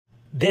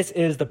This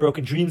is the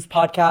Broken Dreams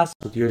podcast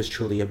with yours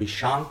truly,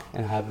 Abhishank,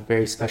 and I have a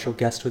very special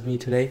guest with me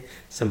today,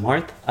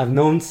 Samarth. I've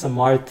known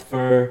Samarth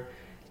for...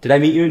 Did I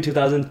meet you in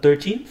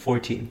 2013?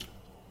 14.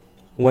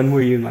 When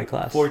were you in my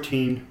class?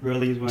 14,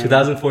 really.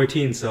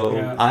 2014, so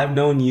yeah. I've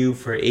known you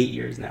for 8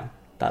 years now.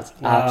 That's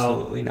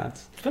absolutely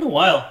nuts. It's been a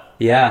while.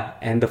 Yeah,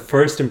 and the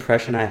first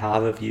impression I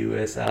have of you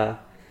is...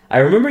 I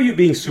remember you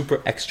being super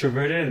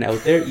extroverted and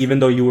out there, even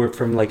though you were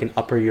from like an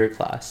upper year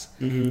class.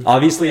 Mm-hmm.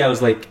 Obviously, I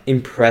was like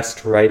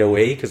impressed right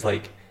away because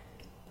like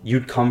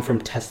you'd come from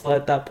Tesla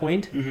at that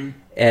point. Mm-hmm.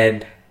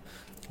 And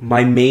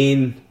my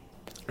main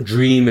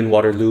dream in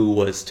Waterloo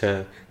was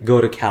to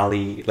go to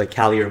Cali, like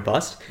Cali or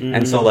bust. Mm-hmm.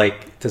 And so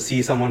like to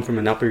see someone from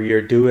an upper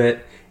year do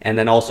it. And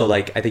then also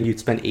like, I think you'd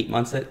spend 8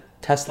 months at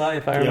Tesla,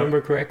 if I remember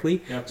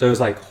correctly. Yep. So it was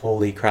like,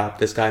 holy crap,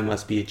 this guy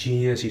must be a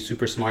genius. He's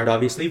super smart,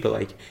 obviously, but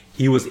like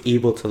he was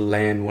able to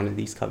land one of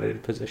these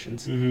coveted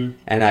positions. Mm-hmm.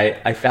 And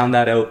I found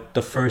that out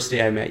the first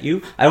day I met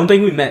you. I don't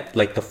think we met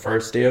like the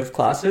first day of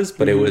classes,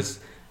 but it was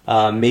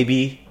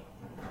maybe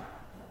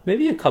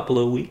a couple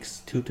of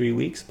weeks, 2-3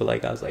 weeks. But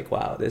like I was like,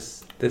 wow,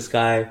 this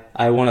guy,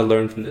 I want to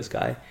learn from this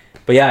guy.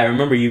 But yeah, I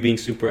remember you being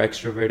super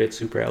extroverted,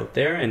 super out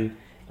there, and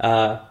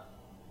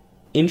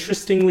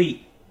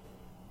interestingly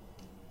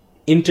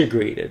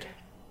integrated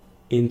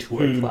into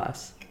our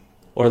class,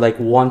 or like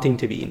wanting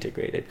to be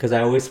integrated, because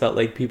I always felt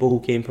like people who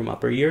came from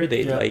upper year,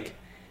 they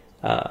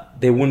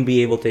they wouldn't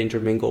be able to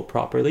intermingle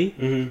properly,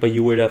 but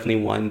you were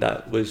definitely one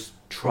that was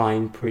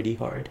trying pretty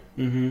hard,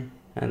 and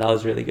that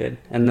was really good.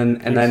 And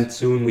then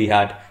soon we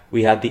had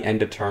the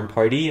end of term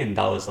party, and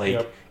that was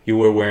like you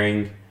were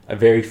wearing a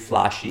very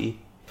flashy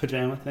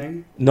pajama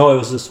thing. No, it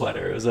was a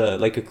sweater. It was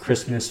like a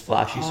Christmas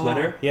flashy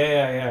sweater.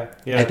 Yeah.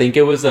 I think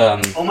it was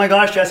oh my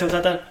gosh, yes, it was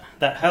at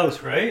that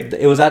house, right?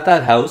 It was at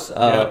that house.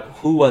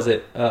 Who was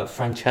it?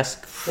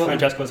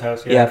 Francesco's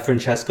house. Yeah,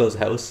 Francesco's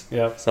house.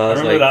 Yeah. So I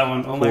remember that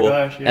one. Oh my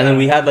gosh. Yeah. And then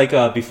we had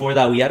like before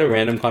that we had a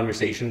random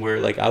conversation where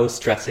like I was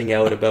stressing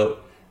out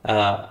about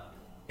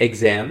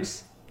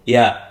exams.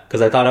 Yeah,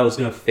 because I thought I was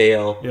gonna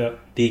fail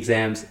the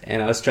exams,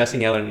 and I was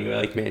stressing out, and you were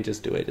like, "Man,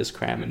 just do it. Just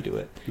cram and do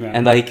it." Yeah.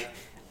 And like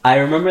I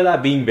remember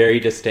that being very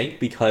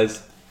distinct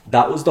because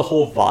that was the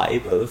whole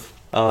vibe of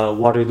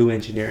Waterloo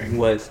Engineering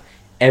was.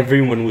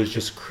 Everyone was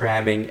just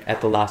cramming at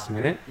the last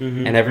minute,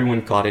 and everyone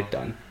got it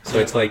done. So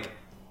it's like,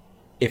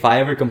 if I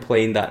ever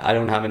complain that I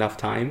don't have enough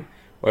time,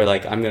 or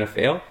like I'm gonna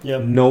fail,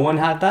 no one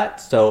had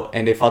that. So,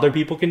 and if other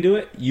people can do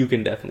it, you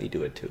can definitely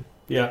do it too.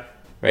 Yeah.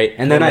 Right.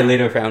 And then I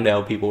later found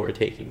out people were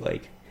taking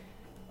like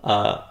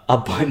a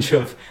bunch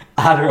of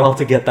Adderall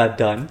to get that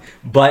done.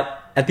 But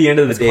at the end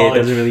of the day, it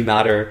doesn't really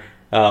matter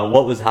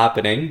what was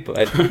happening,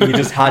 but you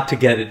just had to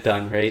get it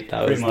done, right?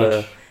 That was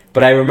the.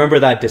 But I remember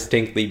that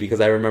distinctly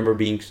because I remember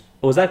being...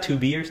 Was that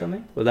 2B or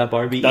something? Was that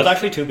bar B? That was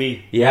actually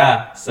 2B.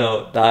 Yeah.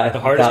 So that... The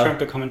hardest term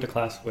to come into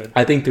class with.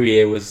 I think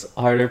 3A was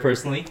harder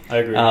personally. I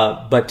agree.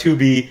 But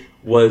 2B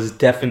was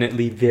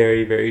definitely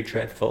very, very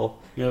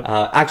dreadful. Yep.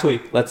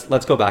 Actually,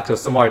 let's go back. So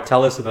Samar,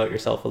 tell us about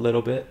yourself a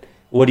little bit.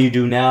 What do you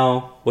do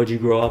now? What did you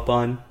grow up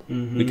on?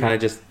 Mm-hmm. We kind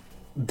of just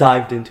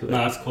dived into it. No,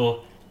 that's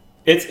cool.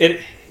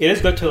 It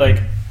is good to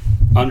like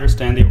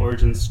understand the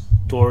origin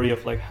story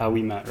of like how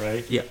we met,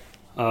 right? Yeah.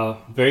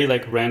 Very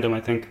like random. I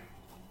think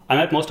I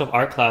met most of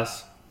our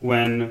class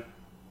when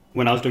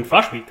I was doing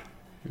Frosh Week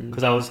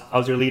because I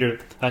was your leader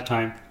at that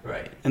time.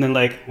 Right. And then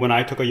like when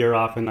I took a year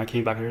off and I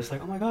came back, they're just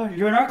like, oh my gosh,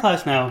 you're in our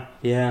class now.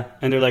 Yeah.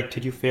 And they're like,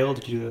 did you fail?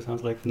 Did you do this? And I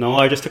was like, no,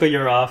 I just took a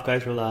year off.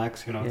 Guys,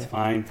 relax. It's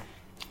fine.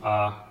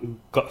 Got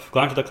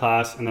into the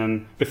class, and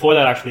then before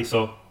that actually,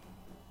 so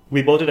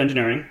we both did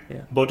engineering.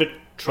 Yeah. Both did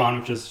Tron,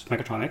 which is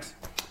mechatronics.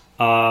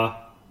 I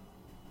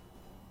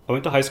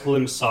went to high school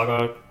in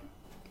Mississauga,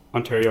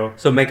 Ontario.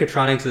 So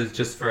mechatronics is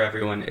just for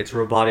everyone. It's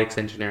robotics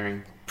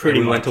engineering. Pretty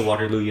much. We went to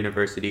Waterloo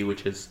University,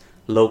 which is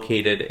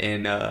located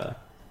in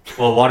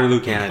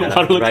Waterloo, Canada,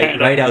 Canada.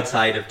 Right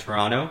outside of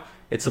Toronto.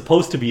 It's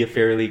supposed to be a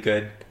fairly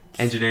good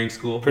engineering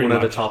school, one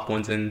of the top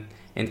ones in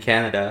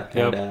Canada.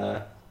 Yep.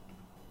 And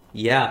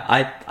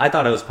I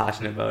thought I was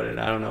passionate about it.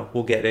 I don't know.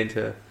 We'll get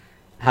into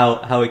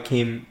how it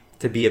came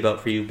to be about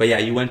for you. But yeah,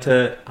 you went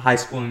to high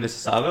school in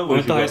Mississauga. I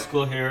went to high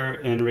school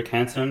here in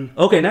Rickenson.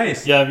 Okay,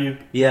 nice. Yeah,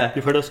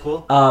 you've heard of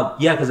school?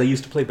 Yeah, because I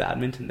used to play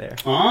badminton there.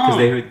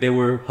 Because they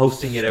were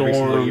hosting it every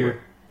single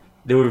year.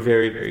 They were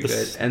very, very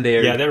good, and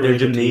their really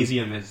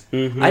gymnasium is.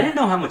 Mm-hmm. I didn't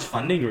know how much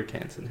funding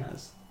Rickenson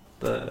has.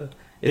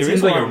 It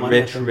seems like a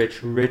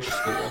rich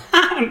school.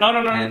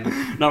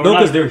 No,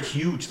 because they're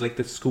huge. Like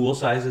the school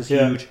size is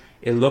huge.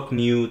 It looked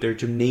new. Their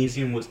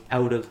gymnasium was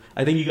out of.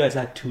 I think you guys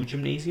had 2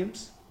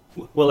 gymnasiums.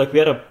 Well, like we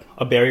had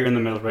a barrier in the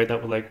middle, right?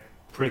 That would like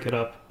break it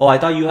up. Oh, I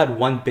thought you had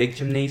one big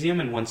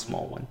gymnasium and one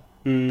small one.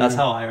 That's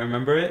how I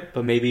remember it,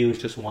 but maybe it was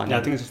just one. Yeah,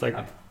 I think it's just like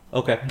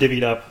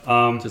divvied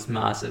up. Just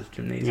massive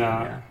gymnasium.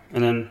 Yeah.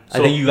 And then I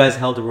think you guys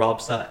held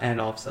ROBSA and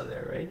OBSA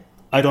there, right?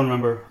 I don't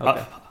remember.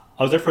 Okay.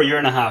 I was there for a year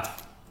and a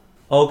half.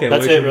 Okay,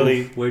 that's it.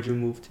 Really. Where'd you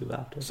move to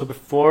after? So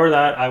before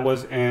that, I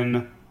was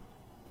in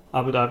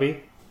Abu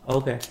Dhabi.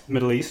 Okay.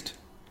 Middle East.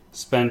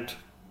 Spent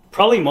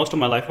probably most of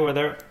my life over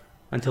there.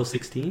 Until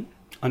 16?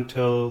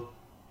 Until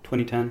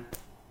 2010.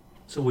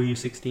 So were you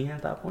 16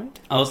 at that point?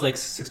 I was like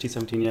 16,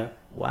 17, yeah.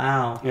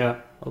 Wow.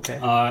 Yeah. Okay.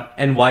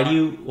 And why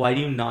do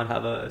you not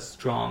have a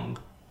strong,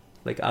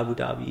 like, Abu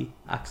Dhabi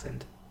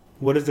accent?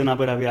 What is the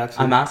Abu Dhabi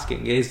accent? I'm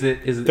asking. Is there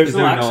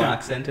no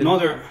accent? No,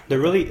 there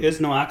really is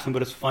no accent,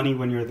 but it's funny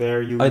when you're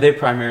there. Are they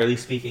primarily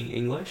speaking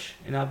English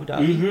in Abu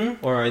Dhabi,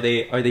 Mm-hmm. or are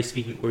they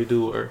speaking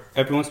Urdu or?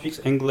 Everyone speaks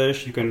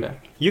English. You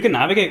can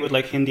navigate with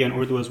like Hindi and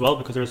Urdu as well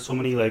because there's so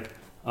many like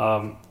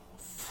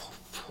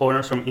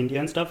foreigners from India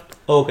and stuff.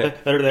 Okay.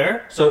 That are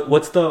there. So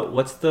what's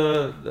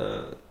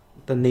the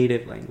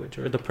native language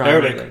or the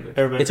primary language?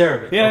 Arabic. It's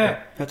Arabic. Yeah.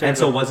 Okay. That's and Arabic.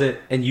 so was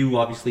it? And you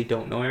obviously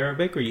don't know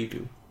Arabic, or you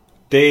do?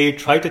 They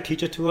tried to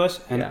teach it to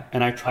us, and Yeah.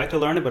 I tried to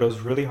learn it, but it was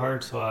really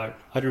hard, so I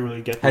didn't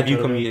really get. Have you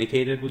much out of it.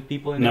 communicated with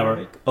people in Never.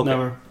 Arabic? Okay.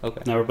 Never.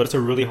 Okay. Never. But it's a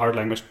really hard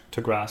language to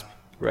grasp.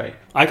 Right.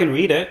 I can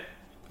read it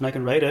and I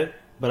can write it,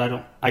 but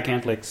I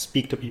can't like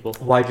speak to people.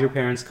 Why'd your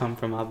parents come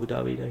from Abu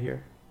Dhabi to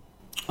here?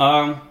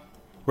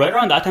 Right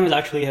around that time is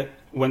actually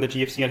when the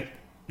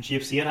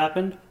GFC had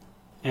happened,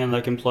 and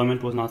like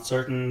employment was not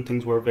certain.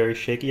 Things were very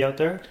shaky out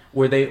there.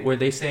 Were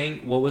they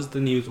saying, what was the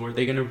news? Were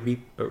they going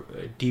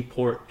to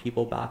deport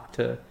people back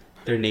to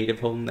their native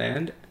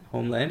homeland,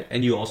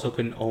 and you also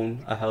couldn't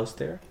own a house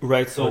there?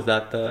 Right. So was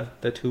that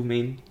the two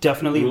main?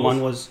 Definitely, rules?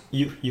 one was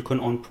you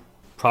couldn't own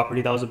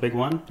property. That was a big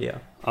one. Yeah.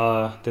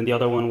 Then the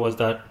other one was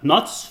that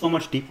not so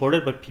much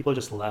deported, but people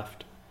just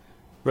left.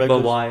 Right.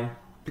 But why?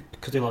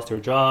 Because they lost their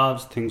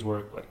jobs, things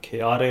were like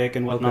chaotic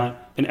and whatnot, Okay.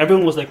 and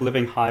everyone was like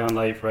living high on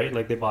life, right?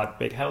 Like they bought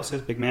big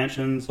houses, big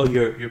mansions. Oh,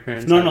 your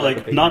parents? No, had, like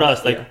a big not house?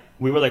 us. Like Yeah.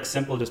 we were like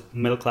simple, just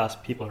middle class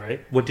people, right?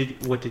 What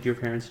did your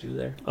parents do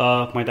there?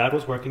 My dad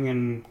was working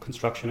in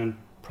construction and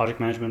project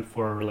management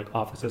for like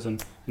offices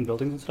and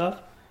buildings and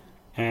stuff.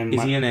 And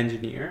Is he an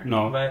engineer?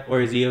 No.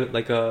 Or is he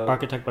like a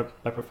architect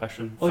by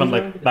profession Oh, from he's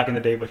like an architect. back in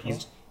the day? But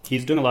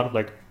he's doing a lot of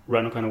like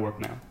reno kind of work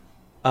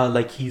now.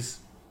 like he's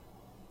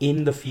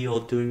in the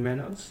field doing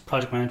renos?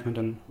 Project management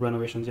and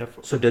renovations, yeah.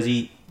 So does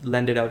he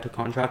lend it out to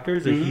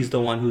contractors, or Mhm. he's the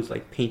one who's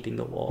like painting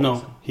the walls?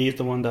 No, he's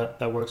the one that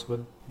works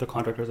with the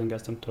contractors and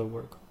gets them to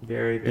work.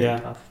 Very, very Yeah.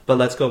 tough. But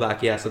let's go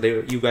back. Yeah, so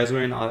you guys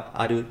were in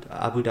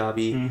Abu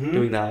Dhabi Mhm.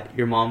 doing that.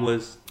 Your mom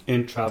was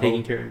In travel.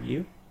 taking care of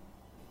you?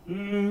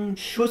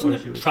 She was in Or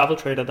the she was- travel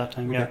trade at that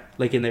time, yeah. Okay.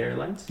 Like in the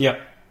airlines? Yeah.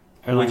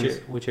 Airlines.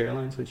 Which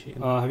airlines was she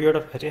in? Have you heard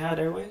of Etihad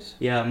Airways?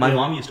 Yeah, my Yeah.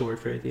 mom used to work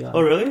for Etihad.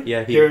 Oh, really?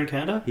 Yeah, Here in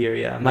Canada? Here,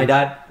 yeah. My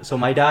dad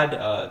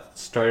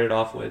started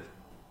off with...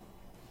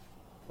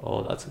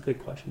 Oh, that's a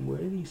good question. Where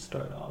did he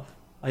start off?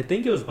 I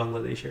think it was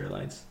Bangladesh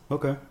Airlines.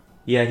 Okay.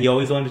 Yeah, he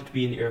always wanted to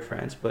be in Air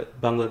France, but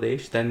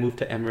Bangladesh, then moved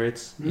to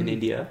Emirates in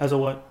India. As a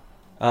what?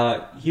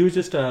 He was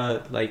just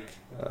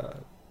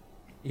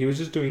he was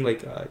just doing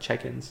like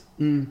check-ins.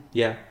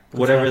 Yeah,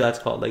 whatever that's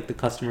called, like the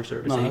customer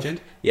service Nice.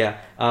 agent. Yeah.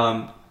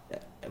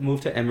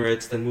 Moved to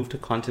Emirates, then moved to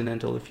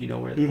Continental, if you know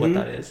what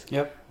that is.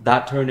 Yep.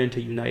 That turned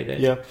into United.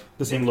 Yep.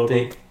 The same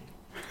logo.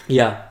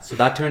 So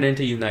that turned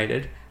into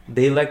United.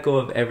 They let go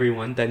of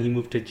everyone. Then he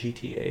moved to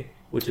GTA,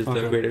 which is the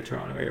Okay. Greater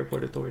Toronto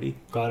Airport Authority.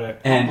 Got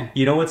it. And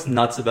you know what's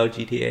nuts about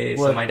GTA?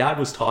 So What? my dad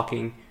was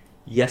talking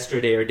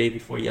yesterday or day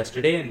before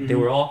yesterday, and they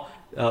were all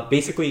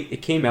basically,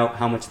 it came out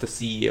how much the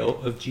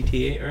CEO of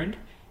GTA earned,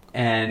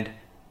 and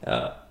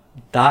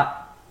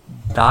that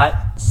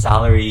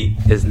salary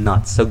is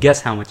nuts. So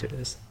guess how much it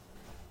is?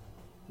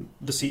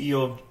 The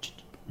CEO of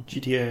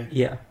GTA.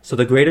 Yeah. So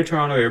the Greater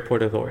Toronto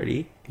Airport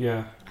Authority,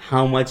 Yeah.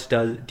 how much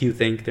do you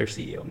think their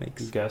CEO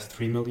makes? Guess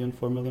 $3 million,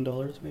 $4 million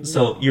maybe.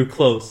 So you're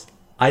close.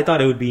 I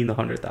thought it would be in the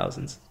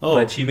 100,000s, Oh.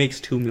 but she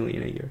makes $2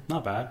 million a year.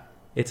 Not bad.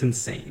 It's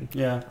insane.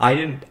 Yeah.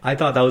 I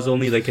thought that was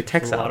only like a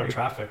tech There's a lot salary. of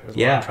traffic. There's a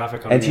Yeah, lot of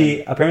traffic coming and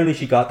she apparently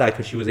she got that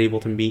because she was able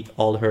to meet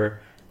all her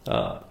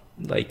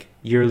like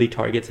yearly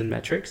targets and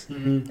metrics.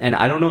 And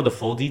I don't know the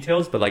full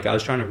details, but like I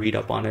was trying to read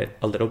up on it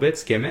a little bit,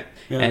 skim it,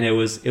 Yeah. and it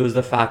was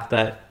the fact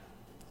that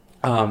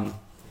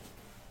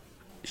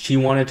she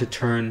wanted to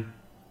turn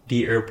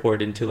the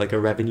airport into like a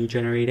revenue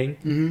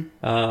generating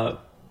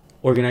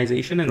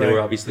organization, and they Right. were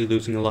obviously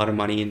losing a lot of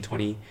money in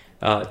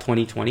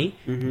 2020.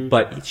 Mm-hmm.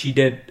 But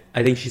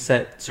I think she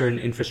set certain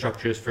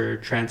infrastructures for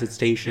transit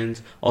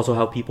stations, also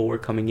how people were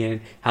coming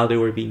in, how they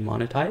were being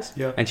monetized,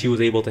 Yeah. and she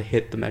was able to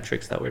hit the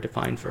metrics that were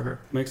defined for her.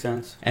 Makes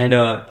sense. And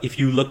if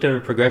you looked at her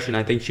progression,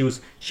 I think she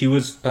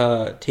was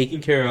taking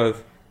care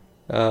of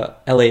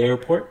LA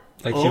Airport.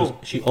 Like Oh.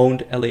 she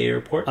owned LA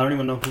Airport. I don't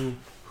even know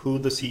who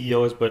the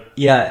CEO is, but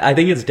Yeah, I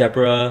think it's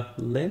Deborah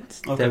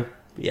Lint. Okay.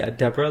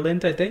 Deborah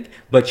Lint, I think.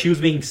 But she was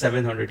making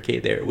 $700K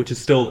there, which is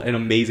still an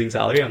amazing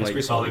salary. I'm That's like,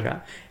 pretty holy solid.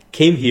 crap.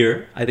 Came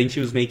here, I think she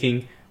was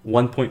making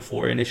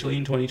 1.4 initially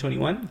in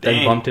 2021, then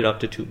Dang. bumped it up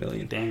to 2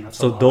 million. dang, that's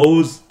a So lot.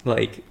 those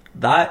like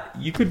that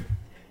you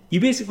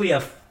basically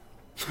have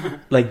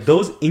like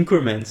those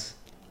increments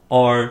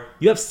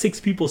you have 6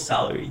 people's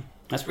salary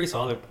That's pretty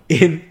solid.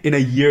 in a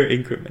year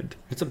increment.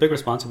 It's a big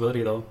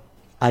responsibility, though.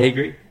 I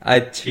agree. I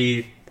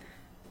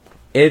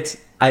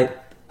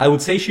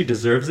would say she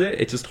deserves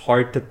it. It's just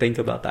hard to think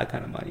about that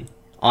kind of money.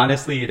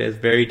 Honestly, it is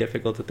very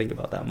difficult to think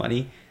about that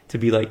money. To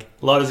be like,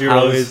 A lot of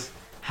zeros.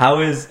 how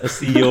is a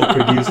CEO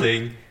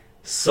producing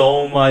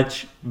so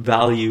much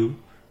value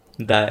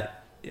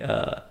that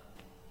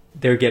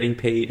they're getting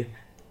paid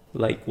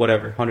like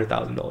whatever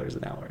 $100,000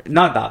 an hour?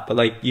 Not that, but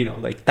like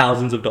like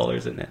thousands of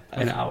dollars an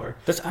hour.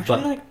 That's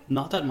actually like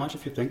not that much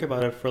if you think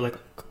about it for like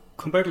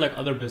compared to like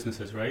other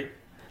businesses, right?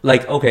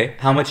 Like, okay,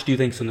 how much do you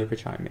think Sundar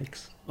Pichai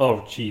makes?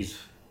 Oh, jeez.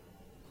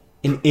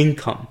 In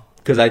income,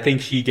 because I think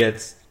she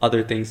gets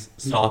other things,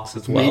 stocks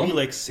as well. Maybe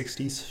like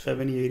 60,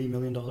 70, $80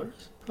 million.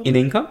 Probably. In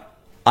income?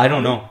 I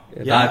don't know.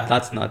 Yeah.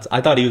 That's nuts.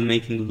 I thought he was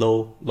making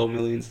low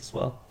millions as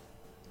well.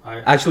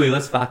 Actually,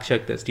 let's fact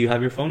check this. Do you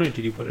have your phone or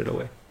did you put it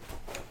away?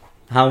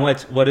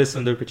 What is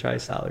Sundar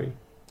Pichai's salary?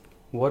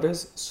 What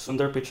is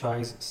Sundar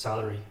Pichai's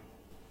salary?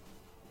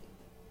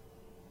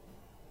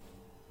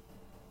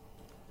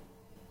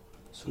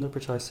 Sundar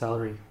Pichai's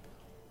salary.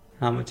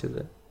 How much is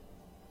it?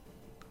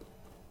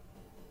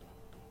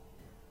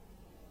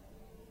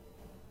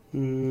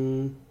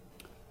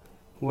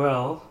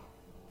 Well,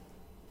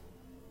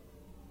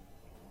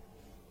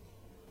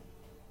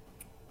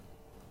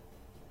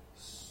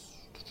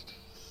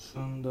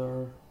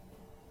 Sundar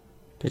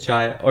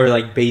Pichai, or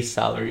like base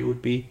salary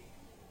would be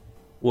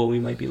what we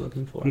might be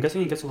looking for. I'm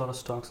guessing he gets a lot of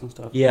stocks and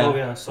stuff. Yeah. Oh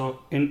yeah. So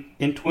in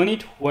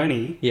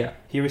 2020, yeah,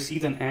 he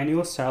received an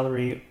annual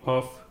salary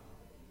of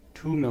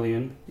 $2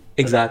 million.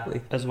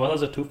 Exactly. As well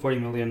as a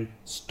 $240 million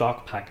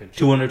stock package.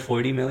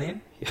 240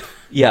 million?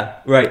 Yeah,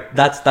 right.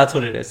 That's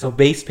what it is. So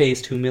base pay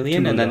is $2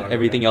 million and then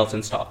everything else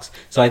in stocks.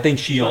 So I think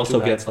she also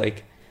gets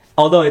like,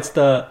 although it's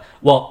the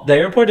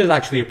airport is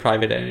actually a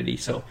private entity,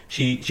 so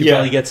she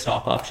probably gets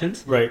stock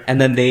options. Right.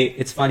 And then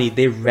it's funny,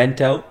 they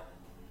rent out,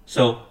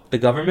 so the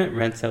government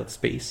rents out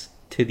space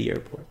to the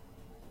airport.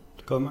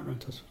 The government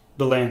rents us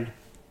the land.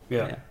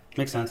 Yeah.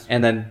 Makes sense.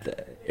 And then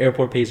the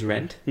airport pays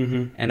rent.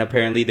 Mm-hmm. And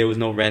apparently there was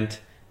no rent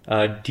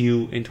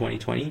due in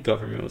 2020.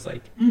 Government was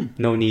like,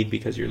 no need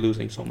because you're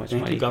losing so much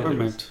money.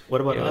 Government.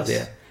 What about us?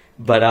 Yeah.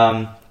 But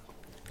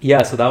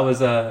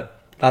so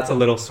that's a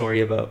little story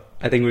about,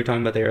 I think we were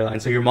talking about the airline.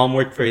 So your mom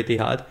worked for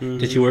Etihad. Mm-hmm.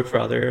 Did she work for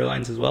other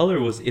airlines as well, or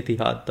was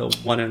Etihad the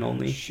one and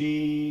only?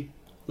 She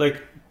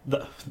that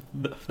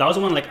was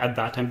the one like at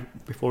that time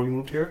before we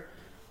moved here.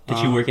 Did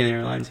she work in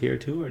airlines here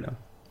too, or no?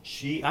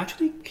 She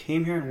actually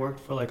came here and worked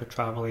for like a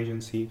travel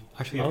agency.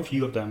 Actually, a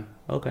few of them.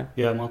 Okay.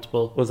 Yeah,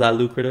 multiple. Was that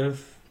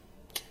lucrative?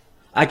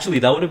 Actually,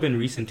 that would have been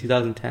recent,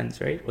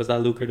 2010s, right? Was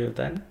that lucrative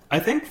then? I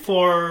think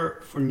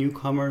for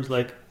newcomers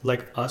like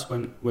us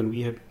when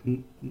we had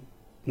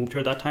moved here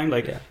at that time,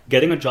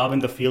 getting a job in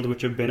the field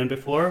which you've been in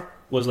before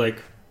was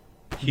like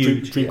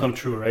huge dream come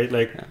true, right?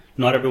 Like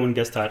not everyone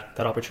gets that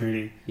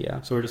opportunity. Yeah.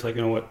 So we're just like,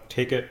 you know what,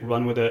 take it,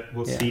 run with it.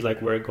 We'll see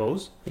like where it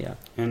goes. Yeah.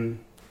 And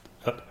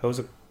that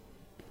was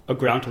a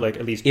ground to like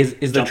at least.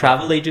 Is the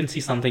travel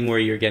agency something where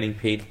you're getting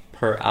paid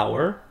per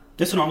hour?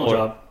 It's a normal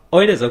job. Oh,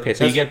 it is? Okay,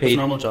 so you get paid... It's a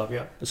normal job,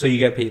 yeah. So you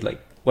get paid like,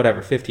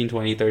 whatever, 15,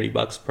 20, 30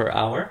 bucks per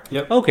hour?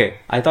 Yep. Okay,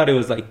 I thought it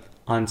was like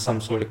on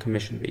some sort of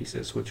commission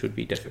basis, which would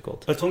be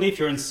difficult. It's only if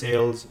you're in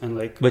sales and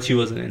like... But she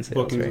wasn't in sales,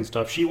 bookings and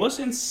stuff. She was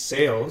in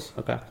sales.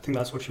 Okay. I think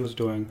that's what she was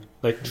doing.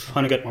 Like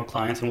trying to get more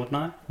clients and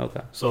whatnot.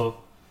 Okay. So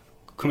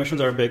commissions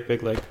are a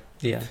big like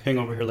thing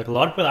over here. Like a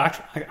lot of people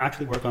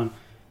actually work on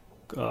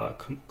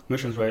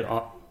commissions, right?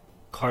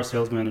 Car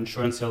salesmen,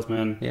 insurance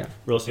salesmen,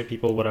 real estate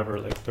people, whatever.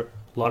 Like a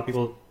lot of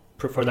people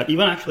prefer that.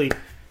 Even actually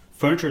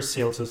furniture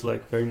sales is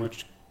like very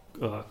much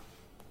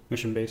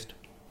mission based.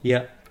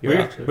 Yeah.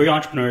 Very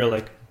entrepreneurial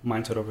like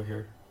mindset over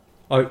here.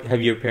 Or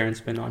have your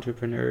parents been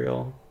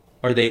entrepreneurial?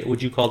 Are they,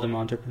 would you call them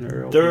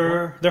entrepreneurial?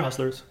 They're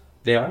hustlers.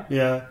 They are?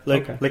 Yeah.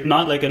 Like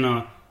not like in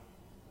a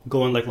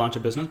go and like launch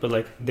a business, but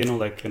like they know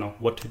like, you know,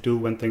 what to do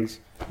when things.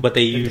 But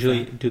they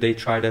usually, do they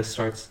try to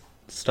start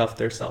stuff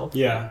themselves?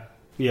 Yeah.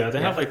 Yeah. They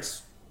have like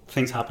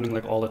things happening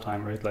like all the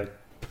time, right? Like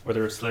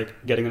whether it's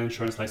like getting an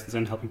insurance license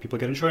and helping people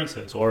get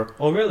insurances, or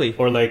really,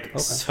 or like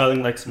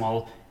selling like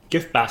small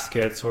gift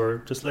baskets, or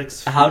just like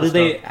how do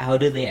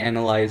they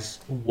analyze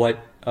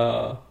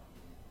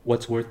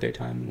what's worth their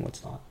time and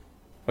what's not,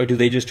 or do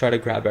they just try to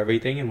grab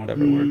everything and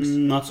whatever works?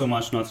 Not so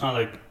much. No, it's not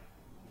like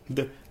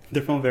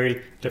they're from a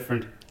very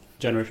different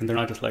generation. They're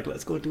not just like,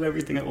 let's go do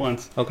everything at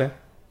once. Okay.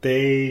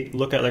 They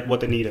look at like what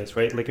the need is,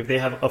 right? Like if they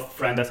have a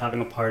friend that's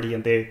having a party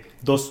and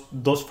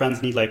those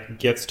friends need like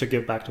gifts to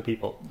give back to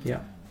people. Yeah.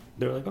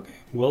 They're like, okay,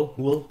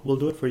 we'll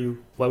do it for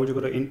you. Why would you go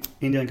to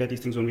India and get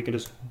these things when we can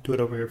just do it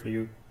over here for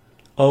you?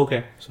 Oh,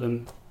 okay. So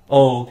then.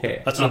 Oh,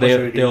 okay. That's so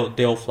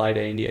they'll fly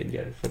to India and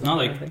get it for them. Not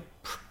like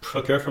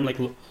procure from like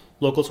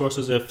local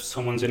sources. If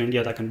someone's in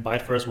India that can buy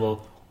it for us,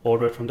 we'll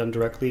order it from them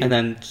directly. And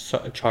then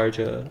charge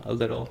a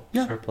little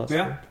surplus.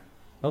 Yeah.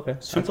 Okay.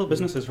 Simple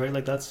businesses, right?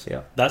 Like that's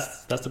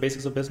the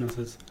basics of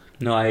businesses.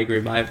 No, I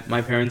agree.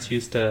 My parents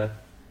used to.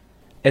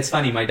 It's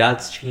funny. My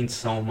dad's changed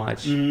so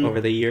much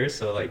over the years,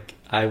 so like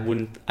I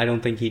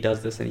don't think he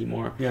does this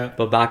anymore. Yeah.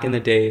 But back in the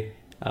day,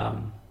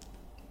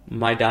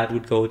 my dad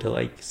would go to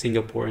like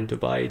Singapore and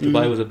Dubai.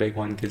 Dubai was a big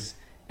one because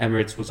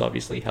Emirates was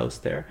obviously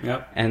housed there.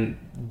 Yeah. And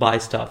buy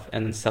stuff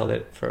and then sell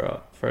it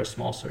for a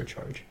small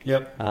surcharge.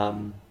 Yep.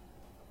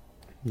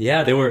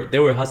 Yeah, they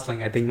were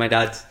hustling. I think my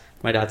dad's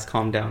my dad's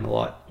calmed down a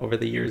lot over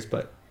the years,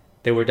 but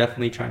they were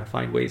definitely trying to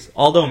find ways.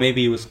 Although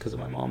maybe it was because of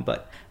my mom.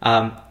 But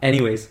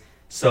anyways,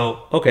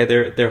 so okay,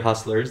 they're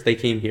hustlers. They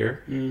came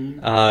here.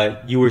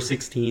 You were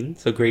 16,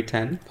 so grade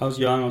 10. I was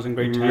young. I was in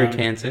grade 10. Rick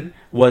Hansen.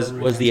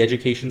 Was the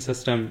education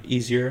system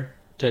easier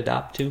to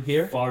adapt to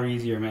here? Far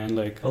easier, man.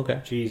 Like,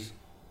 okay, jeez.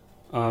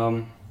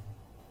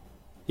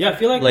 Yeah, I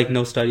feel like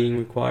no studying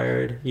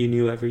required. You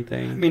knew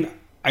everything. I mean,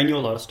 I knew a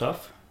lot of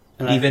stuff.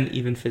 And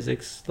even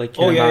physics, like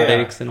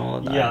kinematics and all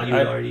of that, you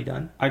had already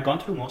done? I'd gone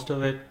through most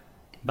of it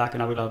back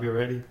in Abu Dhabi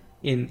already.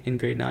 In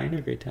grade 9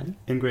 or grade 10?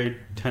 In grade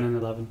 10 and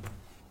 11.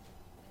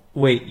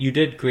 Wait, you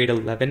did grade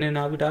 11 in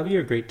Abu Dhabi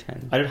or grade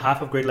 10? I did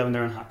half of grade 11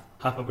 there and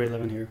half of grade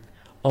 11 here.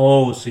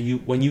 Oh, so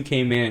when you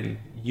came in,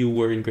 you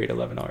were in grade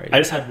 11 already. I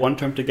just had one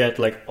term to get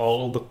like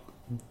all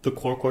the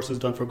core courses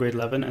done for grade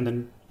 11 and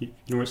then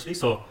university.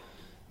 So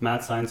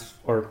math, science,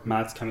 or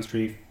maths,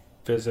 chemistry,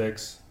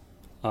 physics,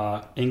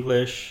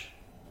 English.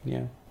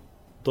 Yeah.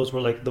 Those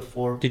were like the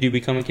 4. Did you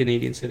become a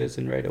Canadian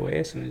citizen right away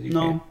as soon as you came?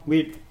 No,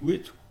 we'd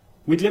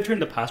lived here in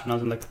the past when I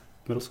was in like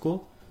middle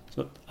school.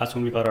 So that's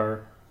when we got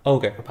our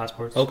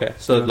passports. Okay.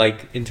 So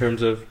like in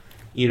terms of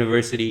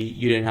university,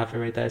 you didn't have to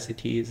write the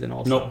SATs and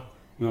also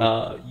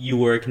no. You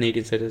were a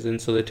Canadian citizen,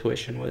 so the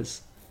tuition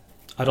was...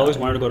 I'd always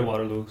wanted to go to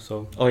Waterloo,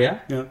 so... Oh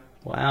yeah? Yeah.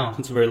 Wow.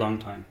 Since a very long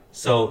time.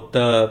 So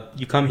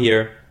you come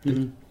here,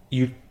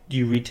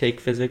 you retake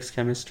physics,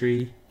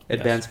 chemistry,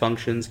 advanced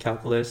functions,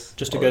 calculus,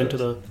 just to get into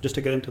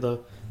the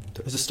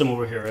system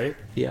over here, right?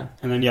 Yeah.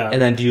 And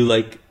then do you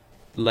like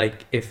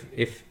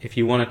if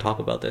you want to talk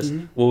about this,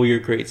 what were your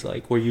grades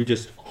like? Were you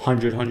just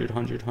 100? Not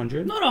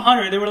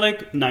 100. They were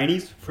like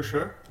 90s for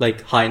sure.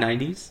 Like high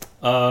 90s?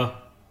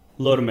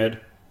 Low to mid.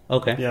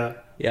 Okay.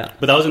 Yeah.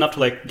 But that was enough to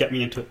like get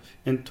me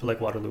into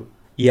like Waterloo.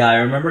 Yeah, I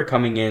remember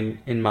coming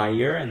in my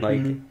year and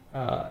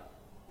like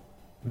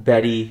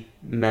Betty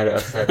met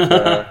us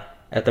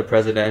at the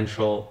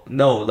presidential...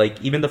 No,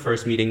 like even the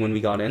first meeting when we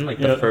got in, like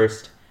the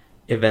first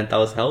event that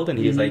was held, and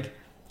he was like,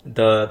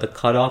 the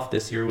cutoff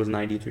this year was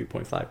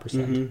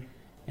 93.5%.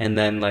 And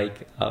then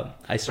like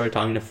I started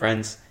talking to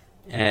friends,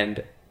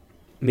 and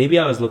maybe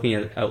I was looking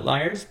at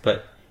outliers,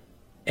 but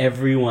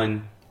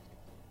everyone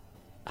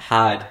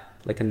had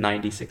like a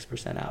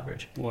 96%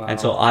 average. Wow. And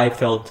so I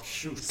felt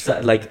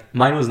like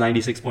mine was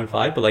 96.5,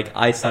 but like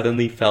I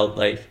suddenly felt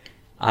like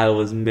I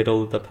was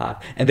middle of the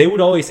pack. And they would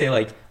always say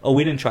like, oh,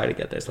 we didn't try to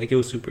get this. Like it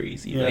was super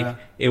easy. Yeah. Like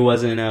it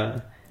wasn't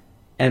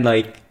and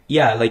like,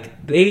 yeah, like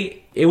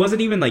it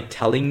wasn't even like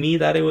telling me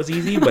that it was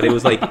easy, but it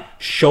was like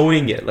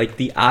showing it. Like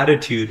the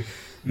attitude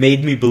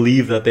made me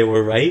believe that they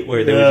were right,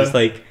 where they were just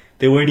like,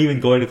 they weren't even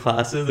going to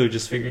classes, they were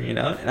just figuring it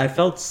out. And I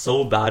felt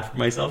so bad for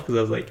myself because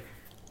I was like,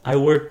 I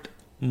worked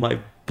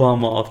my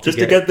bum off to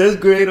get this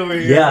grade over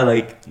here. Yeah,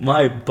 like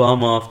my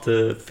bum off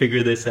to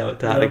figure this out,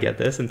 to how to get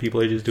this, and people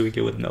are just doing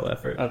it with no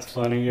effort. That's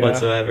funny,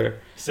 whatsoever.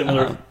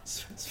 Similar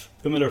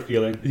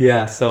feeling.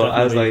 Yeah, so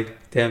Definitely. I was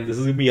like, damn, this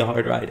is gonna be a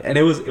hard ride. And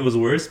it was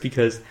worse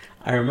because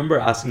I remember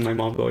asking my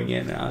mom going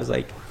in, and I was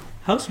like,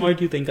 how smart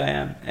do you think I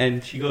am?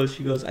 And she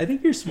goes, I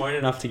think you're smart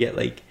enough to get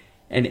like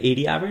an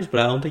 80 average,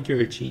 but I don't think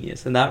you're a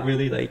genius. And that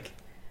really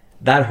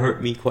that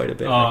hurt me quite a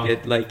bit.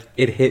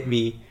 It hit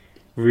me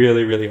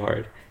really, really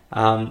hard.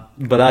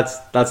 But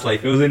that's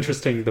life. It was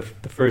interesting. The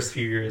first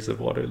few years of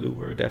Waterloo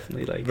were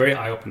definitely like very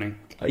eye-opening.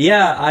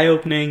 Yeah,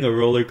 eye-opening, a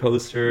roller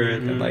coaster,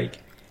 and then like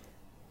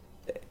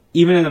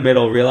even in the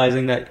middle,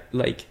 realizing that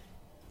like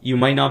you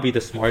might not be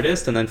the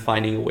smartest, and then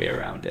finding a way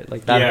around it.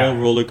 Like that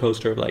whole roller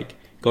coaster of like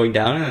going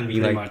down and then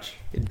being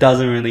it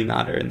doesn't really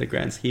matter in the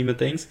grand scheme of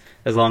things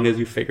as long as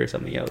you figure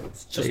something out.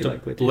 It's just a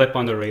blip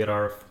on the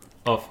radar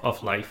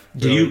of life.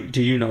 Really.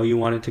 Do you know you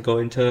wanted to go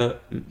into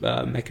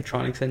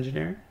mechatronics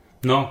engineering?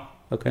 No.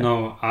 Okay.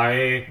 No,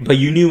 But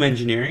you knew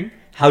engineering?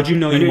 How'd you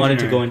know you wanted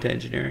to go into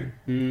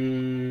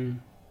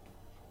engineering?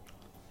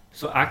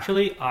 So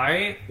actually,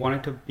 I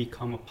wanted to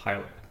become a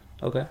pilot.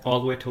 Okay. All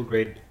the way till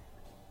grade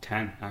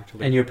 10,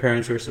 actually. And your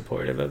parents were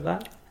supportive of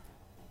that?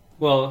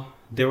 Well,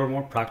 they were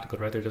more practical,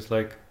 right? They're just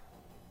like,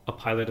 a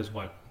pilot is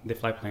what? They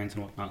fly planes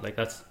and whatnot. Like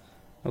that's...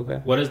 Okay.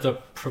 What is the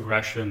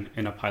progression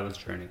in a pilot's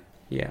journey?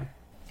 Yeah.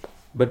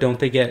 But don't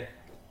they get...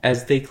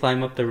 As they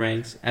climb up the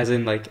ranks, as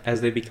in like,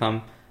 as they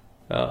become...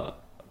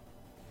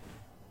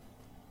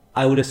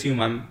 I would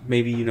assume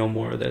maybe you know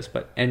more of this,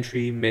 but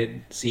entry,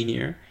 mid,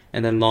 senior,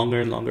 and then longer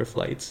and longer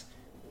flights.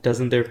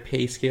 Doesn't their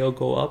pay scale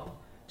go up?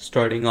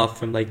 Starting off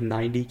from like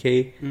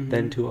 90K,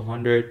 then to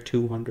 100,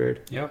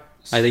 200. Yep.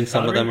 I think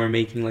some of them are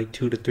making like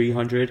 200 to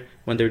 300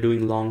 when they're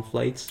doing long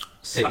flights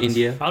to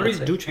India. Salaries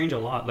do change a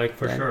lot, like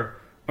for sure.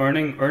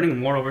 Earning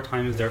more over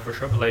time is there for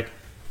sure, but like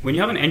when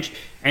you have an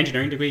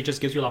engineering degree, it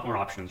just gives you a lot more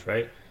options,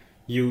 right?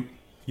 You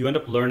end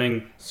up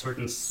learning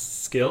certain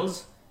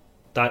skills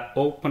that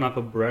open up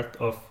a breadth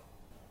of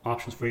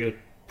options for you to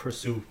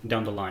pursue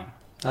down the line.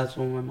 That's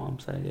what my mom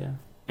said, yeah.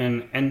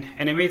 And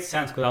it made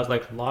sense because I was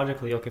like,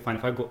 logically, okay, fine.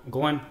 If I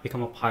go and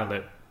become a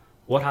pilot,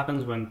 what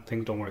happens when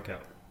things don't work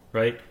out,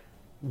 right?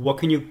 What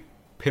can you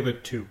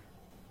pivot to?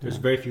 There's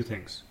very few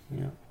things.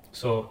 Yeah.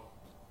 So,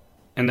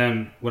 and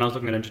then when I was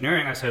looking at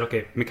engineering, I said,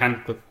 okay,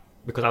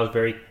 because I was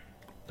very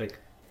like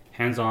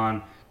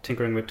hands-on,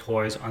 tinkering with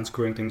toys,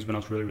 unscrewing things when I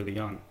was really, really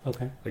young.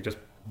 Okay. Like just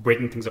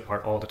breaking things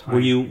apart all the time. Were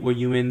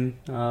you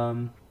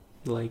in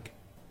like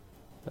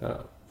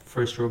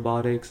first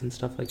robotics and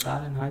stuff like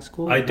that in high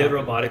school? I did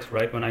robotics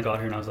right when I got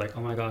here, and I was like,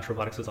 oh my gosh,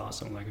 robotics is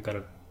awesome. Like I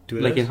gotta do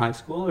this. Like in high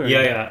school? Or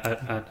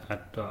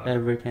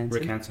at Rick Hansen?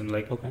 Rick Hansen.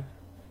 Like, okay.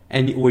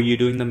 And were you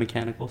doing the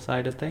mechanical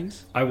side of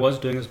things? I was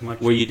doing as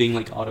much. Were you doing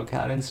like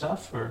AutoCAD and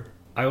stuff, or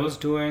I was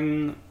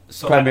doing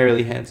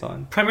primarily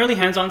hands-on? Primarily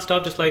hands-on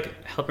stuff, just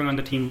like helping on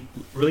the team,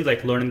 really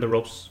like learning the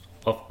ropes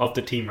of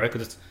the team, right?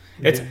 Because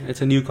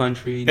it's a new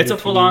country. It's a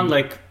full-on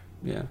like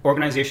yeah.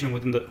 organization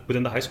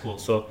within the high school.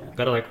 So you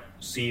gotta like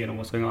see, you know,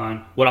 what's going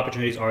on, what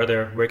opportunities are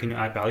there, where can you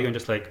add value, and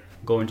just like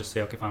go and just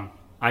say, okay, fine,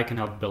 I can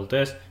help build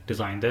this,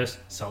 design this,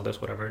 sell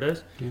this, whatever it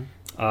is.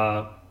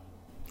 Yeah.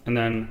 And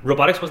then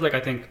robotics was like,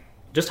 I think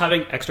just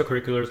having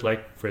extracurriculars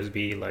like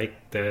frisbee,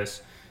 like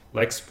this,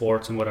 like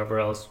sports and whatever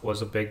else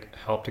was a big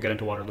help to get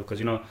into Waterloo. Because,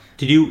 you know,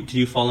 did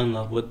you fall in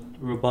love with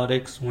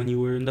robotics when you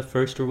were in the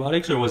first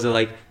robotics, or was it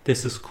like,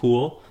 this is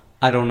cool,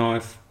 I don't know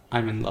if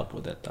I'm in love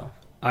with it though?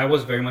 I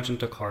was very much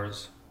into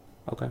cars.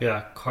 Okay.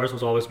 Yeah, cars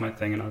was always my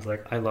thing, and I was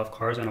like, I love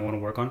cars and I want to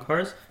work on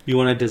cars. You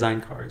want to design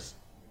cars?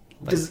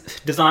 Like,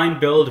 design,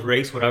 build,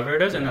 race, whatever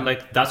it is. And then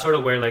like that's sort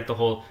of where like the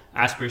whole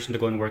aspiration to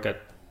go and work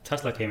at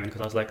Tesla came in,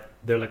 because I was like,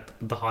 they're like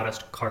the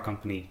hottest car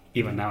company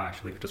even now,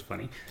 actually, which is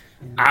funny.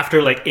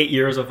 After like 8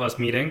 years of us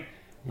meeting,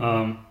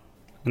 and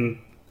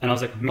I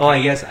was like, oh,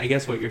 I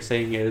guess what you're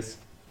saying is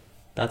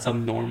that's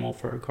abnormal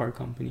for a car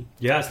company.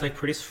 Yeah, it's like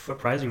pretty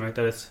surprising, right?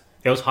 That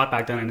it was hot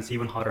back then, and it's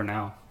even hotter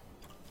now.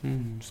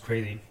 It's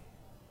crazy.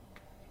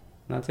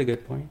 That's a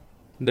good point.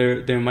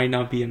 There might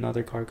not be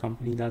another car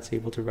company that's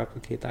able to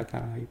replicate that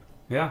kind of hype.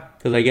 Yeah,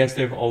 because I guess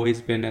they've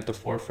always been at the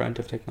forefront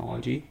of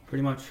technology.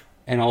 Pretty much.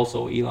 And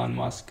also, Elon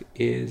Musk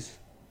is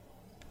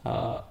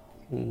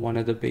one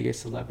of the biggest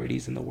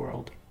celebrities in the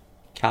world.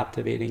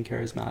 Captivating,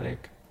 charismatic.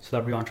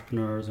 Celebrity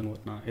entrepreneurs and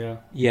whatnot, yeah.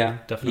 Yeah,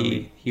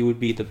 definitely. He would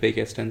be the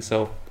biggest, and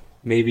so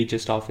maybe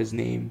just off his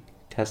name,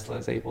 Tesla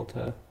is able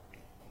to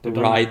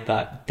ride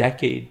that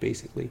decade,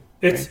 basically.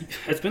 It's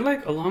been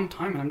like a long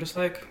time, and I'm just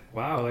like,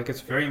 wow, like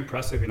it's very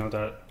impressive, you know,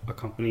 that a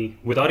company,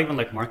 without even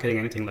like marketing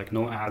anything, like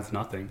no ads,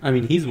 nothing. I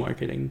mean, he's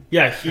marketing.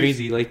 Yeah,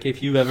 crazy. Like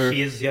if you've ever,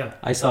 he is, yeah.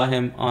 I saw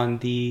him on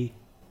the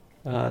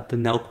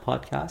Nelk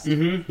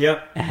podcast.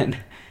 Yeah, and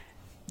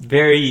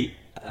very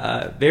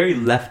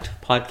left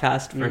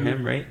podcast for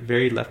him, right?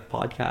 Very left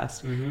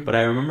podcast. But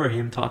I remember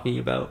him talking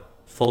about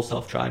full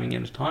self-driving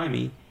and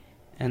autonomy,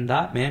 and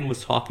that man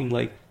was talking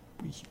like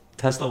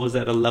Tesla was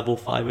at a level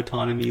 5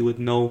 autonomy with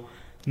no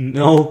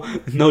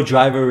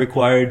driver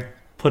required.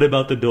 Put him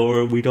out the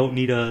door. We don't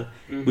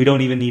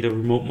even need a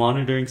remote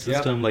monitoring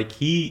system. Yep. Like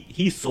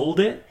he sold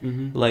it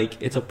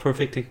like it's a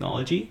perfect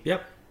technology.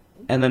 Yep.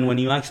 And then when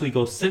you actually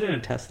go sit in a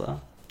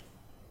Tesla,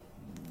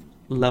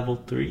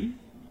 level 3,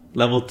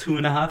 level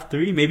 2.5,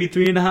 3, maybe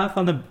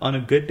 3.5 on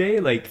a good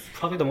day, like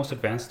probably the most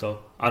advanced though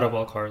out of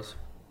all cars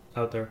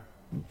out there.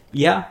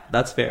 Yeah,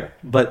 that's fair,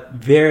 but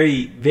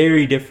very,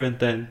 very different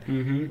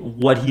than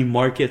what he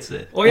markets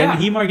it. Oh yeah,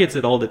 and he markets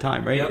it all the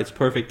time, right? Yep. It's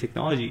perfect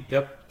technology.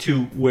 Yep.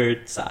 To where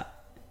it's at.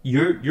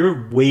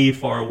 You're way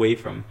far away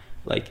from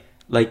like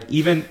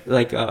even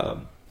like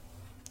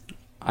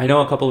I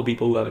know a couple of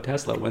people who have a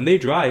Tesla. When they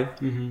drive,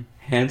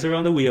 hands are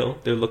on the wheel,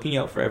 they're looking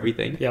out for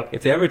everything. Yep.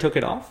 If they ever took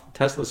it off,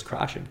 Tesla's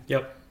crashing.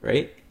 Yep.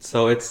 Right?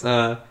 So it's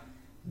that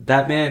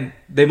man.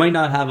 They might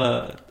not have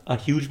a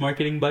huge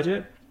marketing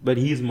budget, but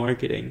he's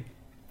marketing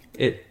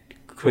it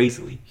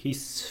crazily. He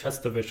sets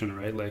the vision,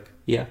 right? Like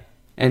yeah,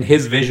 and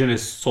his vision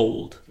is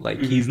sold. Like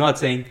he's not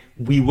saying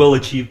we will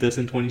achieve this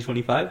in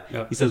 2025.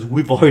 Yep. He says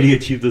we've already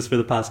achieved this for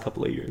the past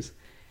couple of years,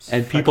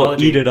 and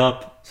people eat it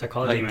up.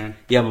 Psychology, like, man.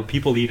 Yeah, but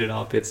people eat it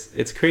up.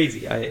 It's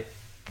crazy.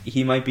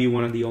 He might be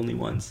one of the only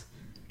ones.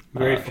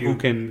 Very few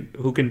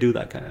who can do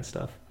that kind of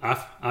stuff.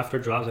 After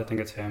jobs, I think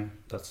it's him.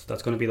 That's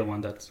going to be the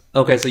one that's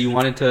okay. So you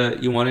wanted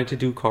to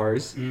do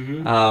cars.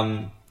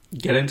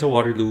 Get into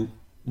Waterloo.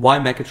 Why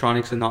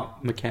mechatronics and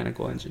not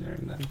mechanical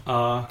engineering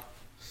then?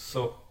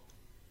 So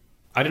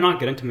I did not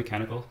get into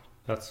mechanical.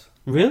 That's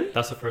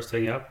the first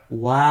thing. Yep.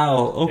 Wow.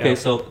 Okay. Yeah.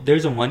 So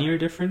there's a 1 year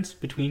difference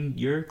between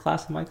your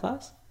class and my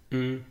class. What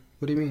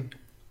do you mean?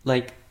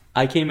 Like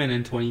I came in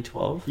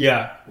 2012.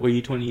 Yeah. Were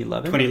you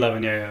 2011?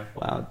 2011. Yeah.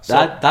 Wow.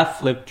 That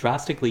flipped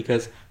drastically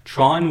because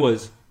Tron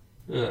was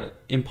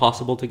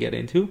impossible to get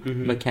into.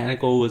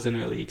 Mechanical was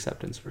an early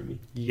acceptance for me.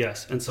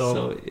 Yes, and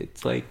so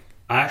it's like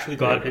I actually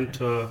got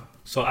into.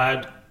 So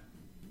I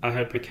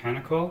had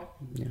mechanical,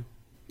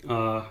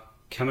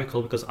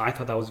 chemical, because I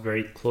thought that was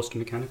very close to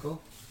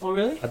mechanical. Oh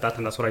really? At that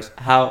time, that's what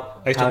I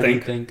how used how to do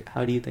think.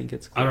 How do you think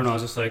it's close? I don't know.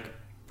 It's just like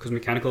because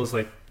mechanical is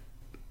like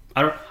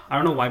I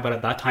don't know why, but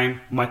at that time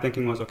my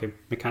thinking was okay,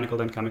 mechanical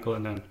then chemical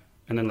and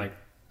then like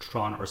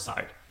Tron or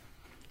side.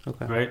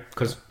 Okay. Right?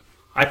 Because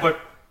I put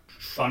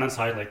Tron and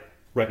side like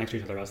right next to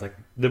each other. I was like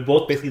they're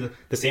both basically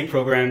the same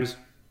programs,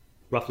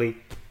 roughly,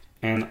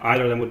 and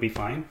either of them would be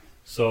fine.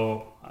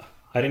 So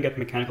I didn't get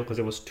mechanical because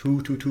it was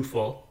too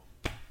full.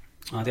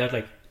 They had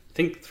like I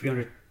think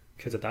 300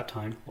 kids at that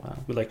time. Wow.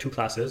 With like 2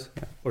 classes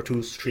or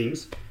 2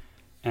 streams,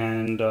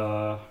 and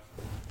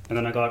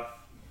then I got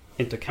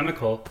into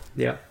chemical.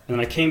 Yeah. And then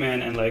I came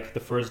in, and like the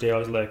first day I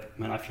was like,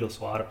 man, I feel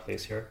so out of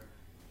place here.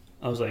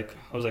 I was like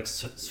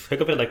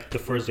sick of it, like the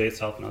first day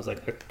itself, and I was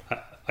like,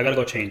 I gotta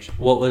go change.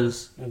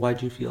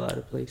 Why'd you feel out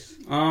of place?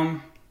 You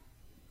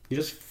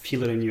just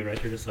feel it in you,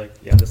 right? You're just like,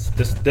 yeah,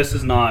 this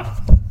is not,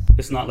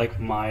 it's not like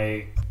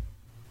my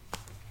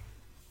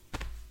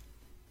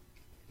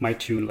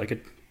tune. Like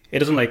it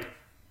doesn't like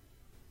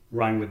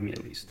rhyme with me,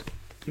 at least.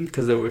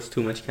 Because there was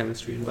too much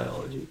chemistry in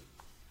biology.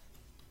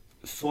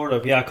 Sort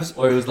of, yeah.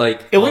 Or it was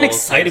like... It wasn't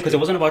exciting because it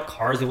wasn't about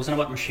cars, it wasn't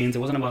about machines, it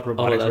wasn't about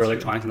robotics or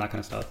electronics and that kind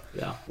of stuff.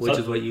 Yeah, which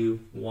is what you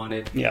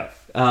wanted. Yeah.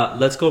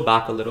 Let's go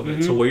back a little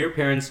bit. So were your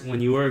parents, when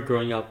you were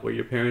growing up, were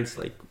your parents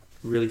like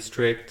really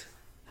strict,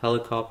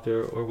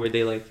 helicopter, or were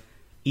they like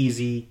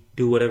easy,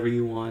 do whatever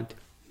you want?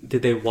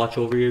 Did they watch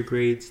over your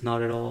grades?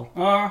 Not at all?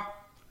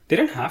 They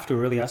didn't have to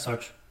really as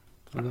such.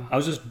 I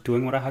was just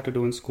doing what I had to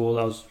do in school.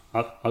 I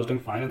was doing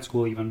fine in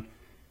school even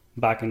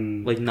back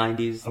in... Like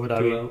 90s? Abu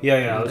Dhabi.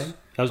 Yeah.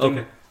 I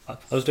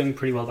was doing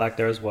pretty well back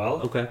there as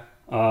well. Okay.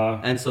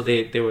 And so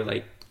they were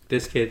like,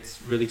 this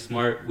kid's really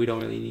smart. We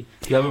don't really need...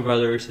 Do you have a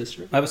brother or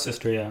sister? I have a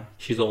sister, yeah.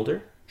 She's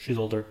older? She's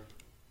older.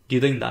 Do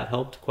you think that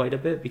helped quite a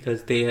bit?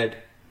 Because they had...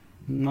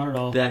 Not at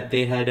all. That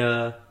they had...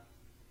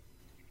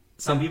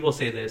 some people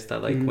say this,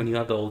 that like when you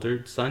have the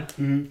older son,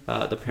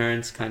 the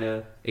parents kind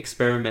of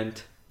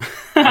experiment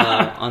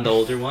on the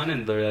older one,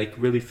 and they're like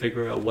really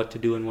figure out what to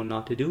do and what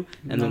not to do.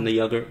 And then the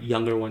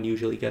younger one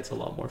usually gets a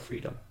lot more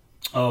freedom.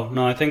 Oh,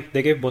 no, I think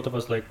they gave both of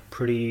us like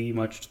pretty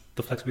much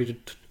the flexibility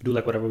to do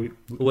like whatever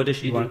What does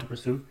she wanted to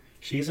pursue.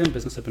 She's in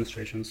business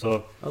administration,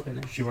 so okay,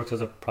 nice. She works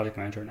as a project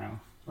manager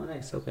now. Oh,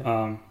 nice. Okay.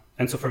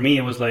 And so for me,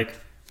 it was like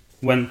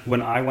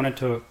when I wanted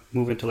to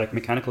move into like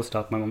mechanical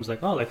stuff, my mom was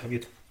like, "Oh, like have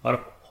you thought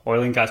of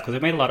oil and gas?" Because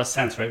it made a lot of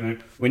sense,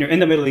 right? When you're in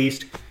the Middle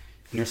East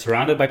and you're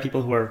surrounded by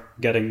people who are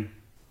getting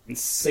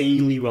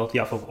insanely wealthy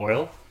off of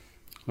oil,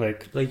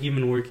 like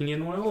even working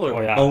in oil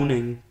or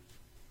owning,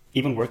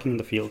 even working in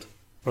the field.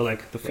 Or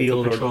like the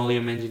field, a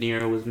petroleum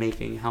engineer was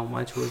making how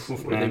much were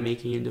they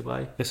making in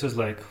Dubai? This is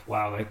like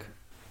wow, like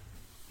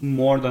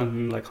more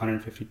than like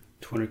 150,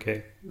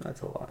 200k. That's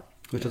a lot.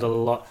 Which is a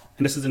lot,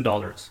 and this is in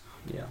dollars.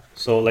 Yeah.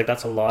 So like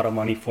that's a lot of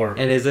money for.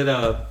 And is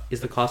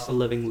the cost of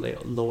living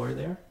lower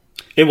there?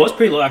 It was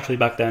pretty low actually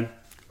back then.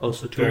 Oh,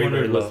 so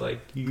 200 was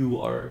like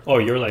you are. Oh,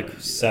 you're like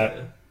set.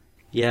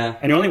 Yeah.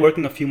 And you're only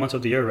working a few months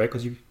of the year, right?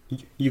 Because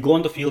you go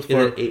on the field for.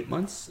 Is it 8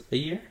 months a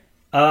year?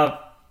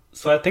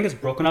 So I think it's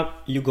broken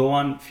up. You go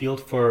on field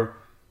for,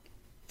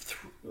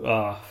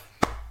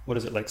 what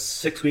is it, like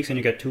 6 weeks, and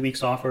you get 2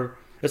 weeks off, or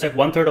it's like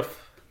 1/3 of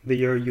the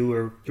year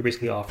you're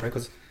basically off, right?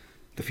 Because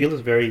the field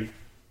is very,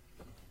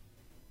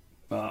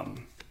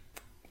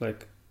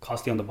 like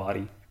costly on the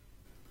body.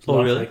 It's a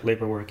lot really? of, like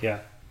labor work, yeah.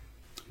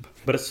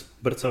 But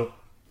it's a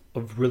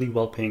really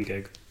well paying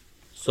gig.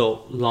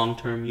 So long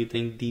term, you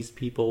think these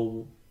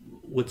people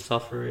would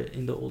suffer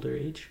in the older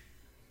age?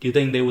 Do you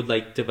think they would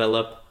like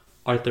develop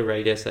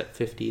arthritis at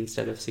 50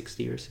 instead of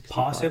 60 or 65?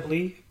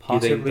 Possibly. Do you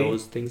think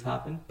those things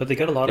happen? But they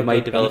get a lot they of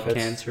might develop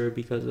benefits. cancer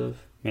because of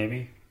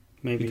maybe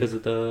because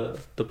of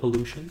the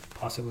pollution.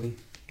 Possibly,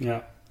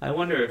 yeah. I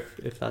wonder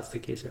if that's the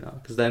case or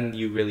not, because then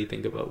you really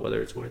think about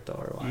whether it's worth the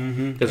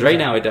ROI. Because right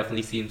now it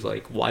definitely seems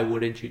like, why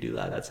wouldn't you do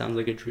that? That sounds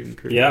like a dream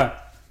career. Yeah,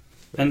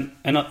 and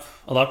a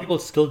lot of people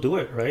still do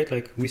it, right?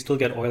 Like we still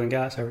get oil and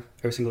gas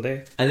every single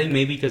day. I think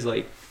maybe because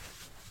like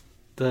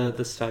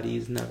the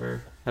studies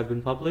never have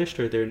been published,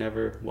 or they're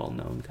never well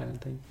known, kind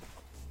of thing.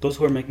 Those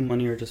who are making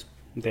money are just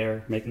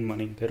there making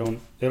money. They don't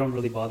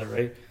really bother,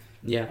 right?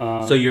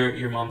 Yeah. So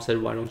your mom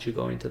said, why don't you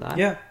go into that?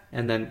 Yeah.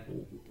 And then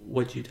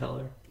what'd you tell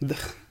her?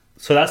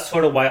 So that's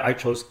sort of why I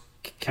chose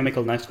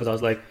chemical next, because I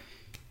was like,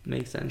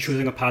 makes sense.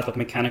 Choosing a path of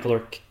mechanical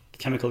or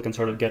chemical can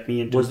sort of get me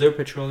into. Was there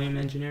petroleum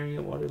engineering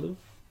at Waterloo?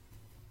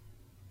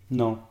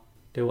 No,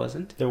 there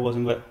wasn't. There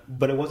wasn't,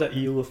 but it was at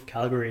U of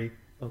Calgary.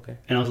 Okay.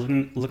 And I was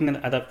looking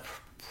at that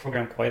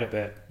program quite a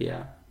bit.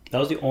 Yeah. That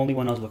was the only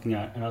one I was looking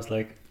at, and I was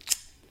like,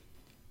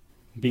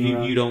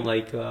 you don't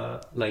like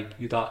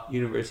you thought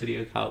University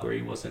of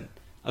Calgary wasn't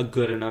a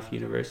good enough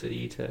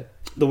university to.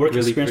 The work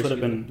really experience would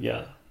have been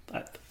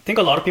I think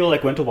a lot of people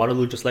like went to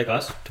Waterloo just like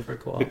us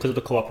because of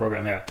the co-op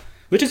program,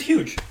 which is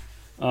huge.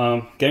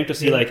 Getting to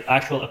see like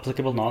actual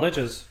applicable knowledge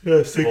is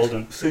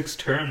golden. 6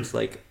 terms.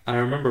 Like I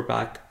remember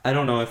back, I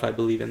don't know if I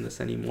believe in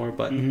this anymore,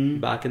 but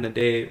back in the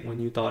day when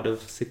you thought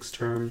of 6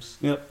 terms,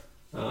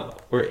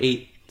 or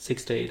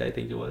 6 to 8, I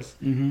think it was.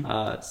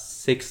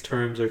 6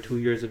 terms or 2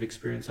 years of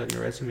experience on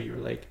your resume, you're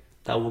like,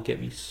 that will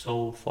get me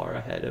so far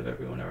ahead of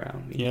everyone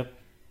around me. Yep.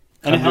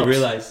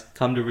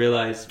 Come to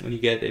realize when you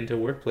get into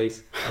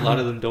workplace, a lot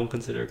of them don't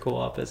consider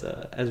co-op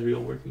as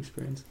real work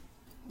experience.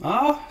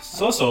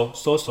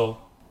 So.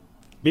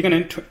 Being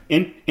an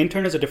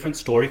intern is a different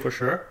story for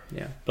sure.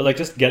 Yeah. But like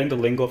just getting the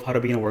lingo of how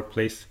to be in a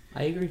workplace.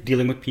 I agree.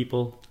 Dealing with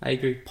people. I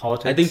agree.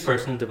 Politics. I think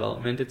personal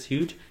development, it's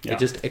huge. Yeah. It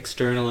just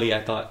externally,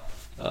 I thought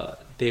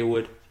they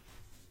would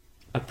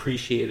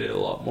appreciate it a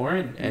lot more.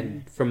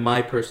 And from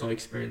my personal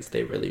experience,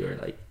 they really were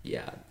like,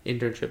 yeah,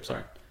 internships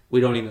aren't.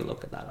 We don't even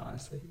look at that,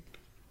 honestly.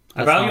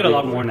 I value it a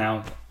lot more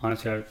now.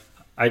 Honestly,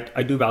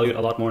 I do value it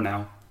a lot more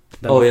now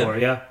than before.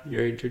 Yeah,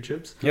 your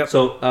internships. Yep.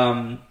 So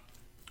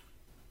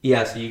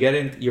so you get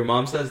in. Your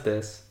mom says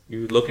this.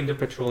 You look into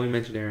petroleum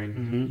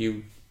engineering.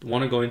 You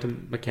want to go into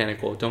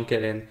mechanical. Don't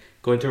get in.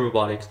 Go into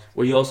robotics.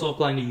 Were you also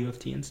applying to U of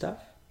T and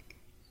stuff?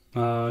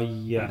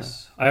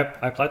 Yes. I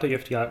applied to U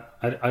of T.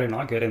 I did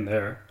not get in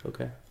there.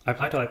 Okay. I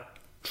applied to like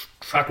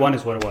track 1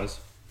 is what it was.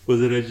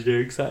 Was it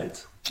engineering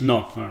science?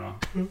 No.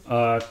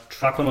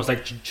 Track 1 was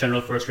like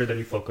general first year that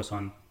you focus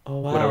on.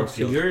 Oh wow. Whatever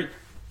So field.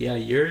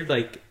 your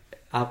like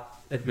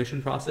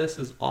admission process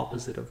is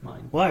opposite of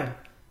mine. Why?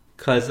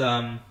 Because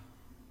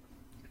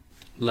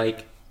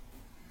like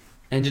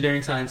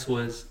engineering science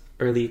was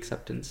early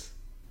acceptance.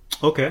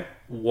 Okay.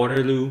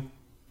 Waterloo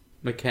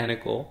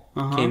mechanical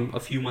came a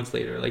few months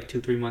later, like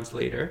 2-3 months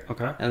later.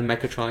 Okay. And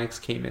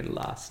mechatronics came in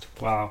last.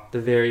 Wow.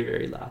 The very,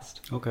 very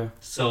last. Okay.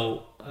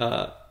 So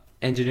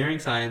engineering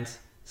science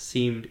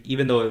seemed,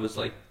 even though it was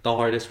like the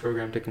hardest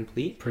program to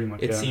complete, Pretty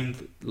much, it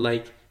seemed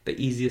like the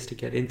easiest to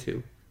get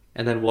into.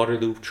 And then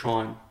Waterloo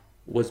Tron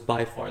was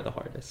by far the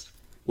hardest.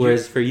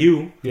 Whereas for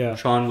you,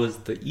 Tron was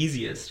the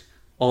easiest.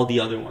 All the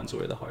other ones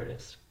were the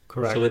hardest.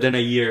 Correct. So within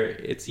a year,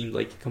 it seemed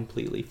like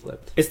completely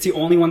flipped. It's the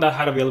only one that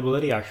had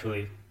availability,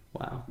 actually.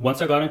 Wow.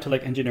 Once I got into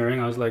like engineering,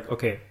 I was like,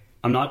 okay,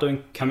 I'm not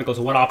doing chemicals.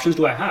 So what options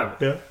do I have?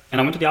 Yeah. And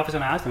I went to the office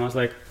and I asked them. I was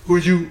like,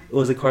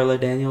 Was it Carla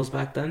Daniels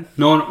back then?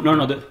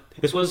 No.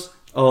 This was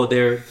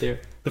they're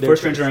the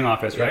first engineering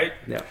office, right?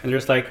 Yeah. And they're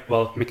just like,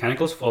 well,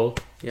 mechanical's full.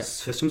 Yeah.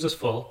 Systems is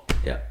full.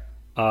 Yeah.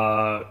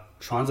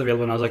 Tron's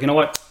available. And I was like, you know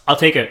what? I'll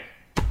take it.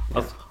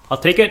 I'll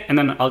take it, and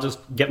then I'll just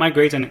get my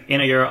grades, and in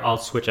a year I'll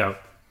switch out.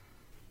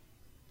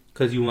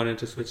 Because you wanted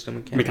to switch to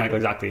mechanical. Mechanical,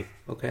 exactly.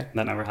 Okay.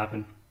 That never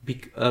happened.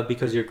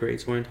 Because your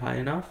grades weren't high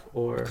enough,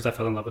 or because I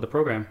fell in love with the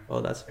program.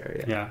 Oh, that's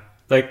fair. Yeah.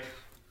 Like,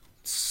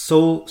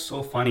 so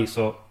funny.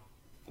 So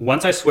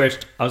once I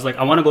switched, I was like,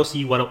 I want to go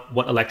see what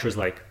a lecture is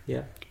like.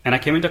 Yeah. And I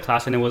came into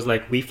class, and it was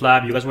like WeF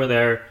Lab. You guys were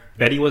there.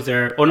 Betty was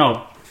there. Oh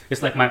no,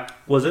 it's like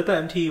Was it the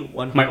MT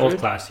 100? My old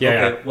class. Yeah.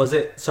 Okay.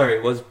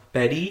 Yeah. Was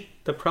Betty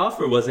the prof,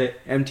 or was it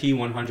MT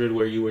 100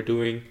 where you were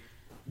doing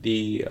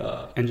the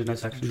engine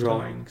dissection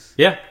drawings? Stuff?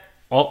 Yeah.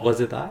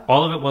 Was it that?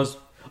 All of it was.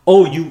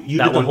 Oh, you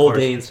did the whole course.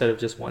 day instead of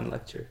just one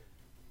lecture.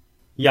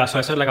 Yeah, so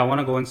I said like I want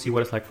to go and see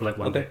what it's like for like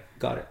one day.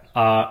 Got it.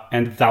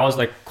 And that was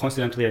like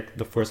coincidentally like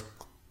the first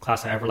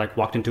class I ever like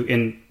walked into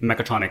in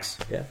mechatronics.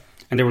 Yeah.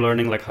 And they were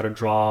learning like how to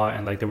draw,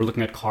 and like they were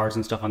looking at cars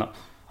and stuff. And I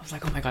was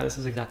like, oh my god, this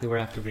is exactly where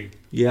I have to be.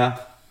 Yeah.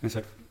 And it's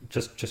like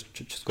just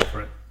go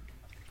for it.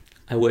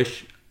 I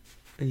wish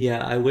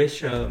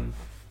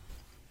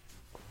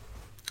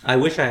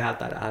I had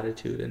that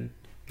attitude in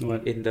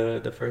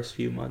the first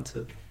few months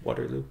of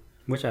Waterloo.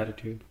 Which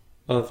attitude?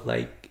 Of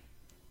like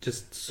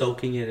just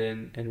soaking it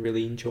in and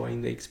really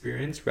enjoying the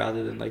experience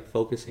rather than like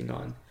focusing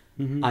on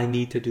I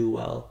need to do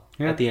well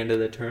at the end of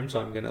the term, so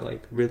I'm gonna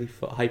like really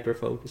hyper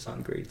focus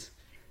on grades.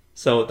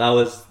 So that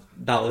was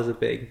a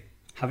big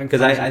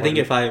because I think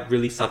if I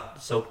really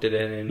soaked it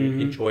in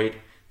and enjoyed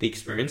the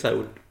experience, I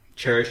would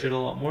cherish it a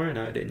lot more and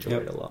I'd enjoy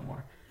it a lot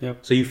more.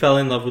 Yep. So you fell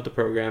in love with the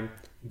program.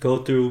 Go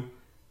through.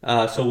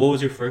 So what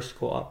was your first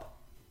co-op?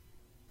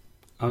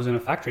 I was in a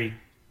factory.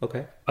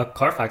 Okay. A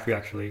car factory,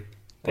 actually.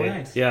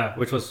 Nice. Yeah,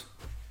 which was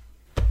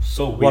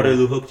so weird.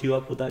 Waterloo hooked you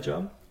up with that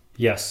job?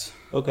 Yes.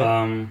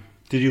 Okay.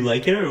 Did you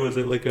like it, or was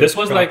it like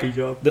a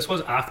job? This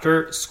was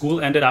after school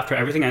ended, after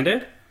everything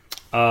ended.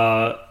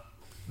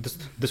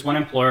 This one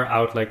employer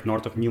out like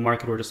north of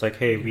Newmarket were just like,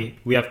 hey,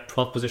 we have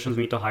 12 positions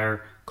we need to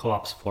hire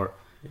co-ops for.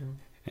 Yeah.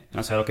 And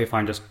I said, okay,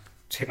 fine, just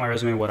take my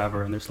resume,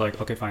 whatever. And they're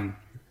like, okay, fine,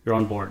 you're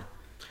on board.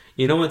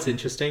 You know what's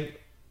interesting?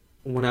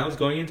 When I was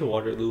going into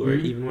Waterloo, or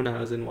even when I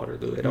was in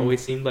Waterloo, it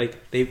always seemed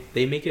like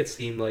they make it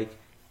seem like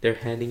they're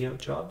handing out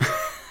jobs.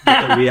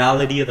 But the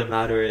reality of the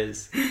matter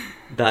is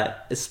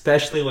that,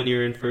 especially when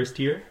you're in first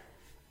year,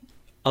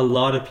 a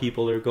lot of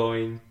people are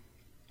going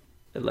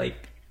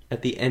like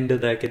at the end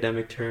of the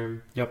academic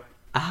term. Yep.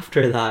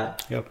 After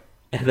that. Yep.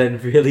 And then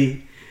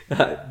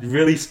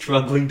really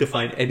struggling to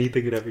find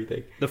anything and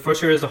everything. The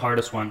first year is the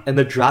hardest one. And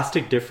the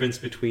drastic difference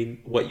between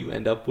what you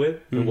end up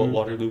with and what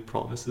Waterloo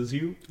promises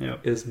you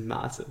is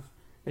massive.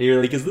 And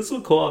you're like, is this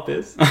what co-op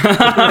is?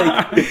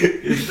 Like,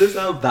 is this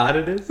how bad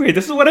it is? Wait,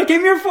 this is what I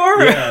came here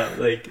for? Yeah,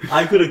 like,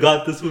 I could have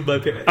got this with my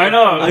parents. I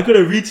know. I could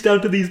have reached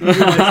out to these people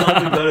myself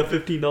and got a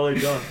 $15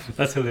 job.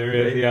 That's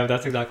hilarious. Right? Yeah,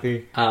 that's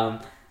exactly.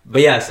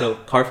 But yeah, so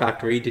car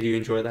factory, did you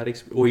enjoy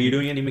that? Were you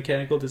doing any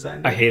mechanical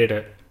design? I hated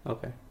it.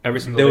 Okay. Every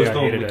single day I hated it.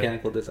 There was no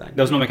mechanical design.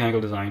 There was no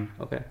mechanical design.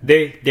 Okay.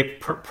 They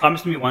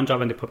promised me one job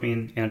and they put me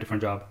in a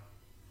different job.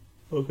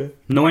 Okay.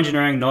 No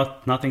engineering,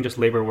 nothing, just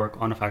labor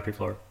work on a factory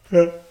floor.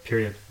 Yeah.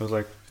 Period. I was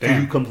like, damn.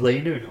 Did you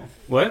complain or no?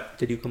 What?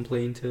 Did you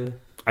complain to...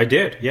 I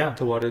did, yeah.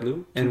 To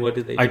Waterloo? And what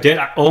did they do? I did.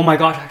 Oh my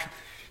gosh. Actually,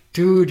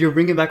 dude, you're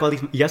bringing back all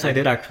these... Yes, I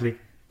did actually.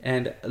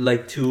 And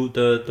like to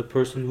the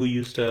person who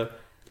used to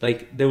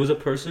like there was a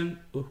person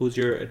who's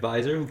your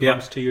advisor who Yeah.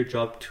 comes to your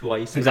job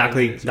twice.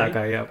 Exactly, against, that right?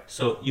 guy. Yeah.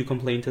 So you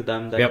complained to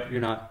them that Yep.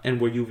 you're not,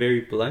 and were you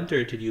very blunt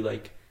or did you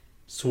like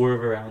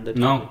swerve around the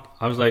No, topic?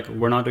 I was like,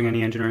 we're not doing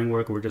any engineering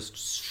work. We're just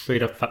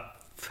straight up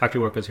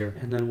factory workers here.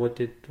 And then what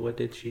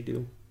did she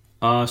do?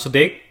 So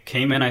they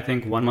came in, I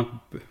think, 1 month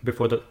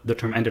before the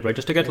term ended, right?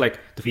 Just to get like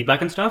the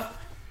feedback and stuff.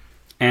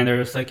 And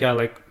they're just like, yeah,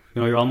 like,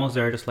 you know, you're almost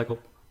there. Just like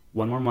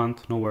one more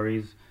month, no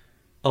worries.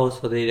 Oh,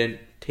 so they didn't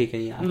take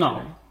any action. No.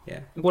 Right? Yeah.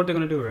 What are they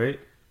gonna do, right?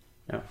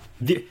 No.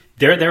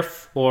 They're there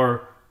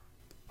for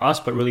us,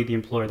 but really the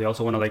employer. They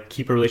also want to like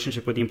keep a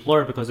relationship with the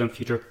employer because then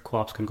future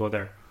co-ops can go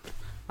there.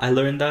 I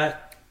learned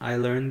that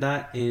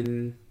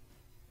in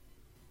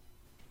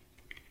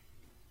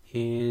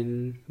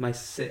my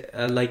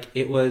like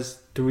it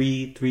was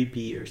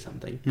 3B or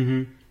something.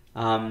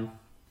 Mm-hmm.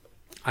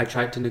 I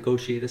tried to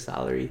negotiate a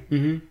salary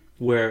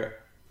where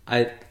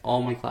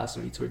all my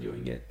classmates were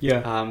doing it.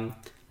 Yeah.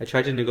 I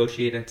tried to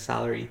negotiate a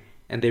salary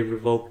and they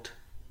revoked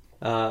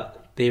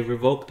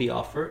the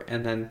offer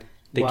and then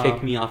they Wow.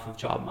 kicked me off of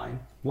JobMine.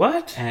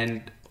 What?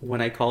 And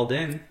when I called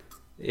in,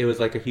 it was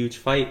like a huge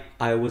fight.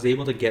 I was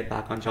able to get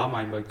back on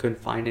JobMine, but I couldn't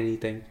find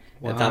anything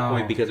at that Wow.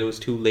 point because it was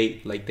too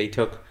late. Like they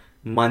took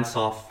months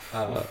off,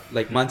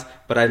 like months.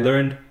 But I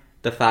learned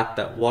the fact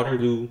that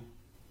Waterloo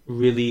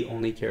really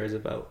only cares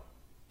about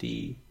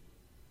the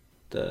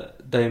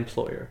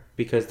employer,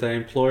 because the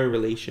employer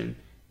relation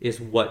is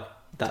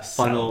what that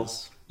funnel.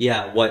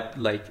 Yeah, what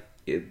like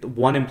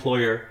one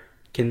employer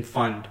can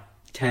fund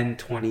 10,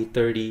 20,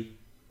 30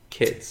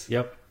 kids.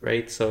 Yep.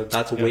 Right? So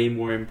that's way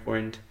more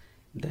important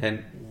than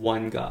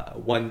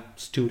one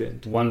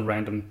student. One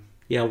random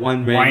One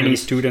whiny random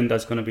student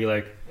that's going to be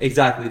like,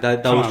 exactly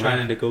that Come was on, trying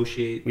man. to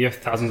negotiate. we have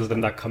thousands of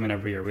them that come in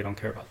every year. We don't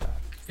care about that.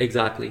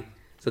 Exactly.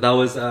 So that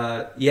was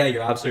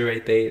you're absolutely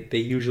right. They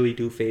usually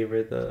do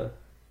favor the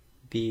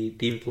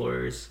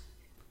employer's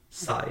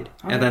side,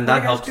 and then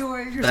that helps.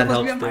 You're that supposed to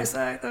helps be on my the-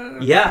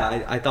 side.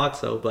 Yeah, I thought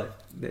so, but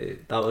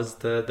that was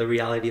the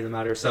reality of the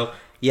matter. So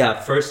yeah,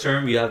 first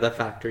term you have that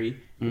factory.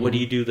 What do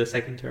you do the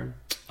second term?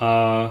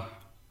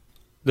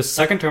 The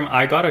second term,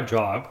 I got a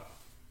job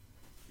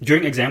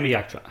during exam week.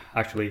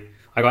 Actually,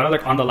 I got it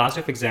like on the last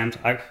day of exams.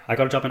 I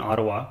got a job in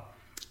Ottawa,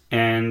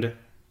 and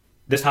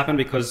this happened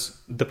because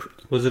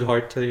Was it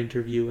hard to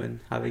interview and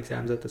have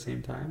exams at the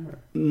same time? Or?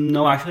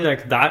 no, actually,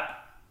 like that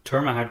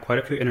term, I had quite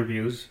a few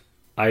interviews.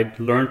 I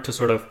learned to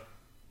sort of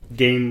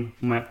game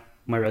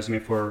my resume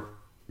for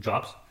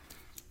jobs,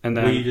 and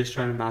then Were you just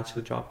trying to match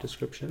the job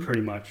description?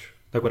 pretty much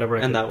like whatever I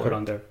And could that put worked.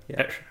 on there.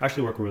 Yeah. It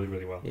actually worked really,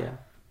 really well. Yeah,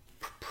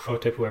 Pro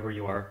tip, whoever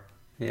you are,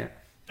 yeah,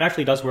 it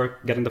actually does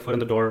work. Getting the foot in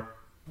the door.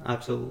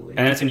 absolutely. And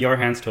then it's in your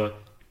hands to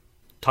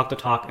talk the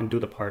talk and do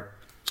the part.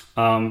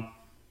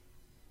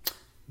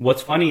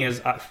 What's funny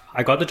is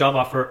I got the job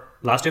offer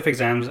last day of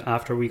exams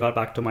after we got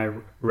back to my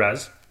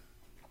res.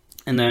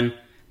 And then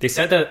they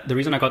said that the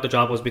reason I got the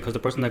job was because the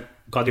person that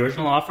got the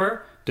original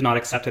offer did not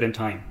accept it in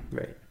time.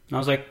 Right. And I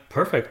was like,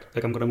 perfect.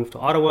 Like, I'm going to move to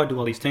Ottawa, do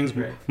all these things.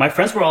 Right. My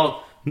friends were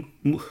all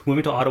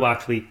moving to Ottawa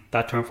actually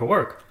that term for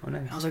work. Oh,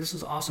 nice. And I was like, this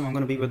is awesome. I'm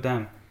going to be with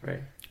them.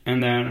 Right.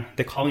 And then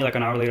they called me like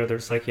an hour later. They're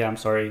just like, yeah, I'm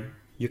sorry.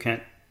 You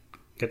can't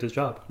get this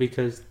job.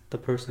 Because the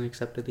person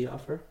accepted the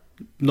offer.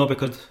 No,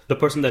 because the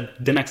person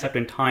that didn't accept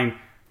in time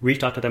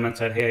reached out to them and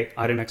said, hey,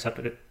 I didn't accept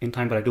it in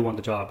time, but I do want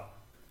the job.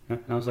 And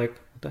I was like,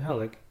 what the hell?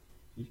 Like,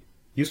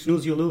 you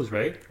snooze, you lose,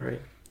 right?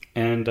 Right.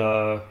 And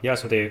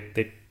so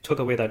they took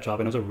away that job,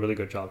 and it was a really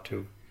good job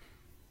too.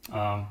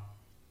 And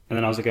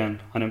then I was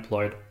again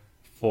unemployed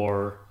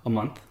for a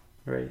month.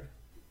 Right.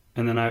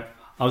 And then I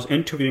was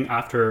interviewing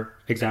after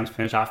exams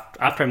finished.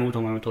 After I moved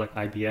home, I went to like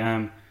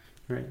IBM,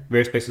 Right.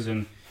 various places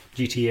in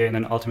GTA, and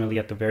then ultimately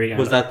at the very end.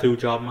 Was that through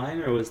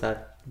JobMine or was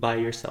that by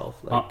yourself?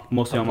 Like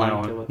mostly on my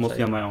applying to own. a Mostly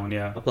website? on my own,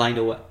 yeah. Applying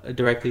to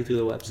directly through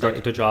the website.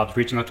 Directed to jobs,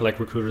 reaching out to like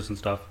recruiters and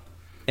stuff.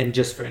 And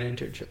just for an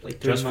internship, like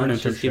 3 Just for an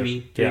months. Just give internship.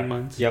 me 3 Yeah.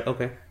 months. Yep.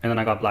 Okay. And then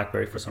I got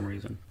BlackBerry for some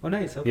reason. Oh,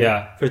 nice. Okay.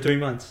 Yeah. For 3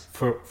 months.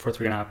 For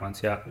 3.5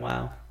 months, yeah.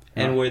 Wow.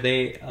 Yeah. And were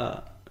they?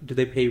 Did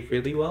they pay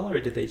really well, or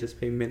did they just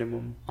pay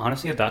minimum?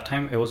 Honestly, at that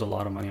time, it was a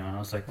lot of money. And I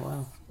was like,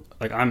 Wow.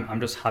 like I'm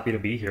just happy to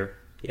be here.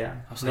 Yeah.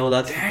 I was No,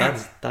 like,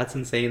 that's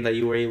insane that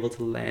you were able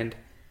to land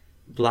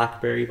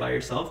BlackBerry by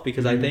yourself,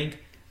 because I think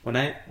when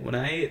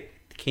I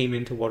came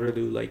into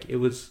Waterloo, like it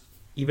was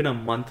even a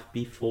month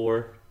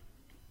before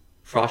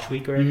Frosh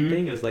Week or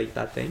anything. It was like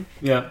that thing.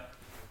 Yeah.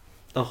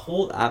 The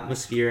whole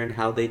atmosphere and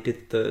how they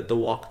did the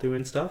walkthrough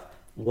and stuff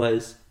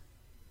was,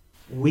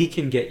 we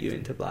can get you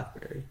into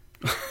BlackBerry.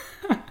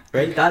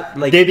 Right? That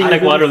like They being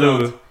like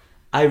Waterloo.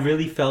 I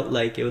really felt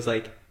like it was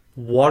like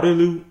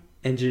Waterloo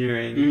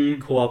engineering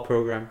co-op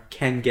program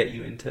can get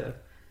you into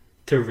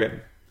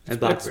RIM and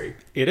BlackBerry.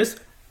 It is,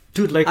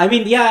 dude. Like I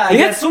mean, yeah, they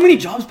had so many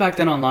jobs back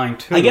then online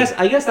too. I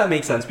guess that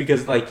makes sense,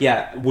 because like,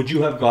 yeah, would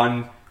you have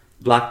gone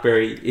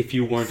BlackBerry if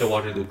you weren't a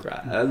Waterloo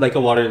grad, like a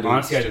Waterloo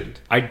honestly,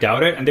 student? I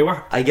doubt it. And they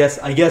were I guess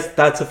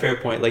that's a fair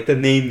point. Like the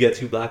name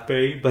gets you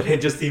BlackBerry, but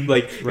it just seemed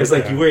like Right it's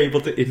like there. you were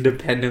able to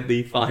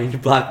independently find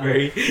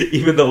BlackBerry,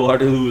 even though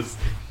Waterloo was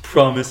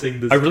promising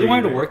this. I really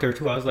wanted to work there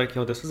too. I was like,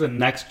 yo, this is a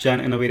next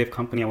gen innovative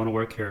company. I want to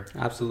work here.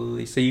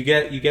 Absolutely. So you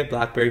get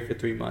BlackBerry for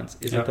 3 months.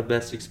 Is it the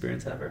best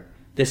experience ever?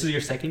 This is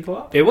your second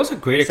co-op? It was a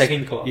great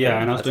second co-op.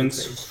 Yeah, and I was doing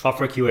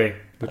software QA,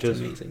 which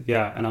is amazing.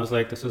 Yeah, and I was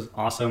like, this is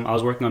awesome. I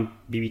was working on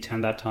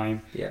BB10 that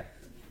time. Yeah.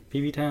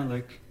 BB10,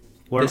 like,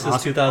 this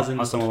is 2012?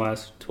 Awesome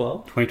OS.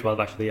 2012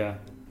 actually, yeah.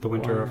 The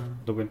winter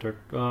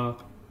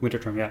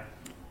term, yeah.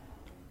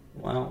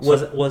 Wow.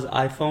 Was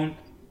iPhone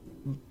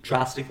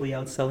drastically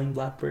outselling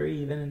BlackBerry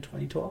even in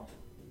 2012?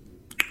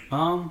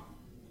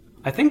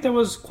 I think there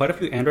was quite a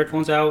few Android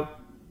phones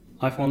out.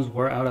 iPhones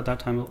were out at that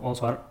time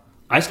also.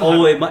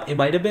 It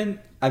might have been.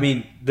 I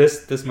mean,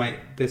 this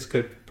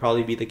could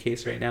probably be the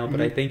case right now, but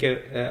I think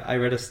I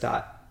read a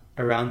stat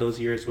around those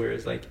years where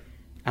it's like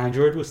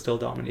Android was still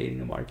dominating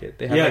the market.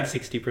 They had like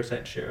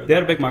 60% share. They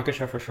had a big market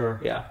share for sure.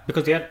 Yeah,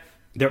 because they had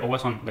their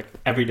OS on like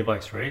every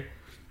device, right?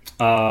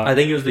 I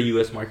think it was the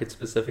US market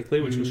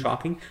specifically, which was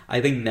shocking.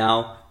 I think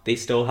now they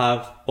still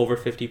have over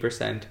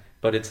 50%,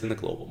 but it's in the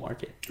global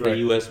market. Right. The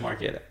US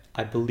market,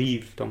 I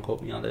believe, don't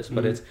quote me on this,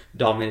 but it's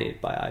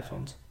dominated by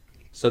iPhones.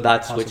 So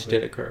that switch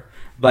did occur.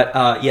 But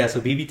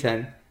so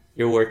BB10,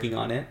 you're working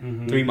on it.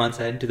 3 months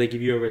in, do they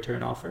give you a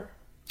return offer?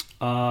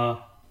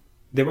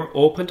 They were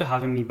open to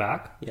having me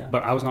back,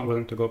 but I was not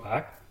willing to go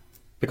back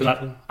because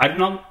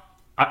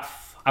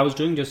I was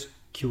doing just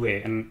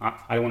QA and I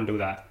didn't want to do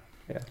that.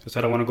 Yeah. So I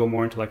said I want to go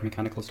more into like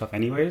mechanical stuff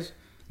anyways.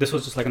 This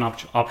was just like an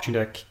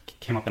opportunity that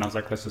came up and I was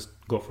like, let's just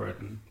go for it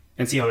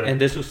and see how it. And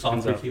this was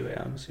software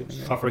QA, I'm assuming.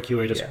 Right? Software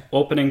QA, just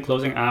opening,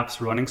 closing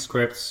apps, running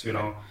scripts,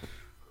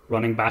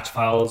 running batch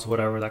files,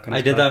 whatever, that kind of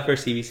stuff. I did that for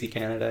CBC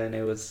Canada and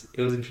it was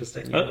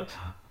interesting. I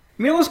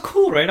mean, it was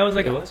cool, right? I was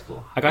like, it was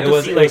cool.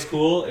 It was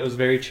cool. It was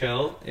very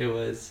chill. It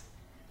was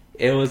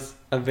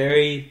a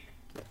very,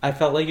 I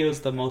felt like it was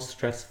the most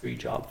stress-free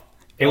job.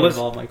 It was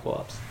all my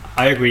co-ops.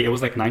 I agree. It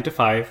was like 9 to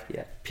 5.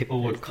 Yeah.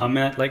 People would come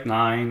in at like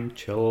 9,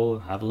 chill,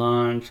 have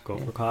lunch, go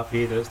for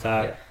coffee, this,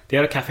 that. Yeah. They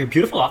had a cafe.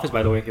 Beautiful office,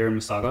 by the way, here in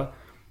Mississauga.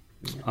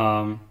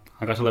 Yeah.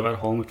 I got to live at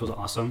home, which was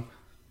awesome.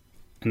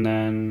 And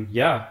then,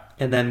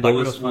 And then what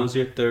was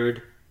your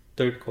third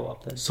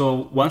co-op then?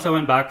 So once I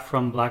went back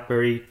from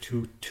BlackBerry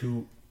to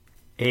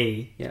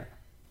 2A.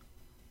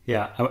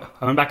 Yeah,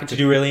 I went back into...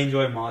 Did you really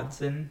enjoy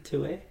mods in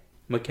 2A?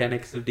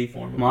 Mechanics of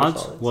deformable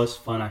mods solids? Was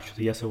fun,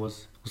 actually. Yes, it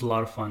was. It was a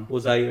lot of fun.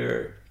 Was that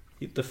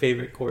the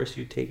favorite course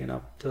you'd taken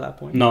up to that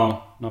point?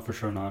 No, for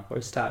sure not. Or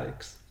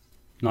statics?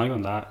 Not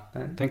even that.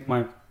 I think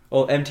my...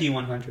 Oh,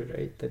 MT100,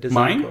 right? The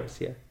design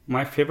course, yeah.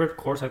 My favorite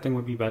course, I think,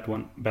 would be BET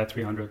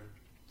 300.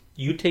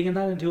 You taken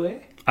that in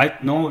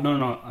 2A?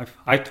 No.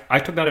 I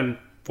took that in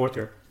 4th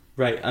year.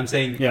 Right, I'm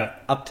saying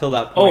up till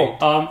that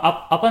point.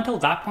 Up until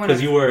that point.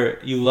 Because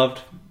you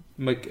loved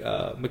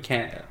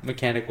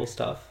mechanical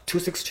stuff.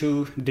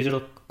 262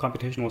 digital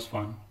computation was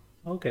fun.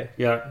 Okay.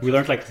 Yeah, we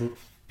learned like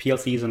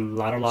PLCs and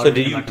ladder logic. So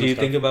did you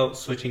think about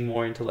switching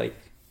more into like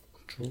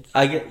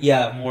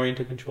controls? More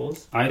into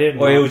controls. I did.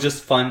 Or it was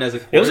just fun as a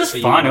course. It was just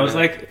fun.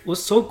 It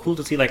was so cool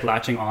to see like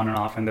latching on and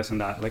off and this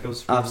and that. Like it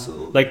was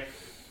absolutely like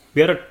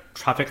we had a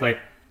traffic light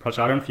project.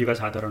 I don't know if you guys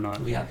had that or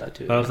not. We had that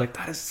too. But I was like,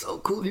 that is so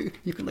cool.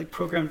 You can like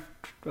program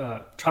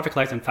traffic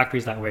lights in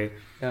factories that way.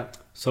 Yeah.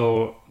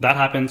 So that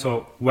happened.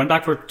 So went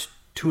back for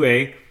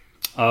 2A.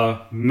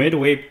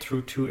 Midway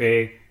through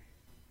 2A,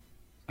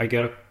 I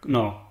get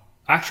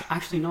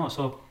actually no.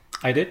 So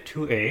I did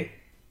 2A,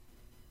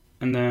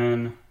 and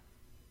then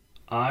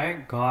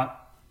I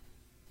got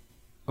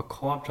a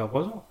co-op job.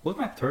 What was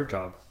my third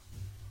job?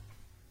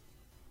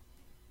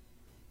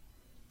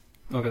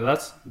 Okay,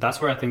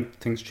 that's where I think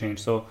things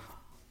changed. So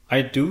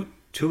I do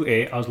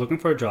 2A. I was looking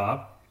for a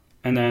job,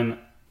 and then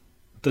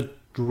the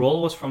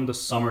role was from the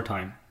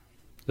summertime,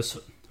 the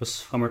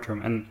summer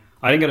term, and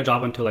I didn't get a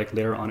job until like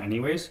later on,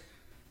 anyways.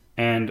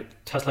 And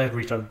Tesla had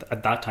reached out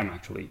at that time,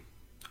 actually.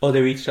 Oh,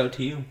 they reached out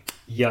to you?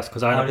 Yes,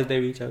 because How did they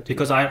reach out to you?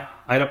 Because I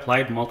had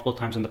applied multiple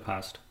times in the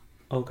past.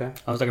 Okay.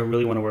 I was like, I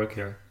really want to work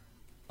here.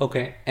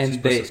 Okay,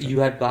 and you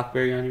had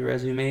BlackBerry on your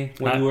resume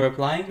when you were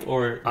applying,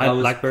 or I had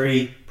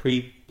BlackBerry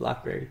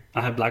pre-BlackBerry?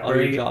 I had BlackBerry.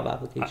 All your job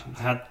applications.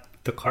 I had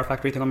the car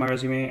factory thing on my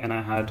resume, and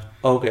I had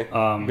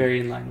very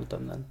in line with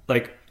them then.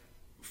 Like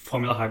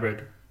Formula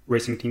Hybrid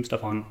racing team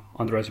stuff on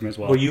the resume as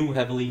well. Were you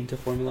heavily into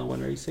Formula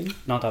One racing?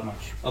 Not that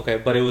much. Okay,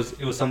 but it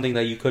was something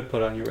that you could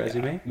put on your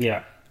resume.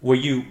 Yeah. Were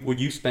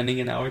you spending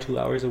an hour, 2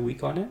 hours a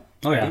week on it?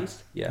 Oh yeah.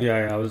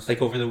 Yeah. I was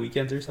like over the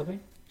weekends or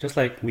something. Just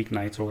like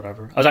weeknights or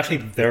whatever. I was actually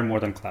there more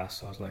than class,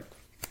 so I was like.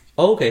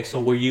 Oh, okay. So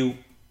were you,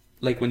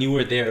 like when you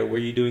were there, were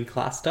you doing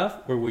class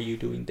stuff or were you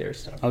doing their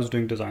stuff? I was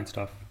doing design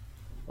stuff.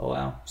 Oh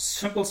wow.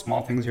 Simple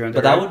small things here and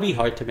there. But that would be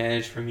hard to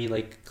manage for me,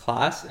 like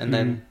class and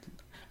then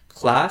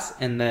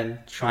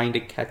trying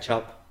to catch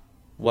up.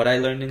 What I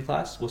learned in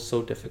class was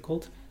so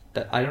difficult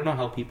that I don't know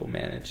how people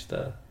manage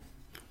the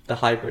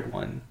hybrid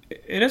one.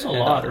 It is a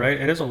lot, right?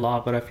 It is a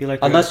lot, but I feel like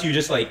unless you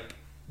just like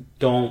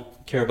don't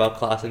care about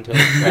class until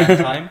grad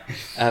time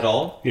at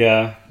all.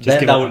 Yeah,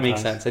 then that would make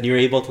sense, and you're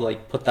able to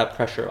like put that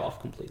pressure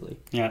off completely.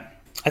 Yeah,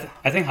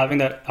 I think having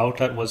that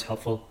outlet was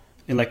helpful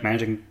in like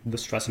managing the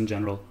stress in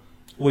general.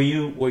 Were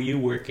you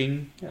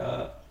working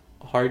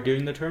hard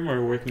during the term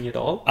or working at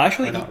all? I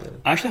actually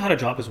had a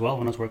job as well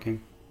when I was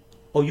working.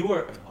 Oh, you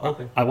were?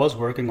 Okay. I was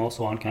working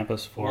also on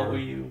campus for... What were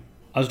you?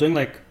 I was doing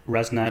like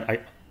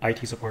ResNet,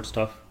 IT support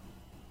stuff.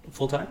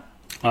 Full-time?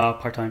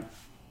 Part-time.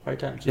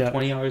 Part-time, so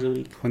 20 hours a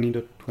week? 20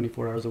 to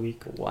 24 hours a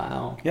week.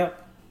 Wow. Yeah.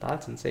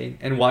 That's insane.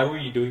 And why were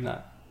you doing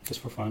that?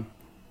 Just for fun.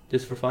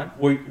 Just for fun?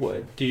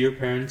 Do your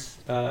parents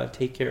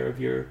take care of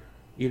your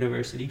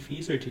university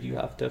fees, or did you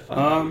have to fund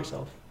that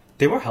yourself?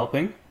 They were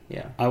helping.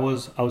 Yeah. I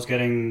was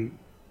getting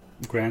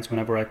grants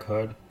whenever I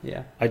could.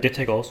 Yeah. I did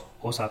take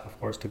OSAP, of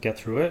course, to get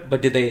through it.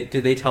 But did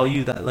they tell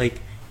you that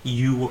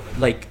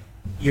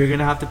you're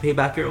gonna have to pay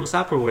back your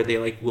OSAP, or were they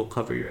like, we'll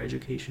cover your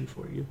education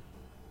for you?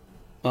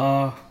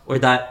 Or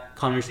that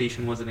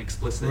conversation wasn't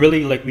explicit?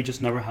 Really, like, we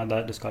just never had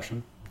that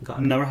discussion.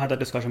 Never had that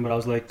discussion, but I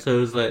was like... So it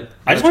was like...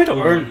 I just wanted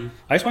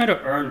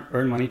to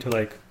earn money to,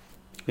 like,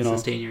 you know...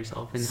 Sustain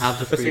yourself and have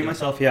the freedom. Sustain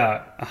myself,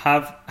 yeah.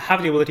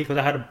 Have the ability, because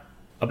I had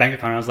a bank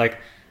account, and I was like,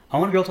 I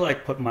want to be able to,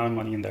 like, put my own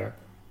money in there.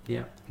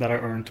 Yeah. That I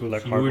earned through,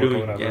 like, so hard work or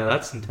whatever. Yeah,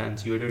 that's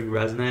intense. You were doing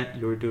ResNet,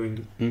 you were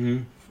doing...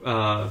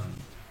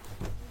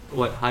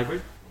 what,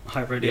 hybrid?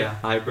 Hybrid, yeah.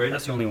 Hybrid.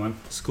 That's the only one.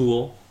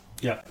 School.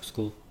 Yeah,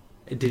 school.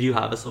 Did you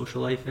have a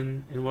social life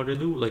in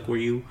Waterloo? Like, were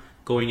you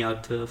going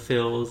out to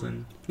Phil's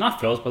and... Not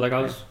Phil's, but, like,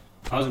 I was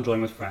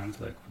enjoying with friends.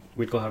 Like,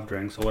 we'd go have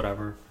drinks or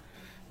whatever.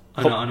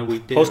 On a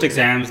weekday? Post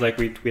exams, like,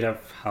 we'd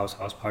have house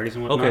parties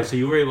and whatnot. Okay, so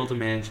you were able to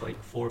manage,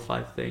 like, 4 or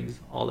 5 things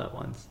all at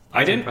once.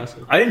 That's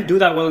impressive. I didn't do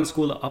that well in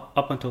school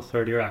up until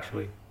third year,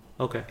 actually.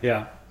 Okay.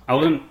 Yeah. I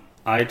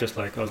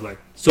was like...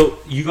 So,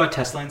 you got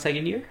Tesla in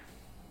second year?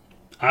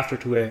 After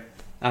 2A.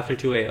 After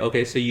 2A.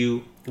 Okay, so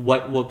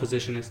what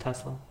position is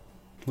Tesla?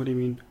 What do you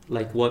mean?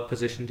 Like, what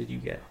position did you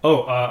get?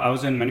 Oh, I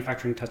was in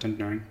manufacturing test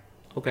engineering.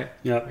 Okay.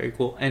 Yeah. Very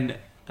cool. And,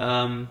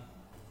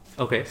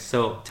 okay,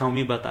 so tell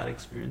me about that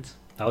experience.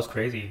 That was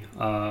crazy.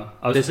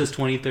 This is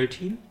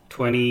 2013?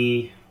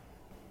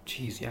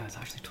 Jeez, yeah, it's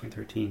actually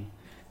 2013.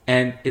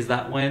 And is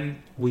that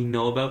when we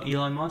know about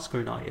Elon Musk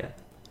or not yet?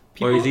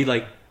 Or is he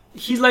like...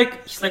 He's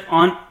like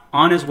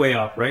on his way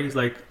up, right?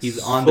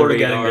 He's on the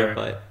radar,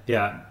 but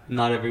yeah,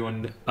 not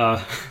everyone...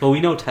 but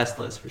we know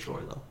Tesla's for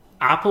sure, though.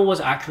 Apple was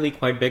actually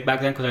quite big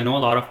back then, because I know a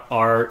lot of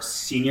our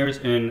seniors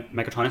in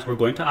mechatronics were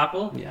going to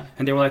Apple. Yeah.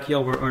 And they were like,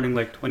 yo, we're earning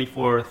like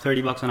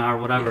 $24-$30 an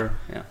hour, whatever.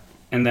 Yeah.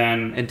 And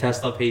then... And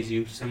Tesla pays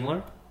you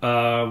similar?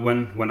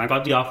 When I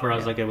got the offer, I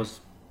was like,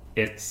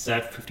 it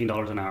said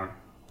 $15 an hour.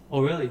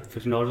 Oh, really?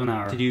 $15 an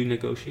hour. Did you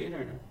negotiate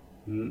or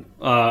no?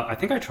 I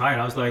think I tried.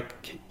 I was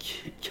like,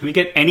 can we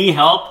get any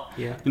help?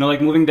 Yeah. You know,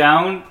 like moving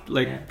down,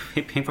 like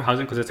paying for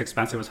housing, because it's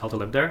expensive as hell to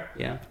live there.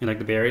 Yeah. In like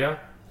the Bay Area,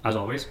 as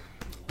always.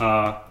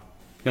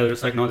 Yeah, they're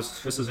just like, no,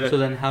 this is it. So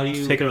then how do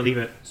you... Take it or leave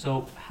it.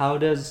 So how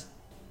do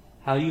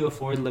you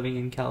afford living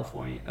in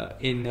California,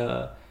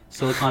 in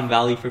Silicon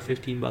Valley for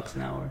 $15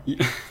 an hour?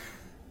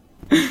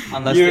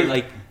 Unless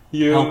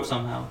they help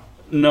somehow.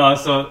 No,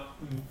 so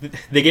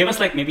they gave us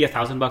like maybe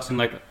 $1,000 in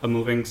like a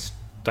moving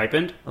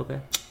stipend. Okay.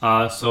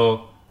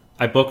 So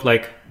I booked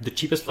like the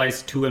cheapest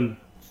flights to and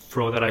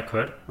fro that I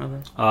could.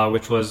 Okay.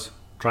 Which was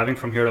driving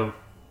from here to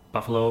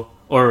Buffalo,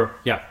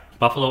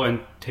 and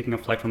taking a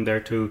flight from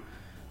there to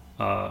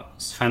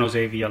San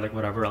Jose via like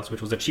whatever else,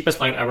 which was the cheapest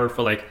flight ever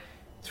for like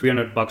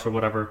 $300 or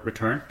whatever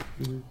return.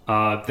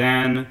 Mm-hmm.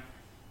 Then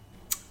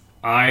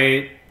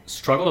I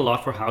struggled a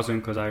lot for housing,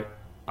 because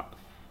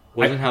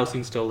wasn't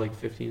housing still like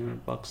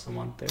 $1,500 a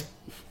month there?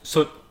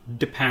 So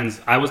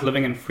depends. I was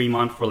living in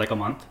Fremont for like a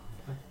month,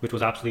 which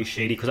was absolutely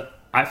shady, because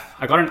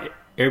I got an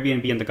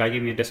Airbnb and the guy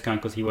gave me a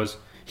discount because he was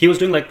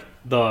doing like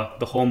the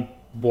home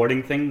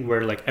boarding thing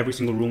where like every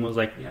single room was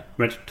like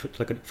rented to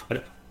like a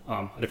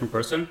different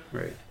person.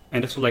 Right.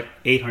 And this was like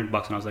 $800 and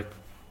I was like,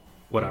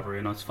 whatever,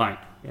 it's fine.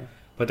 Yeah.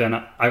 But then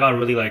I got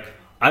really like,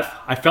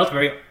 I felt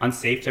very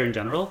unsafe there in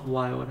general.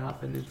 Why? What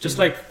happened? Just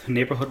like the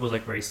neighborhood was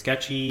like very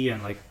sketchy,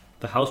 and like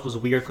the house was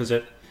weird because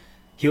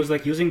he was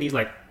like using these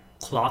like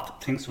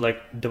cloth things to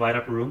like divide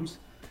up rooms.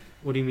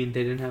 What do you mean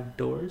they didn't have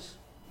doors?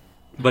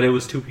 But it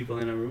was 2 people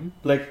in a room?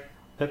 Like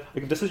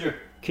this is your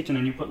kitchen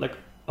and you put like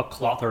a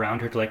cloth around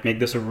here to like make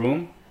this a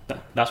room.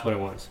 That's what it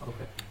was.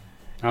 Okay.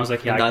 And I was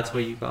like, yeah. And that's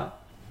what you got?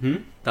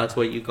 That's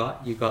what you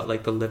got? You got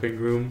like the living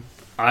room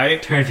I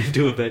turned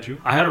into a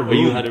bedroom? I had a room. Or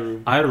you had a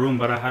room? I had a room,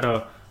 but I had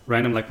a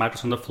random like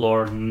mattress on the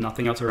floor,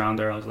 nothing else around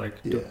there. I was like,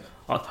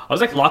 I was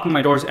like locking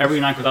my doors every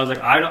night because I was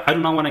like, I do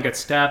not want to get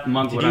stabbed,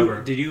 mugged,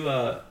 whatever. Did you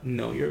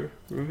know your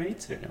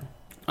roommates or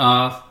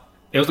no?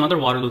 It was another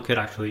Waterloo kid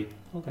actually.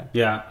 Okay.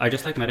 Yeah, I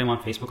just like met him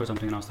on Facebook or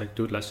something, and I was like,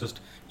 dude, let's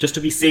just to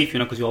be safe,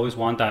 because you always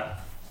want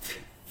that.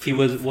 He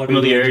was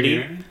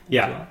familiarity.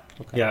 Yeah. Well?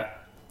 Okay. Yeah.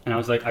 And I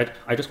was like,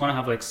 I just want to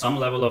have like some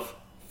level of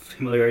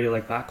familiarity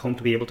like back home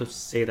to be able to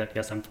say that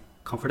yes, I'm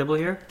comfortable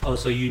here. Oh,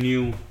 so you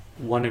knew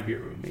one of your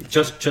roommates?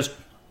 Just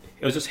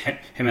it was just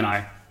him and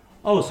I.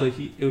 Oh, so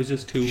it was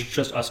just 2?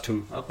 Just us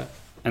 2. Okay.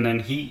 And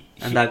then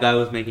and that guy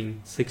was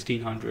making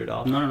 $1,600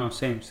 off. No,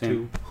 same.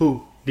 Two.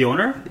 Who? The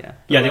owner? Yeah.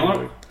 Yeah,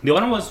 the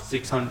owner was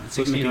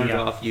 1600 yeah.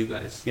 off you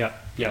guys. Yeah.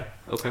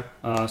 Okay.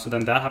 So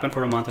then that happened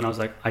for a month, and I was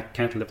like, I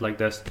can't live like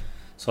this.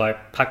 So I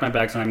packed my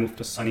bags and I moved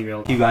to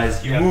Sunnyvale. You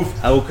guys, moved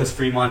out because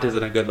Fremont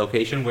isn't a good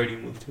location. Where do you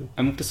move to?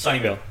 I moved to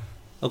Sunnyvale.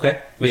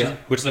 Okay.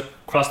 Which is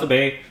across the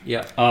bay.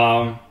 Yeah.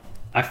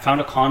 I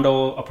found a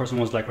condo. A person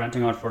was like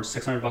renting out for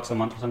 $600 a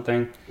month or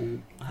something.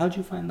 How'd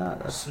you find that?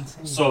 That's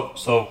insane.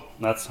 So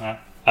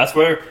that's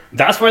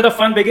where the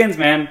fun begins,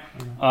 man.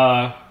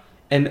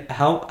 And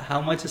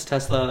how much is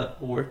Tesla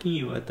working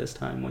you at this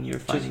time when you're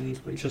finding these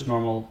places? Just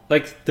normal.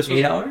 Like this was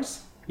 8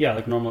 hours. Yeah,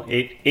 like normal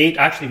 8.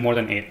 Actually, more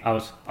than 8. I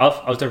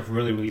was there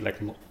really like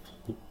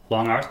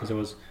long hours because it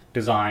was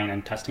design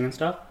and testing and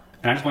stuff.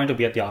 And I just wanted to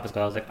be at the office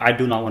because I was like, I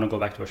do not want to go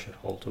back to a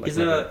shithole. To like. Is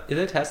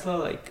a Tesla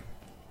like?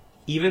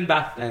 Even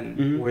back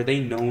then, were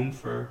they known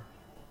for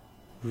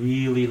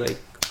really like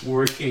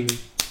working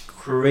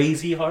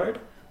crazy hard,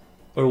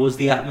 or was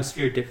the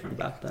atmosphere different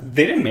back then?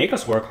 They didn't make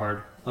us work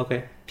hard.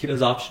 Okay, it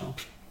was optional.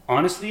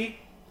 Honestly,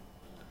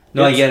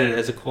 no, I get it.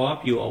 As a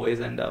co-op, you always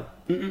end up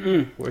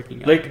working.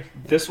 Like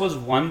this was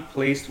one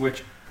place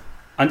which,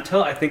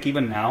 until I think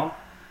even now,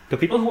 the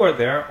people who are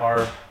there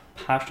are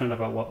passionate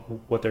about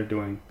what they're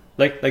doing.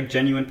 Like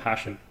genuine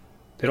passion.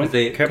 They don't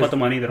care about the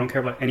money. They don't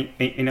care about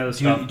any other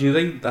stuff. Do you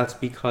think that's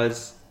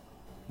because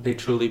they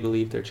truly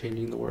believe they're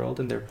changing the world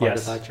and they're part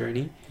of that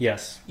journey?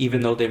 Yes.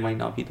 Even though they might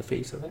not be the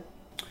face of it?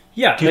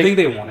 Yeah. Do you think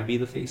they want to be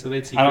the face of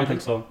it secretly? I don't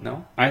think so.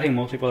 No? I think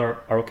most people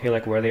are okay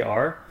like where they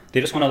are. They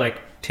just want to like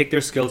take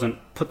their skills and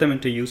put them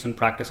into use and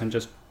practice and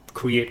just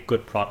create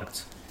good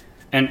products.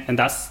 And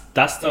that's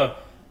the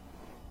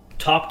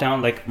top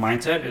down like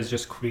mindset is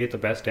just create the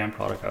best damn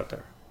product out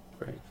there.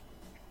 Right.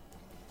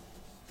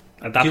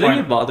 At that Do you point,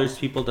 think it bothers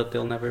people that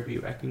they'll never be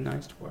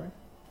recognized for it?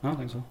 I don't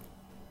think so.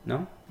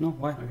 No? No,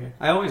 why? Okay.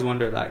 I always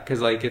wonder that because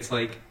like it's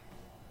like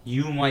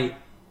you might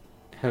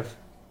have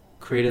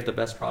created the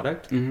best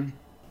product,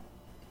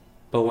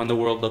 but when the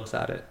world looks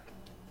at it,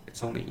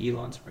 it's only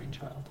Elon's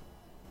brainchild.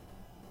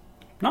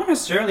 Not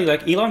necessarily.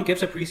 Like Elon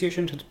gives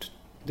appreciation to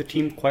the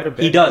team quite a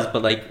bit. He does,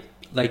 but like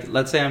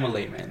let's say I'm a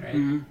layman,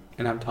 right?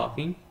 And I'm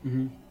talking.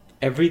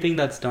 Everything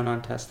that's done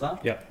on Tesla.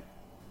 Yeah.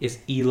 Is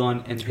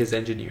Elon and his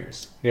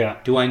engineers. Yeah.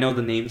 Do I know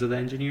the names of the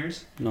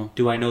engineers? No.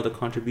 Do I know the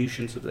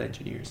contributions of the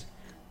engineers?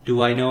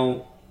 Do I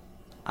know...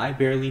 I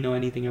barely know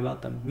anything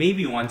about them.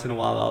 Maybe once in a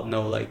while I'll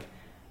know like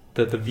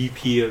the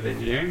VP of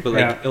engineering, but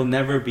like it'll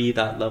never be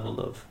that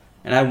level of...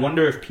 And I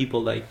wonder if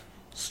people like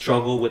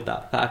struggle with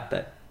that fact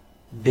that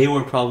they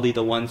were probably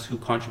the ones who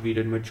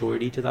contributed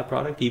majority to that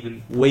product,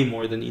 even way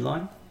more than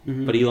Elon.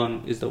 But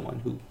Elon is the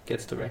one who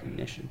gets the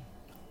recognition.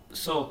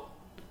 So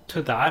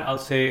to that, I'll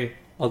say...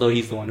 Although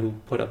he's the one who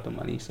put up the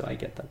money, so I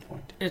get that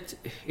point. It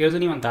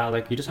isn't even that.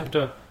 Like, you just have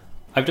to...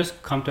 I've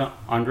just come to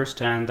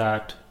understand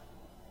that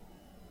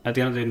at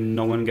the end of the day,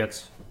 no one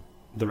gets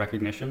the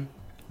recognition.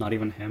 Not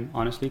even him,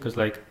 honestly. Because,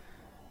 like,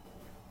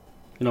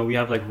 you know, we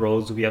have, like,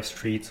 roads, we have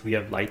streets, we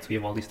have lights, we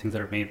have all these things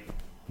that are made.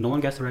 No one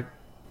gets the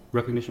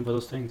recognition for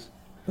those things.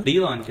 But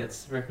Elon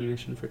gets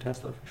recognition for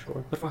Tesla, for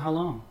sure. But for how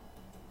long?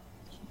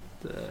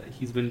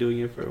 He's been doing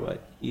it for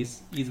what?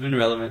 He's been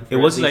relevant for it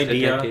was at least his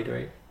idea, a decade,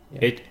 right?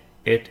 Yeah.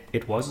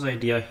 It was his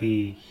idea.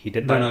 He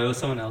did that. No, it was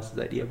someone else's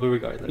idea. But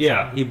regardless,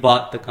 yeah, he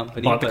bought the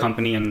company. But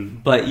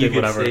you did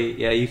could whatever.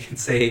 you can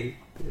say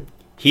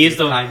he is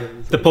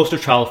the poster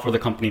child for the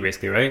company,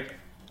 basically, right?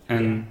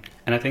 And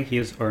I think he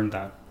has earned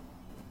that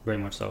very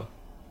much so.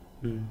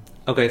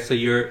 Okay, so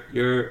you're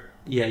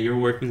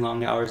working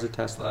long hours at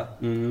Tesla,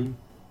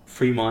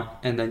 Fremont,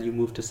 and then you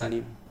moved to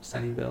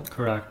Sunnyvale.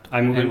 Correct.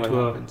 I moved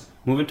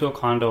into a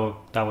condo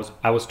that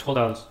I was told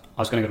I was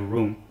going to get a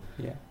room.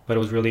 Yeah. But it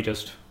was really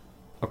just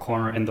a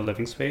corner in the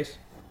living space.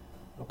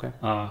 Okay.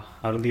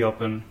 Out in the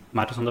open,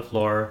 mattress on the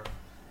floor.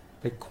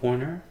 Like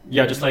corner?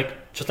 Yeah, just like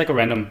a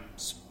random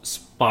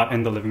spot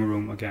in the living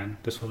room. Again,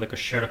 this was like a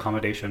shared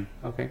accommodation.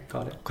 Okay,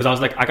 got it. Because I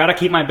was like, I gotta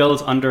keep my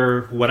bills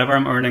under whatever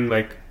I'm earning,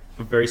 like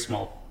a very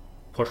small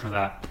portion of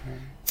that.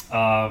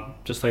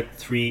 Just like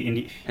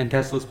And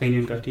Tesla's paying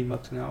you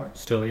 $15 an hour.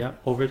 Still, yeah.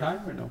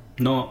 Overtime or no?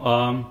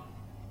 No.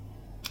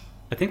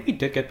 I think we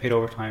did get paid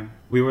overtime.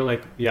 We were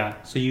like,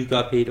 yeah. So you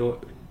got paid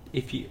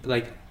if you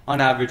like on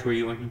average, were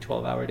you working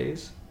 12-hour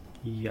days?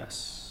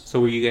 Yes.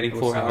 So were you getting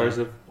 4 hours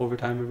of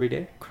overtime every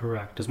day?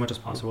 Correct, as much as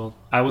possible.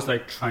 I was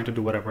like trying to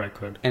do whatever I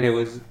could. And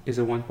is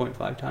it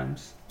 1.5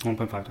 times?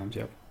 1.5 times,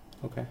 yep.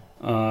 Okay.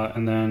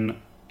 And then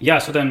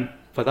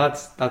but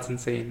that's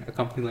insane. A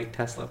company like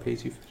Tesla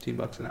pays you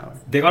 $15 an hour.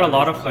 They got a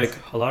lot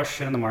of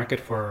shit in the market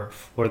for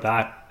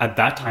that at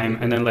that time.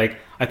 And then like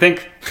I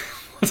think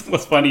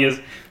what's funny is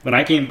when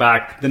I came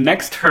back the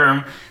next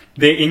term,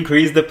 they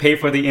increased the pay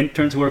for the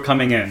interns who were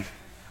coming in,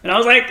 and I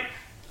was like,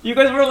 you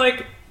guys were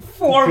like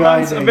 4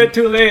 months a bit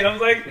too late. I was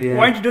like,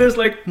 why didn't you do this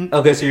like?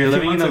 Okay, so you're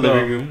living in the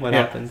living room. What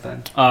happens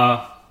then?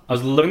 I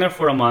was living there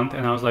for a month,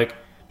 and I was like,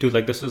 dude,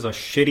 like this is a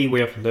shitty way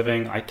of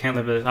living. I can't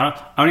live this. I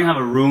don't even have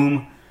a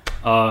room.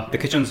 The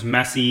kitchen's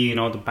messy, you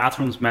know, the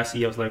bathroom's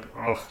messy. I was like,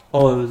 ugh.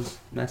 Oh, it was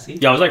messy?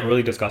 Yeah, it was like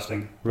really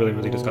disgusting. Really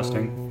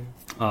disgusting.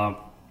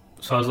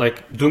 So I was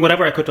like doing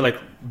whatever I could to like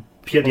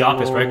be at the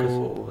office, right?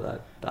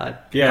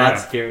 That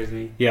scares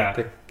me.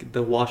 Yeah.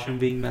 The washroom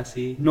being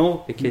messy.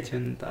 No. The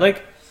kitchen.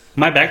 Like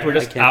my bags were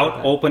just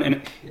out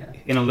open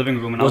in a living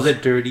room. And was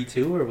it dirty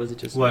too, or was it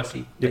just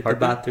messy? Like the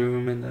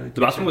bathroom and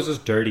the bathroom was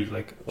just dirty,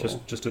 like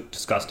just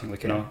disgusting,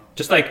 like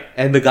just like.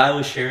 And the guy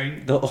was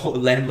sharing, the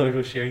landlord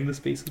was sharing the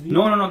space with you.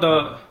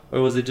 No.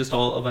 Or was it just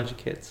all a bunch of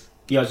kids?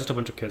 Yeah, it was just a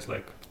bunch of kids,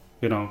 like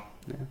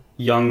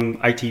young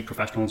IT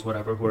professionals,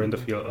 whatever, who are in the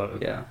field,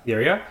 the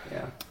area.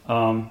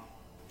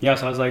 Yeah.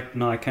 So I was like,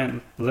 no, I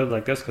can't live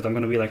like this because I'm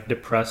gonna be like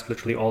depressed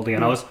literally all day.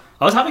 And I was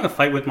having a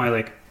fight with my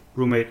like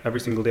roommate every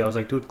single day. I was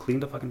like, dude, clean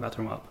the fucking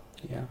bathroom up.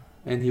 Yeah,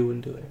 and he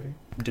wouldn't do it, right?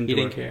 He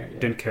didn't care. Yeah.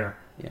 Didn't care.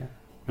 Yeah.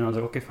 And I was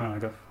like, okay,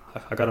 fine.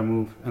 I gotta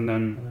move. And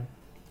then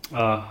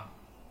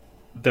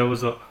there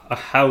was a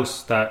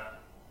house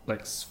that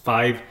like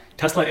 5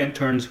 Tesla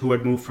interns who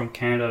had moved from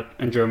Canada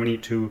and Germany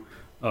to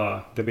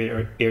the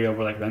Bay Area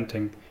were like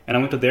renting. And I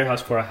went to their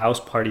house for a house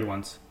party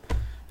once.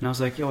 And I was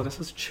like, yo, this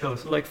is chill.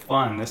 This is like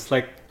fun. It's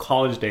like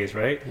college days,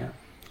 right? Yeah.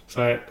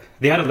 So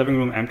they had a living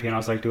room empty, and I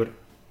was like, dude,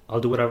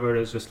 I'll do whatever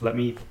it is. Just let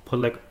me put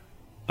like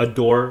a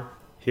door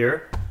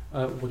here.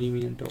 What do you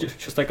mean a door?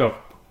 Just like a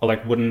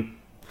like wooden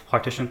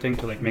partition thing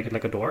to like make it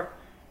like a door.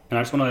 And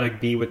I just want to like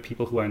be with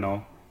people who I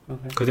know.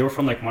 Okay. Because they were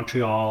from like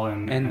Montreal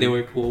and they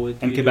were cool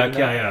with and Quebec.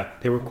 Yeah.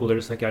 They were cool. They're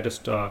just like,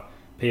 just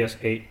pay us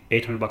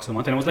 $800 a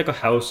month, and it was like a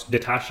house,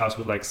 detached house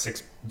with like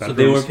 6 bedrooms. So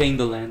they were paying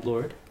the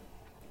landlord.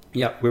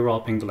 Yeah, we were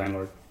all paying the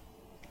landlord.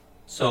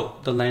 So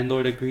the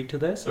landlord agreed to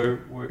this,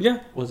 or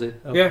was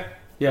it? Okay.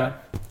 Yeah.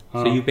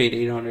 So you paid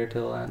 $800 to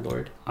the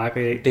landlord. I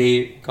paid.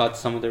 They got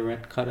some of the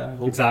rent cut. I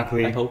hope.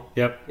 Exactly. I hope.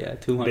 Yep. Yeah,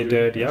 200. They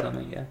did. Yep.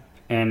 Something. Yeah.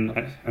 And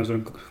I was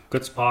in a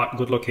good spot,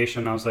 good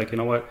location. I was like, you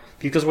know what?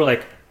 Because we're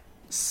like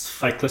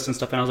cyclists and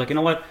stuff, and I was like, you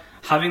know what?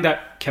 Having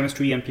that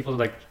chemistry and people to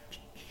like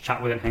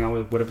chat with and hang out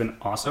with would have been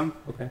awesome.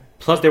 Okay.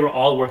 Plus, they were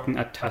all working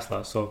at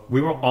Tesla, so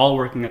we were all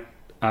working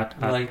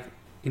at like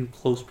in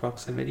close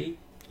proximity.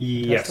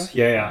 Yes. Tesla?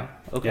 Yeah.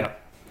 Okay. Yeah.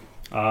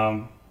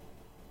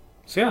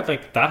 So yeah,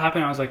 like that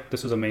happened. I was like,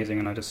 this is amazing,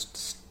 and I just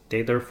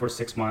stayed there for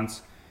 6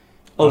 months.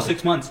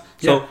 6 months.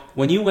 So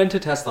when you went to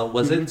Tesla,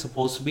 was it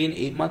supposed to be an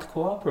 8-month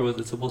co-op, or was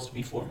it supposed to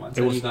be 4 months?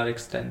 And you got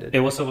extended. It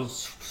was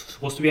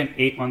supposed to be an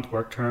 8-month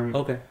work term.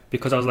 Okay.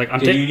 Because I was like,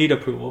 did you need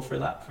approval for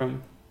that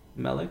from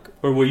Melik,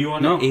 or were you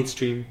on an 8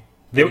 stream?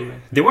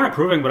 They weren't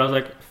approving, but I was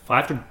like, if I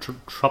have to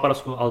drop out of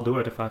school, I'll do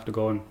it. If I have to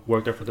go and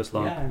work there for this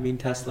long. Yeah, I mean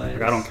Tesla.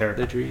 Like, I don't care.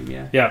 The dream.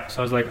 Yeah. Yeah.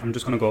 So I was like, I'm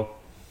just gonna go.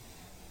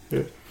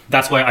 Yeah.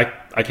 That's why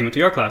I came into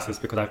your classes,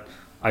 because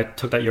I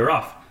took that year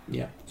off.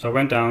 Yeah. So I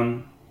went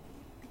down,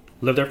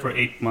 lived there for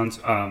 8 months,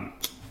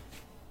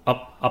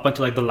 up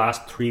until like the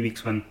last 3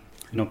 weeks when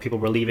people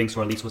were leaving,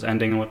 so our lease was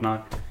ending and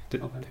whatnot.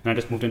 Okay. And I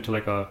just moved into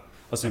like a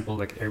simple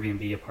like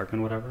Airbnb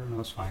apartment, whatever, and I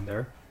was fine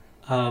there.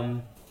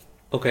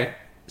 Okay.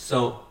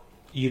 So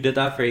you did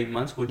that for 8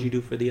 months. What did you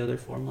do for the other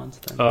 4 months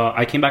then?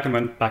 I came back and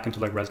went back into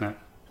like ResNet.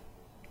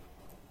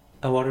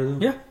 At Waterloo?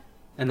 Yeah.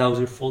 And that was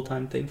your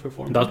full-time thing for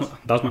 4 months?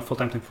 That was my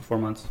full-time thing for 4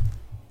 months.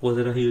 Was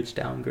it a huge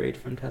downgrade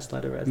from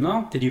Tesla to ResNet?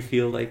 No. Did you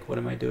feel like, what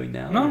am I doing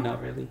now? No. Or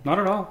not really? Not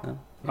at all. No.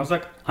 I was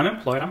like, I'm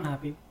employed, I'm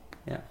happy.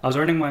 Yeah. I was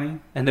earning money.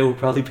 And they were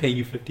probably paying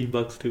you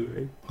 $15 too,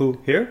 right?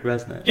 Who? Here?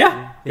 ResNet.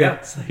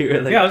 Yeah. So you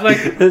were like, I was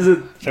like,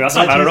 that's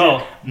not bad at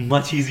all.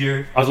 Much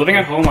easier. I was living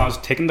at home. I was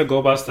taking the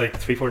Go bus like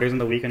 3-4 days in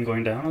the week and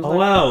going down. I was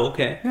wow.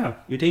 Okay. Yeah.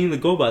 You're taking the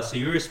Go bus, so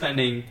you were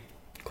spending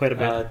quite a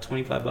bit.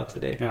 $25 a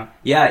day. Yeah.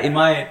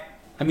 Yeah.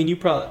 I mean, you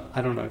probably,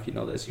 I don't know if you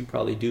know this. You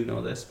probably do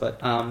know this, but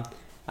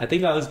I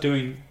think I was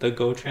doing the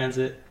Go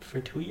Transit for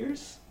 2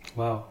 years.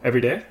 Wow. Every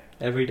day?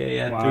 Every day,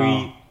 yeah.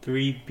 Wow.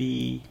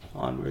 3B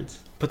onwards.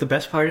 But the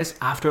best part is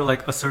after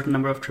like a certain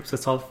number of trips,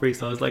 it's all free.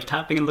 So I was like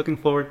tapping and looking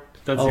forward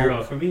to that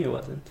zero. For me, it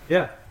wasn't.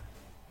 Yeah.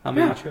 How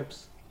many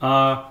trips? 20.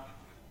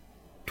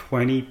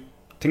 I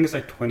think it's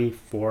like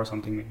 24 or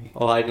something maybe.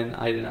 Oh, I didn't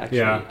actually.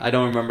 Yeah. I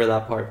don't remember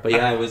that part. But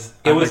yeah, it was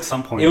at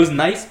some point. It was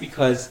nice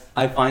because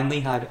I finally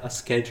had a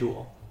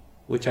schedule,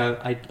 which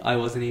I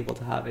wasn't able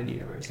to have in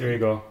university. There you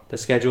go. The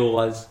schedule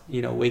was,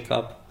 wake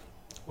up,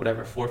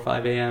 whatever, 4 or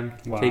 5 a.m.,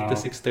 take the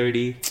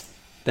 6:30,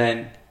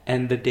 then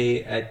end the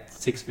day at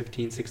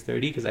 6:15,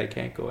 6:30, because I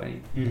can't go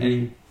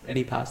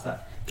any past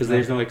that, because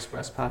there's no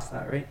express past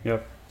that, right?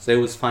 Yep. So it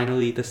was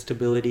finally the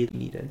stability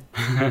needed.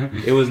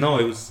 It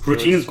was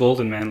routine is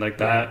golden, man. Like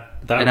that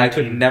and I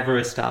could never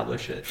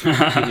establish it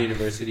in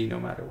university, no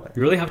matter what.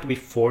 You really have to be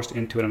forced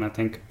into it, and I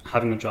think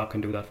having a job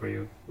can do that for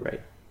you.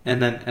 Right.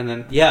 And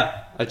then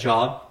yeah, a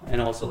job,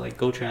 and also like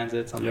Go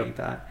Transit, something like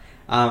that.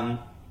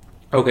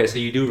 Okay, so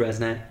you do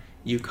ResNet.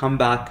 You come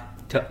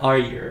back to our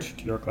year,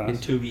 to your class in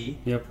 2B.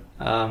 Yep.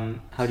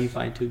 How do you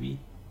find 2B?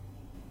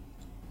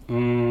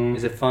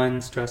 Is it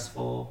fun,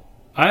 stressful?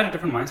 I had a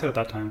different mindset at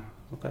that time.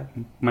 Okay.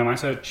 My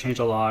mindset had changed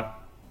a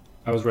lot.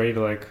 I was ready to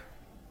like,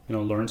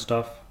 learn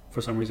stuff.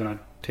 For some reason, I'd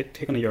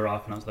taken a year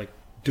off, and I was like,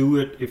 do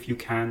it if you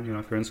can.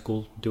 If you're in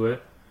school, do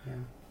it.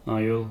 Yeah.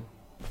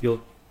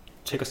 You'll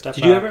take a step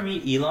Did back. you ever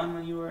meet Elon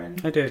when you were in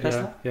I did,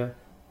 Tesla? yeah.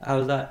 How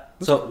was that?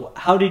 So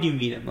how did you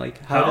meet him?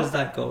 Like, how does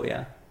that go?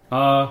 Yeah.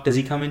 Does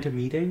he come into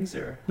meetings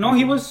or? No,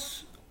 he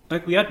was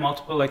like we had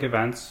multiple like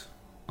events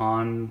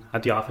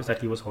at the office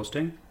that he was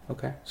hosting.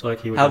 Okay. So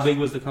like he would How big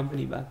was the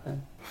company back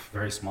then?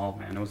 Very small,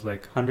 man. It was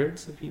like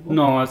hundreds of people.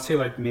 No, I'd say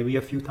like maybe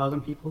a few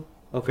thousand people.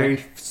 Okay.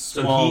 Very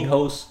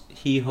small. So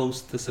he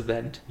hosts this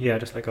event. Yeah,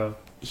 just like a.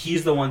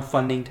 He's the one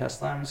funding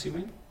Tesla, I'm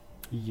assuming.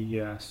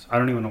 Yes, I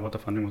don't even know what the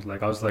funding was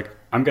like. I was like,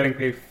 I'm getting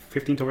paid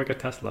 $15 to work at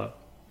Tesla.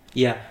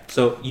 Yeah.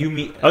 So you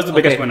meet. That was the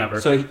biggest one ever.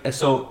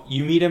 So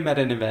you meet him at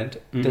an event.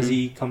 Mm-hmm. Does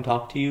he come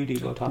talk to you? Do you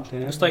go talk to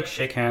him? Just like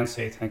shake hands,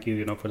 say thank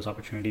you, for this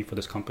opportunity for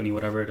this company,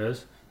 whatever it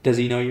is. Does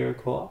he know you're a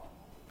co-op?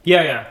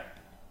 Yeah.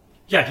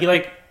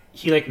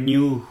 He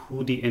knew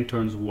who the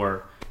interns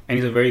were, and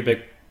he's a very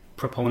big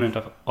proponent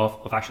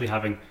of actually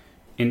having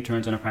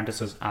interns and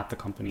apprentices at the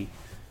company.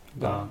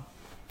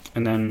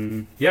 And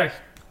then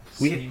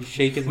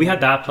we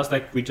had that, plus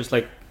like we just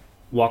like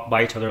walk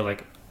by each other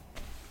like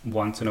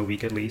once in a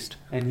week at least.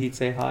 And he'd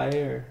say hi,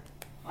 or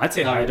I'd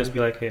say hi, just be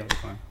like, hey, how's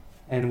it going?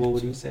 And what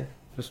would you say?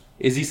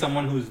 Is he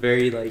someone who's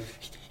very like?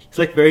 He's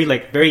like very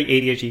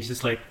ADHD. He's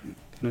just like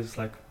just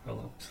like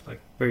hello, just like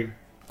very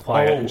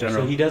quiet in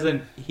general. So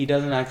he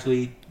doesn't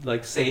actually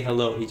like say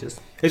hello. He's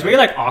very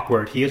like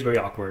awkward. He is very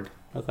awkward.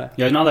 Okay.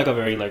 Yeah, he's not like a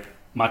very like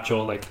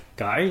macho like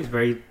guy. He's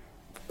very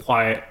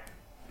quiet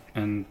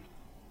and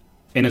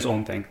in his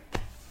own thing.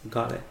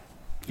 Got it.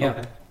 Yeah.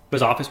 Okay.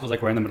 His office was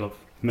like right in the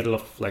middle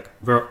of like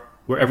where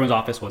everyone's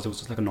office was. It was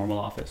just like a normal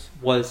office.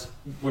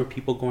 Were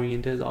people going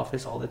into his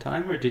office all the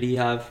time, or did he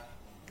have?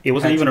 It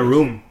wasn't even a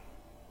room.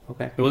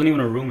 Okay. It wasn't even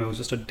a room. It was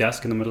just a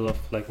desk in the middle of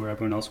like where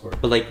everyone else were.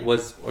 But like,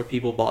 were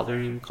people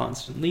bothering him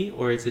constantly,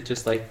 or is it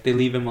just like they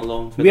leave him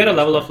alone? We had a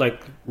level of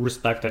like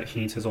respect that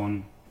he needs his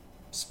own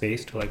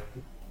space to like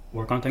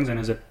work on things, and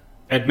his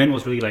admin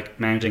was really like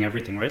managing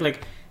everything, right?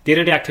 Like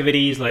day-to-day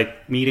activities,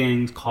 like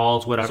meetings,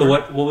 calls, whatever. So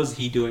what was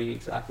he doing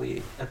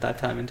exactly at that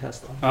time in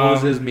Tesla? What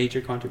was his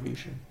major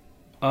contribution?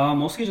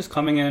 Mostly just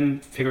coming in,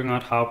 figuring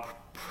out how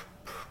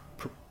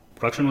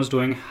production was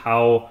doing,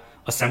 how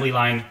assembly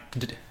line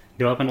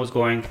development was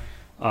going,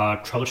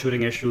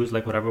 troubleshooting issues,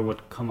 like whatever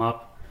would come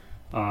up.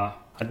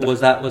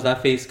 Was that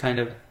phase kind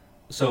of?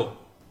 So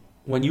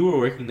when you were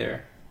working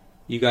there,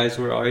 you guys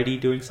were already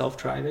doing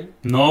self-driving?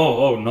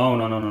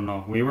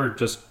 No. We were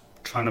just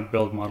trying to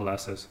build Model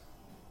S's.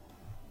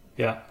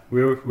 Yeah,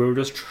 we were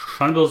just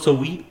trying to build.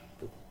 So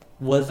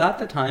was that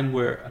the time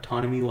where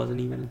autonomy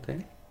wasn't even a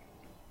thing?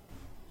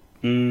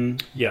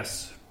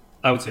 Yes,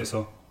 I would say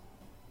so.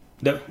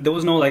 There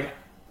was no like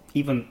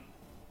even.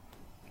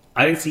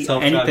 I didn't see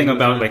anything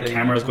about like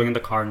cameras going in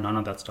the car. None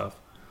of that stuff.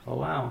 Oh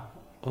wow.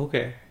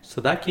 Okay,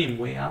 so that came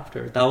way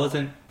after. That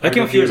wasn't. That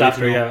came a few years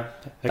after. Yeah.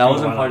 That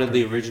wasn't part of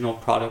the original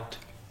product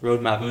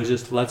roadmap. It was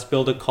just let's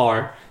build a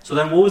car. So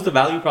then, what was the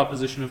value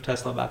proposition of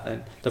Tesla back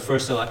then? The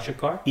first electric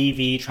car?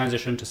 EV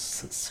transition to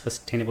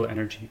sustainable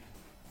energy.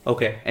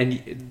 Okay,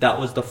 and that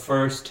was the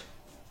first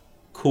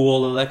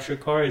cool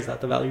electric car. Is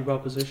that the value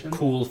proposition?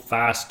 Cool,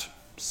 fast,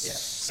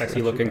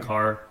 sexy-looking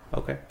car.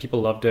 Okay,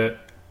 people loved it.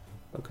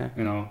 Okay,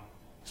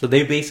 So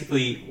they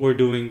basically were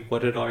doing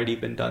what had already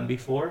been done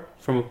before,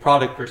 from a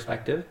product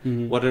perspective.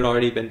 Mm-hmm. What had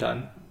already been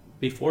done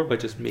before, but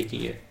just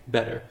making it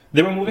better.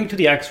 They were moving to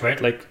the X,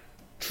 right? Like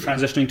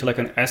transitioning to like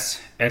an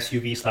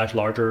SUV /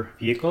 larger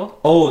vehicle.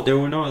 Oh, there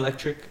were no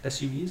electric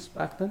SUVs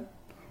back then?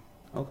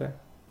 Okay.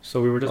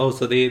 So we were just... Oh,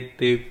 so they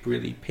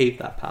really paved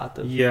that path.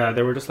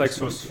 They were just like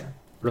sort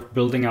of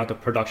building out the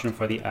production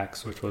for the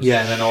X, which was...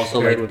 Yeah, and then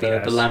also like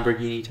the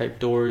Lamborghini type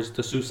doors,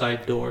 the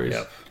suicide doors.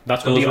 Yeah,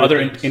 that's what the other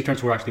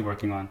interns were actually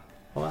working on.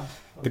 Oh, wow.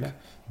 Okay.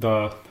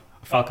 The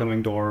Falcon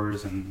Wing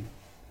doors and...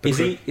 Is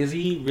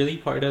he really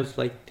part of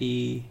like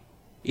the...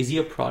 Is he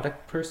a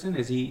product person?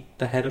 Is he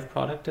the head of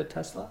product at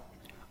Tesla?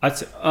 I'd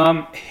say,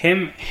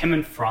 him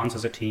and Franz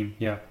as a team,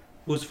 yeah.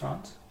 Who's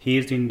Franz? He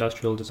is the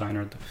industrial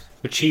designer,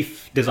 the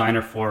chief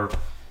designer for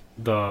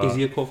the... Is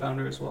he a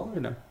co-founder as well, or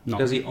no? No.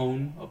 Does he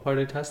own a part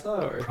of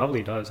Tesla? Or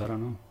probably does, I don't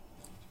know.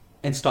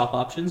 And stock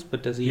options,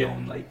 but does he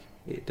own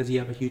does he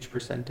have a huge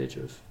percentage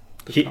of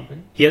the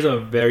company? He has a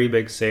very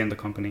big say in the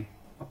company.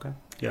 Okay.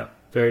 Yeah,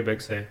 very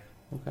big say.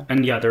 Okay.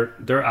 And yeah, they're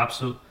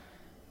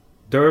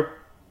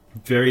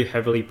very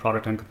heavily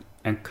product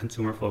and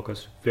consumer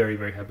focused, very,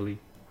 very heavily.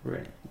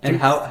 Right. And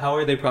how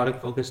are they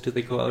product focused? Do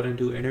they go out and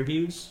do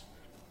interviews?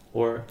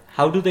 Or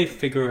how do they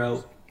figure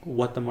out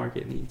what the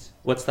market needs?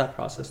 What's that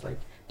process like?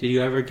 Did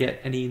you ever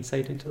get any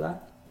insight into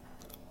that?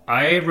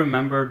 I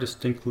remember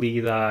distinctly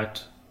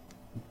that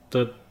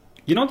the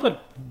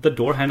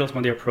door handles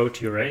when they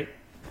approach you, right?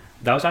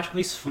 That was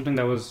actually something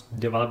that was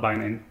developed by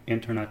an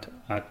intern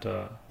at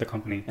the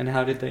company. And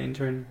how did the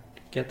intern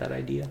get that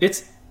idea?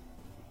 It's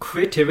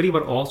creativity,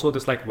 but also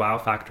this like wow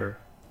factor.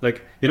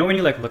 Like, when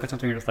you like look at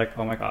something, you're just like,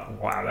 oh my god,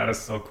 wow, that is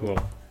so cool.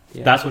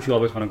 Yeah. That's what you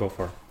always want to go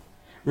for.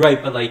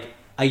 Right, but like,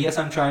 I guess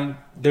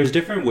there's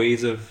different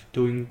ways of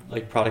doing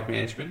like product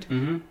management.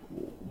 Mm-hmm.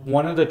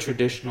 One of the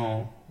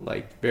traditional,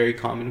 like very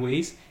common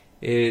ways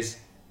is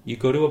you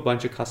go to a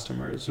bunch of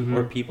customers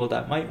or people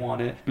that might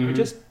want it, or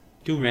just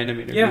do random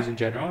interviews in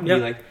general and be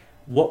like,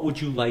 what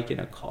would you like in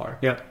a car?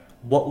 Yeah.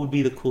 What would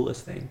be the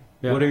coolest thing?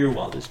 Yeah. What are your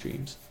wildest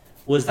dreams?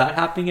 Was that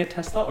happening at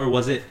Tesla, or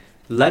was it,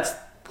 let's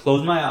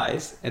close my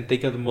eyes and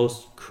think of the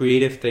most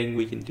creative thing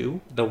we can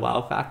do, the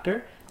wow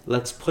factor.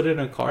 Let's put it in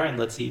a car and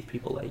let's see if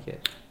people like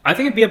it. I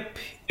think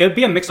it'd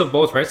be a mix of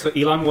both, right? So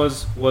Elon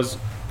was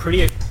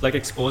pretty like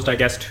exposed, I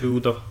guess, to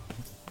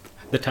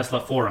the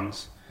Tesla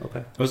forums. Okay.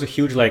 It was a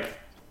huge like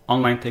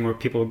online thing where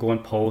people would go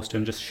and post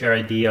and just share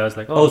ideas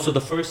like, oh, so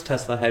the first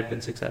Tesla had been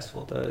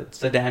successful. The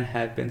sedan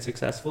had been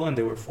successful, and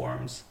there were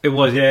forums. It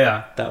was,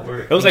 yeah. That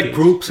were. It was like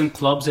groups and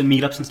clubs and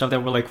meetups and stuff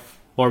that were like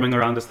forming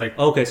around this like.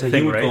 Okay, so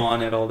thing, he would right? go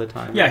on it all the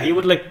time. Yeah, he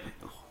would like.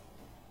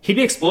 He'd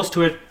be exposed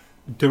to it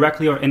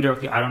directly or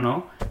indirectly, I don't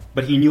know,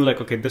 but he knew like,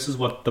 okay, this is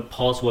what the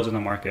pulse was in the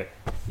market.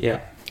 Yeah.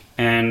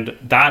 And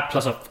that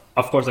plus of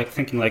course like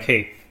thinking like,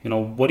 hey, you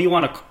know, what do you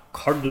want a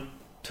car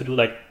to do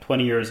like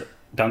 20 years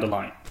down the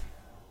line?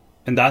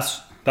 And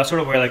that's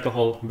sort of where like the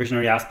whole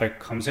visionary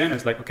aspect comes in.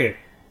 It's like, okay,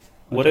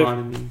 what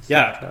autonomy, if,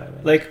 yeah,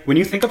 like when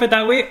you think of it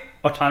that way,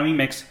 autonomy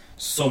makes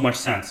so much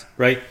sense,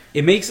 right?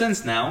 It makes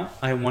sense now.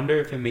 I wonder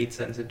if it made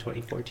sense in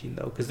 2014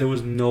 though, because there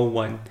was no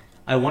one.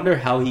 I wonder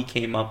how he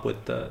came up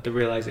with the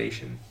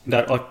realization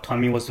that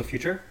autonomy was the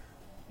future.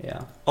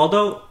 Yeah.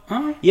 Although,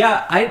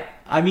 yeah,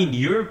 I mean,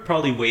 you're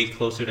probably way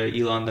closer to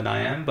Elon than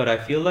I am, but I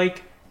feel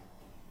like,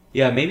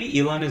 yeah, maybe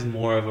Elon is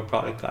more of a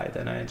product guy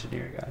than an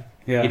engineer guy.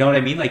 Yeah. You know what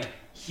I mean? Like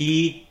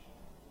he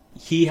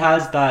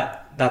has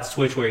that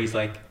switch where he's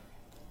like,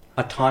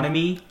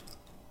 autonomy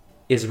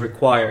is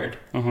required.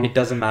 It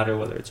doesn't matter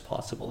whether it's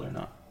possible or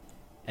not.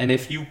 And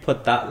if you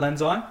put that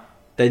lens on,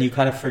 then you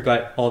kind of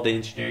forget all the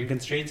engineering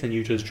constraints and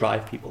you just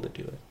drive people to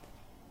do it.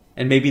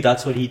 And maybe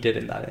that's what he did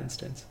in that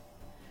instance.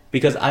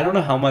 Because I don't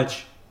know how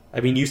much,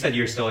 I mean, you said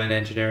you're still in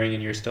engineering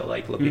and you're still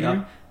like looking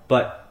up,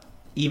 but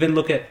even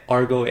look at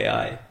Argo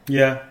AI.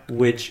 Yeah.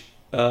 Which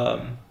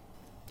I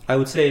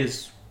would say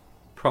is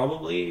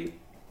probably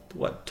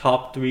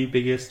top 3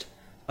 biggest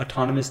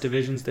autonomous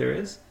divisions there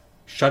is.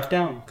 Shut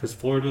down because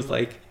Ford was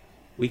like,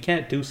 we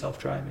can't do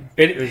self-driving.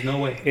 There's no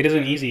way. It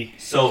isn't easy.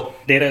 So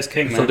data is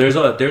king, man. So there's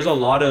a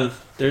lot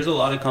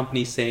of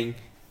companies saying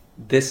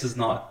this is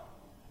not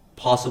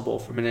possible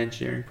from an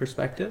engineering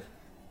perspective.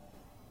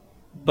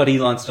 But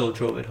Elon still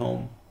drove it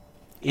home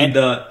in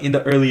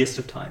the earliest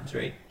of times,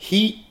 right?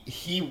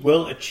 He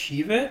will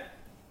achieve it.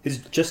 It's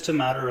just a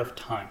matter of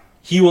time.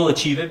 He will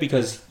achieve it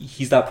because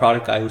he's that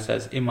product guy who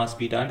says it must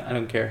be done. I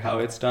don't care how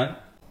it's done.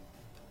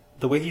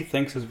 The way he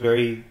thinks is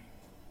very,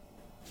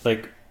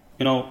 like,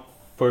 you know,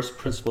 first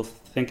principle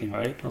thinking,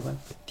 right? Okay.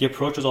 The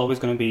approach is always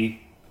going to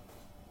be,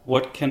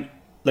 what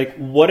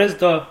is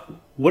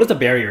the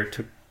barrier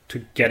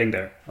to getting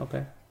there?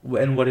 Okay.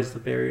 And what is the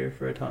barrier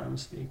for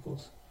autonomous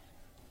vehicles?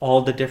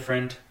 All the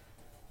different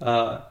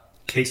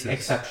cases,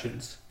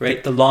 exceptions,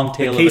 right? The long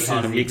tail cases, of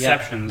autonomy, the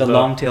exceptions, the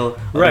long tail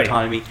of right.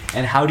 autonomy,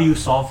 and how do you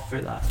solve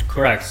for that?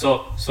 Correct.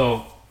 So,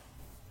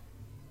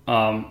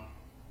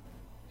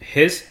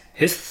 his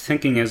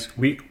thinking is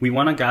we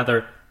want to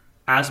gather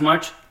as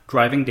much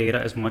driving data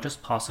as much as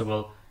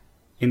possible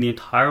in the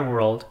entire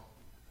world,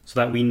 so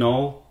that we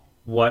know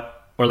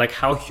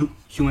how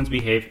humans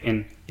behave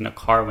in a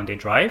car when they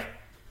drive.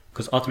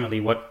 Because ultimately,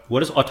 what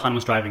is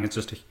autonomous driving? It's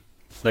just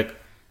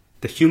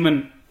the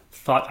human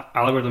thought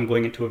algorithm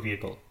going into a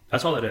vehicle.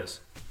 That's all it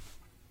is.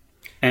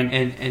 And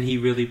he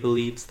really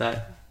believes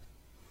that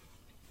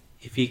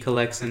if he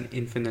collects an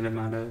infinite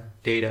amount of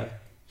data,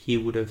 he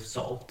would have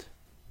solved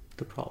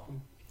the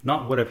problem.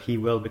 Not would have, he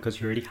will, because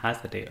he already has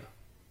the data.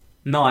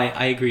 No,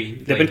 I agree.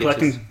 They've been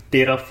collecting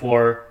data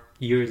for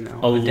years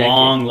now. A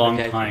long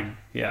time.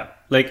 Yeah.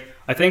 Like,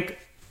 I think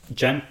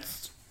Gen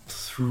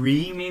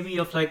 3 maybe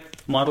of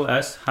like Model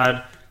S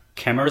had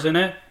cameras in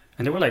it,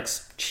 and they were like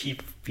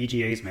cheap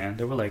VGAs, man.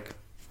 They were like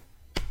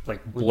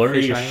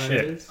blurry as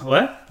shit.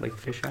 What? Like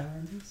fisheye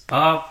lenses?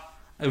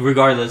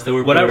 Regardless, they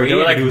were whatever. Blurry, they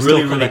were like he was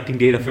really still collecting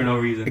data for no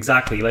reason.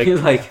 Exactly. Like,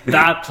 like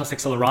that plus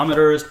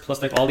accelerometers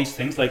plus like all these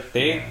things. Like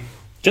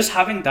just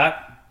having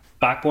that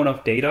backbone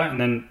of data, and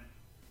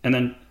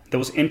then there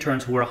was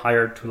interns who were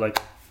hired to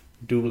like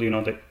do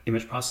the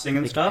image processing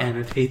and stuff.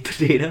 Annotate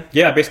the data.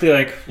 Yeah, basically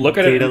like look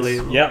at data it.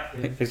 label. Yeah,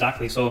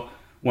 exactly. So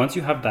once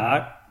you have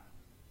that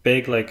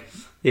big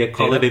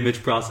call it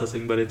image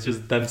processing, but it's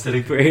just them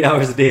sitting for 8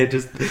 hours a day and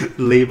just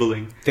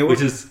labeling,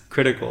 which is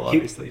critical,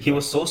 obviously. He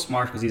was so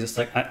smart because he's just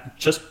like,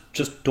 just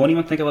don't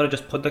even think about it.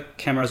 Just put the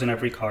cameras in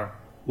every car.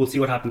 We'll see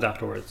what happens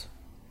afterwards.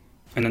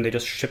 And then they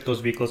just ship those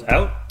vehicles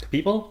out to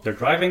people. They're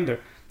driving. They're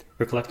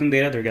collecting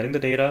data. They're getting the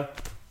data,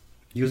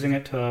 using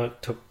it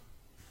to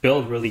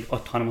build really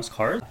autonomous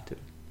cars.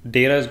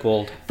 Data is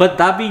gold. But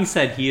that being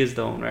said, he is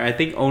the owner. I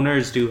think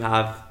owners do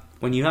have,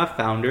 when you have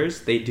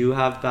founders, they do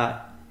have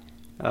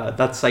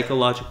that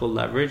psychological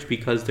leverage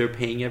because they're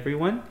paying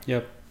everyone.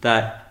 Yep.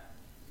 That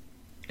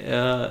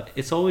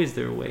it's always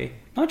their way.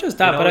 Not just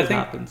that, but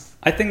happens.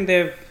 I think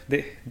they've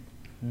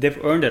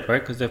earned it,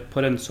 right? Because they've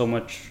put in so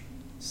much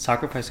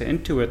sacrifice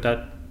into it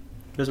that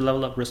there's a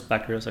level of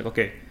respect here. It's like,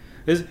 okay,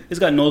 this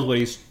guy knows what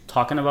he's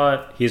talking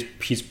about.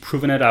 He's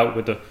proven it out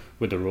with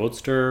the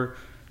Roadster,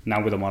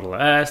 now with the Model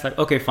S. Like,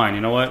 okay, fine.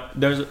 You know what?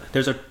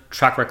 There's a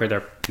track record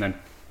there. And then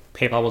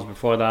PayPal was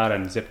before that,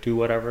 and Zip2,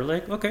 whatever.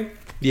 Like, okay.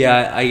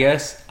 Yeah, I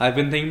guess I've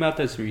been thinking about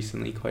this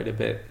recently quite a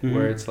bit,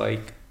 where it's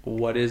like,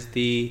 why is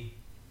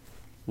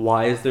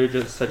there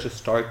just such a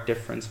stark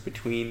difference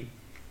between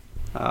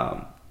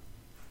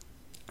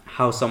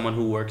how someone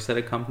who works at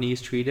a company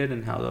is treated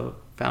and how the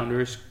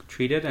founder is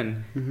treated?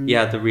 And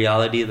the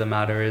reality of the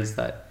matter is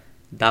that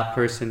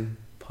person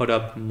put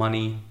up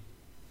money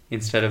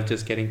instead of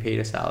just getting paid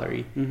a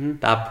salary.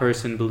 That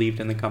person believed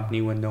in the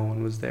company when no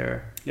one was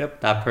there.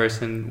 That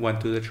person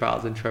went through the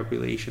trials and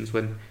tribulations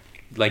when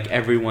like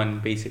everyone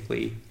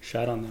basically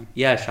shat on them.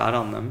 Shat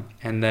on them.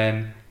 And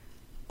then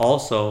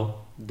also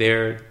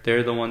they're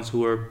the ones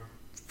who are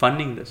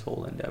funding this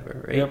whole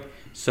endeavor, right?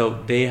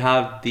 So they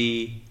have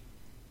the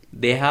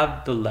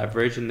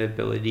leverage and the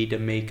ability to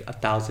make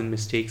 1,000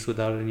 mistakes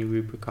without any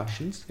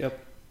repercussions.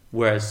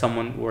 Whereas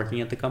someone working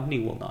at the company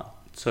will not.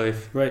 So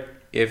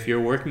if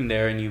you're working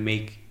there and you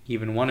make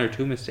even 1 or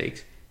 2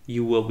 mistakes,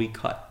 you will be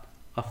cut.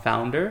 A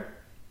founder,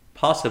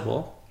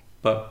 possible,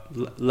 but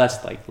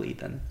less likely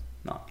than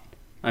not.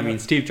 I mean,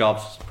 Steve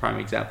Jobs is a prime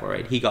example,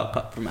 right? He got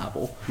cut from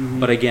Apple.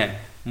 But again,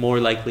 more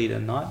likely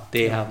than not,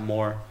 they have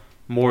more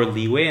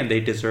leeway, and they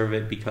deserve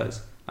it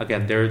because,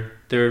 again, they're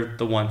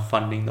the one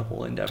funding the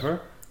whole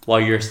endeavor while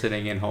you're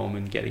sitting at home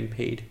and getting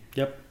paid.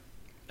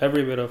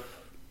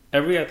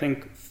 Every I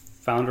think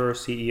founder or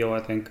CEO,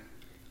 I think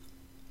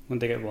when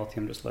they get wealthy,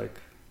 I'm just like,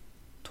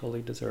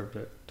 totally deserved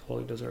it.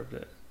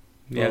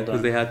 Yeah,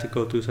 because they had to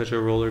go through such a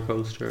roller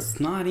coaster. It's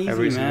not easy,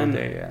 every man.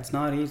 Single day, yeah. It's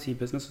not easy.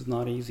 Business is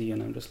not easy,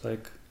 and I'm just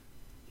like,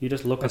 you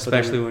just look at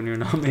especially when you're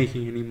not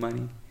making any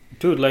money,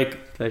 dude. Like,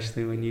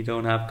 especially when you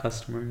don't have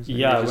customers. And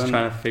you're just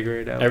trying to figure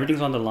it out.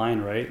 Everything's on the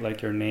line, right?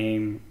 Like your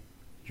name,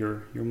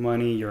 your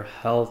money, your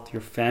health,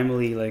 your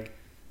family. Like,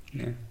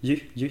 you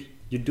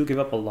do give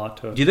up a lot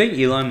to. Do you think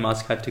Elon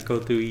Musk had to go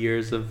through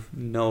years of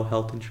no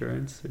health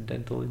insurance or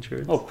dental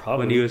insurance? Oh,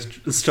 probably. When he was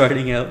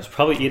starting out. He was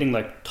probably eating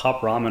like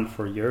top ramen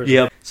for years.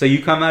 Yeah. So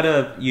you come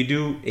you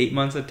do 8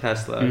 months at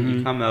Tesla,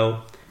 you come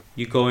out,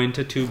 you go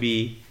into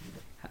 2B,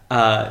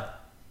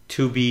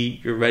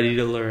 2B, you're ready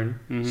to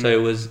learn. So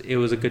it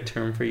was a good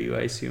term for you,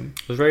 I assume.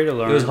 I was ready to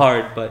learn. It was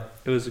hard, but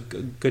it was a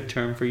good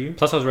term for you.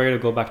 Plus I was ready to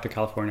go back to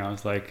California. I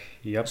was like,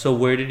 yep. So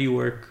where did you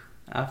work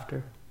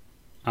after?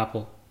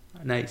 Apple.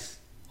 Nice.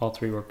 All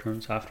 3 work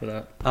terms after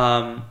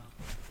that.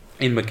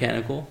 In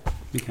mechanical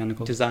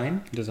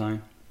design.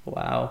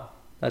 Wow,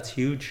 that's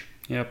huge.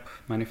 Yep,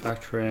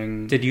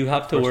 manufacturing. Did you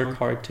have to work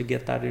hard to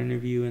get that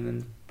interview and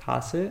then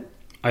pass it?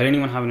 I didn't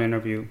even have an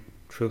interview,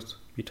 truth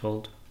be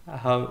told.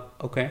 How?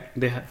 Okay.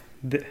 They had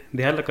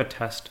like a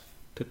test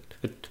to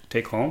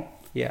take home.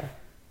 Yeah.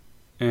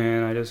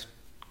 And I just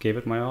gave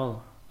it my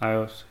all. I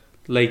was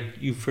like,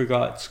 you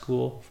forgot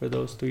school for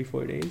those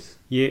 3-4 days.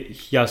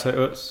 Yeah. So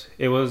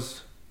it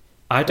was.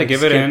 I had to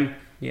give it in.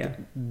 Yeah.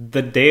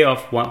 The day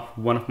of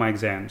one of my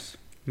exams.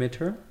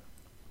 Midterm?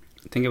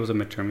 I think it was a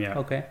midterm. Yeah.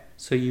 Okay.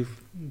 So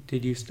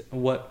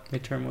what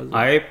midterm was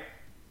it?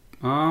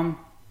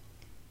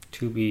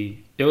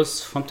 It was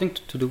something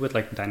to do with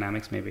like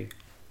dynamics, maybe.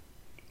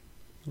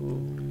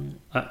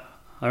 I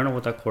don't know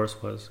what that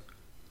course was,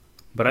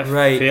 but I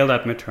failed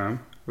that midterm.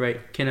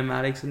 Right,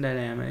 kinematics and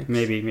dynamics.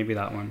 Maybe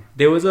that one.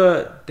 There was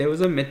a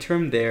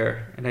midterm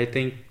there, and I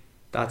think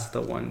that's the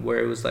one where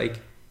it was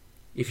like,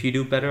 if you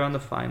do better on the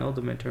final,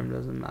 the midterm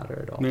doesn't matter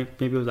at all.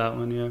 Maybe it was that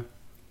one. Yeah.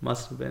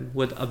 Must have been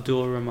with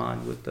Abdul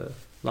Rahman with the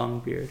long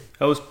beard.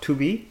 That was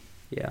 2B.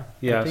 Yeah.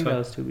 Yeah. I think that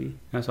was 2B.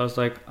 Yeah. So I was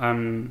like,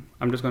 I'm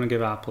just gonna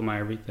give Apple my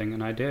everything,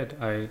 and I did.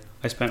 I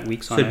spent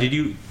weeks on it. So did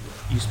you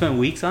spent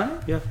weeks on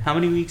it? Yeah. How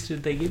many weeks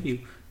did they give you?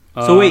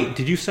 So wait,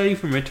 did you study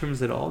for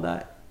midterms at all?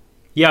 That?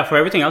 Yeah, for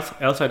everything else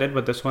I did,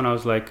 but this one I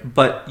was like.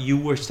 But you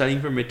were studying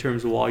for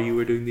midterms while you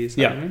were doing the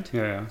assignment.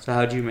 Yeah. So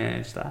how did you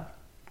manage that?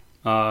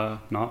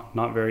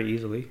 Not very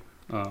easily.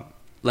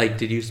 Like,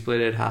 did you split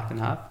it half and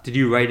half? Did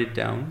you write it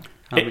down?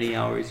 How many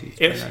hours you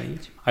spent on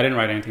each? I didn't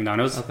write anything down.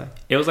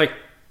 It was like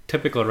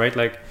typical, right?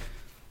 Like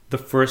the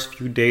first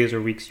few days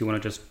or weeks, you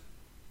want to just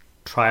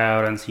try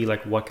out and see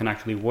like what can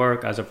actually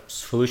work as a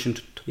solution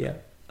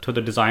to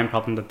the design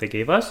problem that they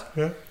gave us.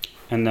 Yeah.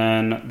 And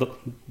then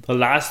the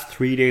last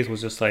 3 days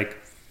was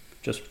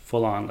just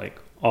full on, like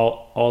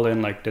all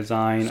in like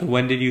design. So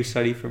when did you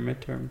study for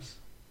midterms?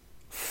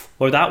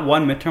 Or that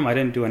one midterm, I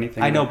didn't do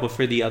anything. I know, but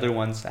for the other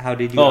ones, how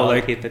did you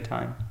allocate the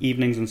time?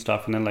 Evenings and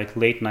stuff, and then like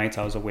late nights,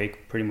 I was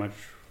awake pretty much.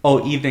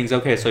 Oh, evenings.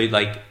 Okay, so you'd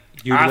wake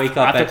up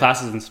after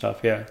classes and stuff.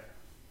 Yeah.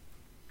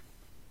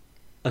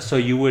 So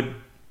you would,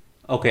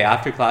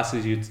 after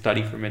classes, you'd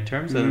study for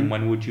midterms, and then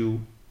when would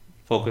you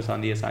focus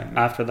on the assignment?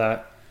 After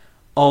that.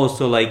 Oh,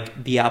 so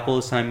like the Apple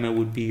assignment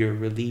would be your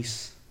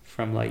release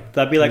from like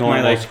that'd be like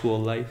normal my school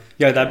life.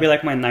 Yeah, that'd be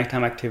like my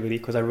nighttime activity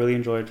because I really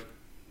enjoyed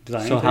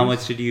designing. So how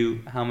much did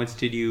you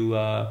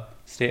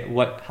stay?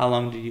 How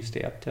long did you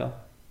stay up till?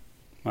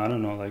 I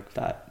don't know, like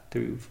that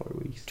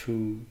 3-4 weeks.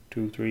 2,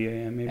 3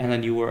 a.m. maybe. And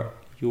then you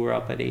were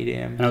up at 8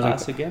 a.m.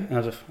 class again.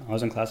 I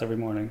was in class every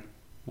morning.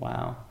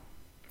 Wow.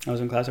 I was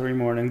in class every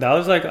morning. That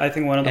was like I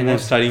think one of the most. And then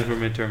studying for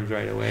midterms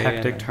right away.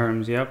 Hectic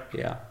terms. Yep.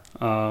 Yeah.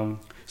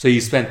 So you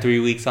spent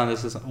 3 weeks on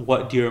this.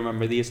 What do you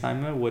remember the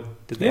assignment? What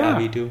did they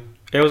have you do?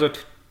 It was a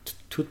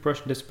toothbrush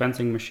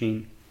dispensing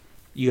machine.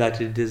 You had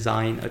to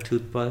design a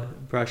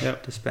toothbrush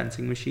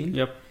dispensing machine.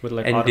 Yep. With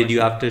like. And did you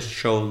have to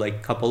show like a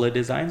couple of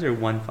designs or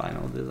one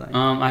final design?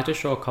 I had to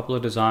show a couple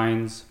of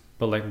designs,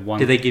 but like one.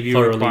 Did they give you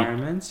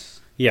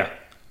requirements? Yeah.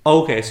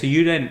 Okay, so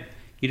you didn't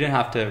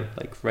have to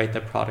like write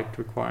the product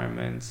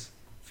requirements,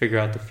 figure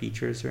out the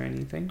features or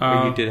anything,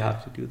 or you did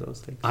have to do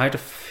those things. I had to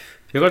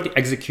figure out the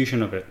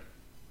execution of it.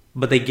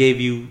 But they gave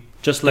you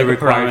just like a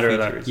parameter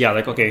that,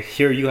 like, okay,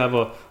 here you have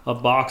a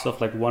box of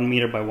like 1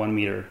 meter by 1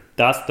 meter.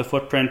 That's the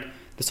footprint.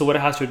 This is what it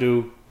has to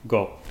do.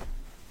 Go.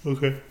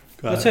 Okay.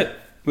 That's it.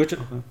 Which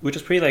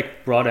is pretty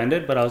like broad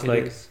ended, but I was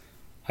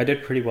I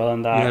did pretty well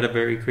on that. You had a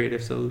very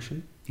creative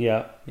solution.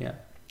 Yeah. Yeah.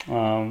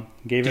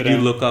 Did you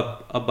look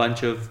up a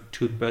bunch of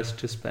toothbrush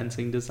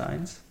dispensing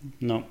designs?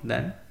 No.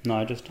 Then? No,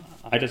 I just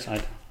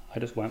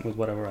went with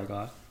whatever I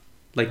got.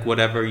 Like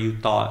whatever you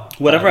thought.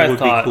 Whatever I would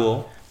thought. Be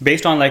cool.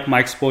 Based on like my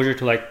exposure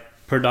to like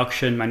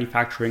production,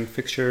 manufacturing,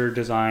 fixture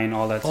design,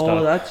 all that stuff.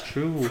 Oh, that's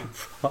true.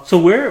 So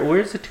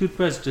where's the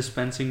toothbrush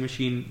dispensing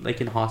machine? Like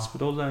in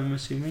hospitals, I'm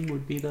assuming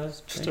would be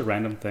just a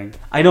random thing.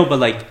 I know, but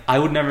like I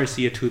would never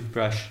see a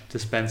toothbrush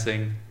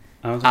dispensing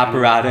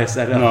apparatus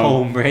at a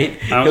home, right?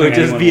 It would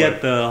just be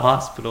at the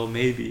hospital,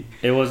 maybe.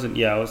 It wasn't.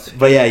 Yeah, it was.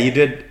 But yeah, you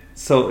did.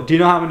 So do you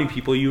know how many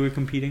people you were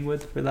competing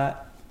with for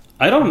that?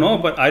 I don't know,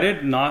 but I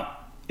did not.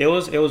 It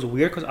was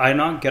weird because I did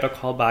not get a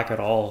call back at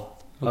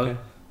all. Okay.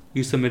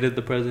 You submitted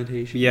the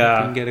presentation. Yeah.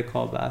 You didn't get a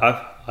call back.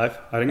 I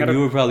didn't get a call back. You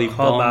were probably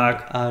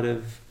bummed out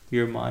of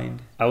your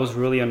mind. I was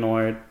really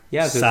annoyed.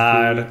 Yeah.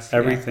 Sad.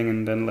 Everything,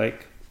 and then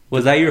like.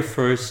 Was that your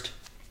first,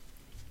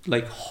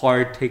 like,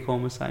 hard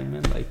take-home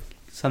assignment? Like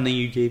something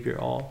you gave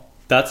your all?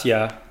 That's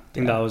I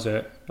think that was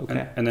it.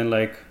 Okay. And then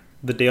like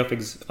the day of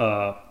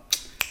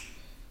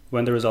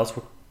when the results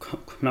were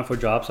coming out for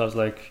jobs, I was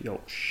like,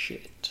 yo,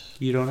 shit.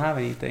 You don't have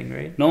anything,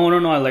 right? No.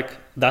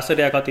 That's the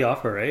day I got the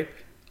offer, right?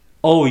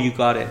 Oh, you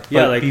got it.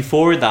 Yeah, but like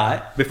before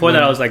that. Before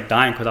that, I was like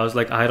dying because I was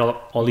like, I had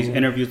all these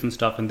interviews and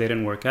stuff, and they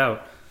didn't work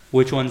out.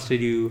 Which ones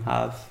did you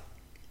have,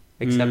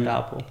 except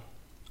Apple?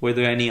 Were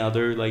there any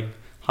other like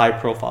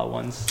high-profile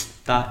ones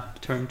that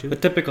turned to? The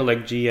typical like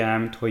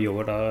GM,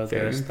 Toyota,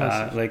 there's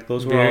that. Like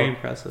those were very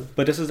impressive.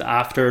 But this is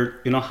after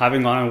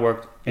having gone and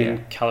worked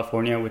in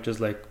California, which is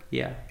like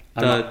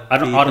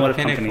automotive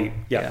company.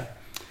 Yeah.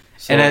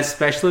 So, and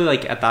especially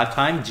like at that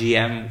time,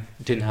 GM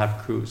didn't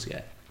have Cruise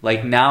yet.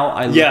 Like now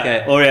I look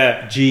at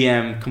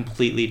GM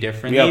completely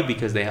differently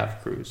because they have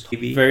Cruise.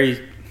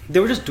 They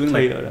were just doing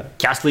Toyota. like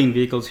gasoline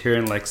vehicles here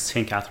in like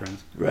St.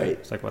 Catharines. Right.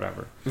 It's like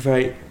whatever.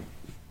 Right.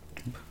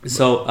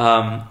 So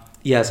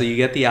so you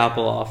get the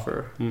Apple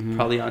offer,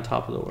 probably on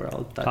top of the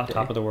world that day.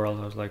 Top of the world.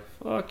 I was like,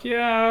 fuck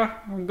yeah,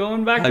 I'm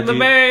going back to the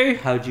Bay.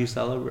 How'd you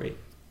celebrate?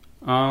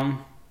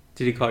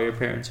 Did you call your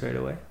parents right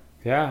away?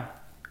 Yeah.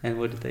 And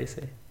what did they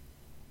say?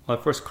 Well,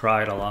 I first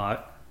cried a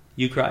lot.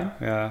 You cried?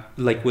 Yeah.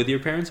 Like with your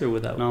parents or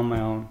without? No, on my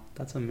own.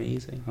 That's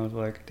amazing. I was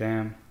like,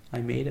 damn. I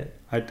made it.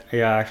 I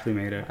actually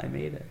made it. I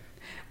made it.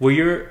 Were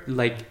your,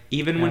 like,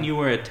 even when you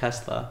were at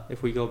Tesla,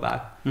 if we go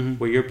back,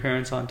 were your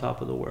parents on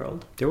top of the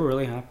world? They were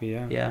really happy,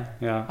 yeah. Yeah?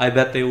 Yeah. I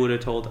bet they would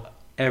have told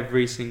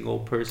every single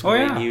person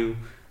they knew,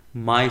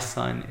 my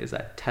son is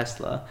at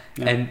Tesla.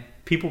 Yeah. And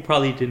people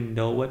probably didn't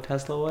know what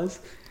Tesla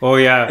was. Oh,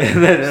 yeah.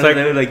 It's like,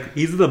 they were like,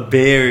 he's the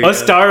Bay Area. A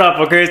startup,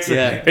 okay?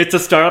 It's a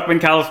startup in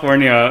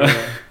California.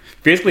 Yeah.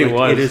 Basically, like, it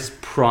was. It is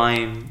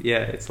prime. Yeah,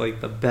 it's like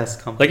the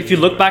best company. Like if you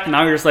look back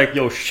now, you're just like,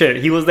 yo, shit,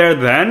 he was there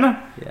then.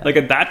 Yeah. Like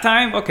at that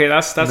time, okay,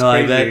 that's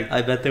crazy.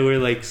 I bet they were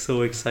like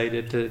so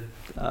excited to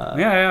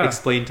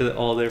explain to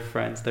all their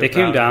friends. They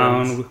came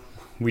down. Friends.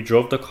 We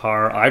drove the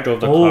car. I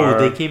drove the car.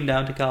 Oh, they came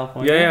down to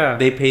California. Yeah.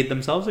 They paid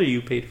themselves, or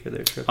you paid for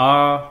their trip?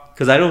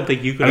 Because I don't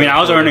think you could. I mean, I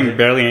was earning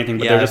barely anything,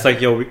 but they're just like,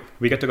 yo,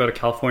 we get to go to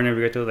California.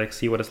 We get to like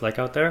see what it's like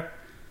out there.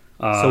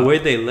 So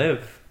where'd they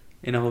live?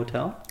 In a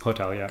hotel?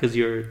 Hotel, yeah. Because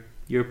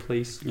your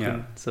place.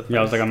 Yeah.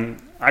 I was like,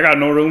 I got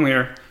no room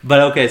here. But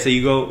okay, so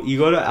you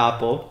go to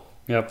Apple.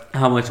 Yep.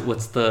 How much?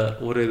 What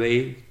are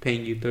they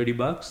paying you?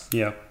 $30?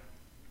 Yep.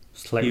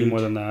 Slightly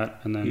more than that,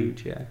 and then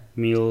huge, yeah.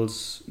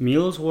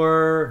 Meals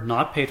were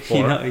not paid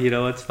for. You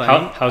know what's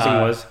funny? Housing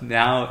was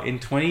now in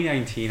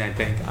 2019. I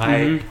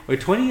think or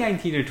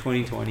 2019 or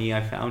 2020.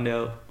 I found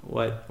out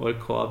what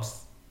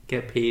co-ops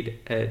get paid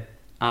at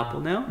Apple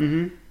now.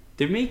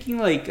 They're making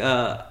like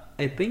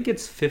I think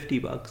it's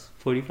 $50,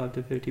 $45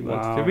 to $50.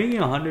 Wow. They're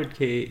making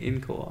 $100K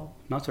in co-op.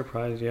 Not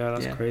surprised. Yeah,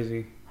 that's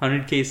crazy.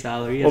 $100K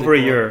salary over a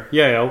year.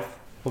 Yeah,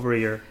 over a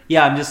year.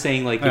 Yeah, I'm just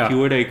saying, like, if you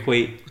were to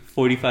equate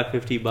 $45,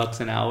 $50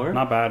 an hour,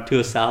 not bad, to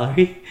a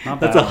salary, not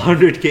that's bad.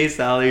 $100K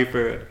salary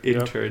for an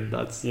intern.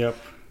 That's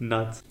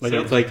nuts. Like,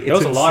 so it's like it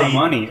was insane. A lot of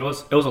money. It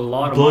was a lot of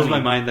money. It blows my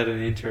mind that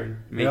an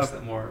intern makes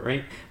that more,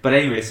 right? But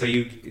anyway, so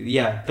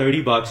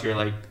 $30. You're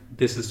like,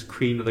 this is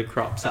cream of the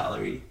crop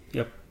salary.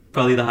 Yep.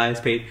 Probably the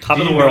highest paid. Top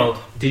of the world.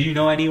 Did you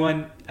know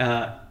anyone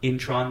in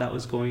Tron that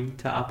was going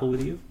to Apple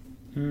with you?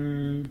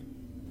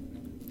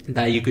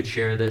 That you could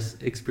share this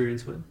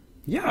experience with?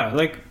 Yeah,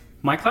 like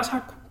my class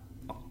had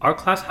our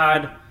class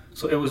had,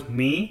 so it was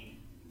me,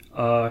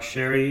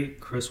 Sherry,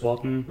 Chris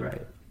Walton.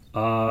 Right.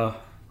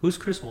 Who's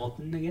Chris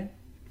Walton again?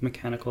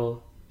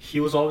 Mechanical. He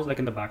was always like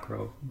in the back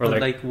row. Or But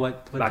like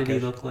what did he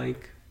look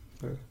like?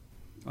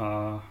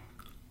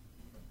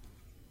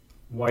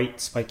 White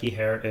spiky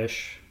hair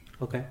ish.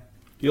 Okay.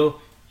 You'll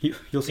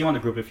see him on the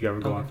group if you ever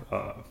go on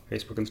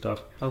Facebook and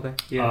stuff. Okay.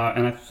 Yeah.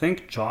 And I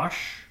think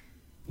Josh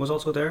was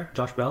also there.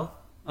 Josh Bell.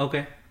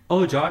 Okay.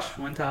 Oh, Josh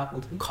went to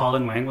Apple too.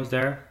 Colin Wang was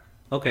there.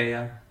 Okay.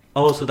 Yeah.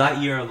 Oh, so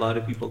that year a lot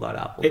of people got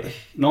Apple.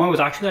 No, it was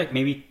actually like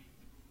maybe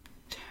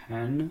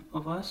 10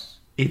 of us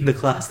in the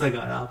class that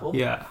got Apple.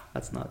 Yeah,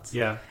 that's nuts.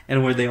 Yeah.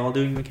 And were they all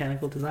doing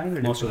mechanical design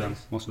or most of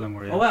them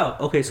were? Yeah. Oh wow.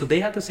 Okay, so they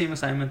had the same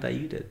assignment that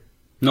you did.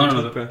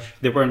 No.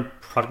 They were in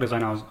product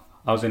design.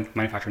 I was in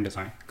manufacturing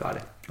design. Got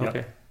it.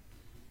 Okay.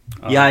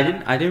 Yeah,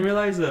 I didn't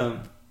realize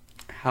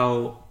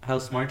how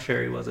smart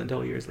Sherry was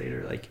until years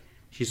later. Like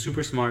she's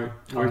super smart,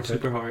 worked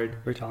super hard.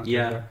 Very talented.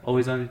 Yeah,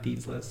 always on the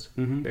dean's list.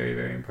 Mm-hmm. Very,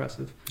 very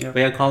impressive. Yeah. But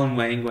yeah, Colin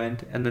Wang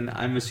went, and then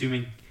I'm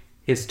assuming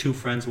his two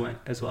friends went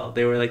as well.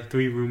 They were like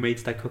 3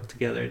 roommates that cooked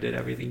together, did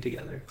everything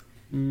together.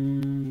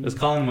 It was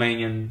Colin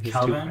Wang and his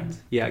Calvin? 2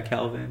 friends. Yeah,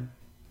 Calvin.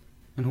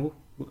 And who?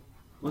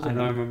 Was I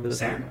don't remember the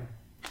Sam?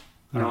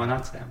 One. No,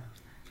 not Sam.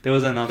 There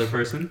was another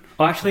person.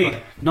 Oh, actually,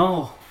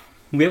 no.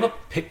 We have a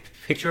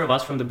picture of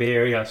us from the Bay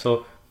Area.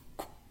 So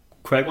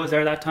Craig was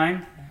there that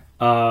time.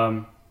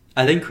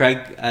 I think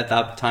Craig at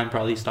that time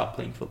probably stopped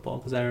playing football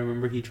because I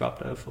remember he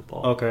dropped out of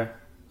football. Okay.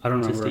 I don't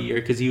remember. Just a year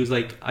because he was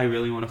like, I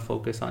really want to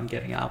focus on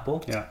getting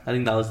Apple. Yeah. I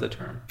think that was the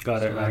term.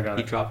 Got it. I got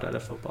he it. dropped out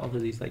of football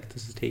because he's like,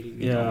 this is taking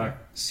me Yeah. nowhere.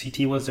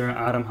 CT was there.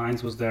 Adam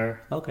Hines was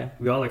there. Okay.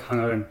 We all like hung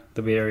out in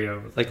the Bay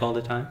Area. Like all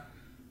the time?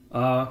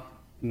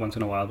 Once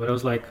in a while, but it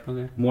was like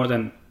Okay. more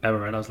than ever.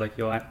 Right? I was like,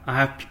 yo, I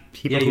have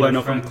people Yeah, who you I have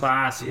know friends. from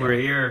class who are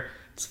here.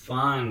 It's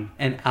fun.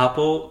 And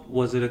Apple,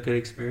 was it a good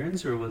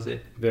experience or was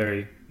it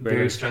Very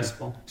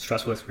stressful?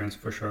 Stressful experience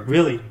for sure.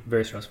 Really?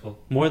 Very stressful.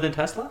 More than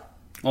Tesla?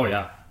 Oh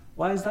yeah.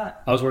 Why is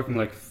that? I was working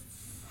like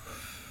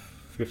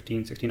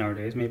 15, 16-hour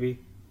days maybe.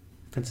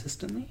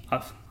 Consistently?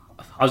 I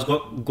was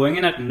going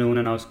in at noon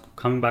and I was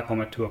coming back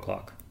home at 2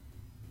 o'clock.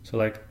 So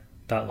like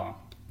that long.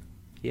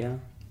 Yeah.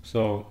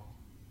 So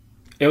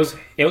it was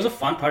a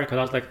fun part because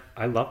I was like,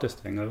 I love this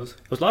thing. It was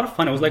a lot of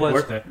fun. It was like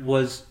worth it.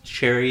 Was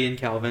Sherry and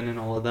Calvin and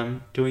all of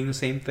them doing the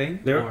same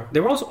thing? They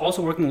were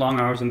also working long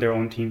hours in their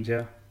own teams.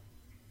 Yeah.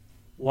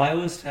 Why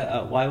was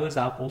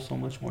Apple so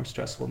much more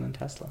stressful than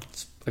Tesla?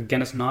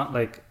 It's not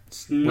like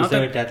was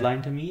there a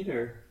deadline to meet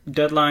or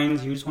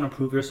deadlines? You just want to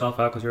prove yourself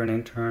out because you're an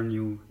intern.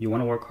 You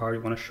want to work hard.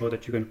 You want to show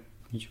that you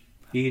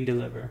can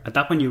deliver. At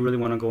that point, you really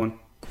want to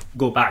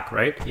go back,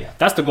 right? Yeah,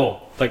 that's the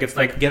goal. Like it's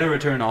like get a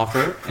return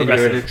offer and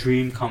you're at a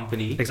dream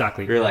company.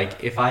 Exactly. You're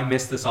like, if I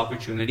miss this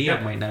opportunity, I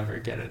might never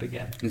get it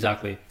again.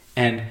 Exactly.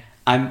 And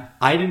I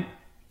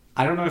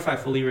don't know if I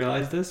fully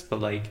realized this, but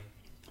like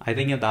I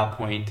think at that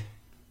point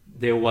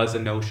there was a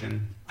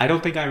notion. I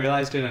don't think I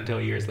realized it until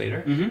years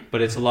later. Mm-hmm.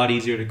 But it's a lot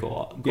easier to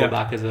go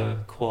back as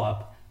a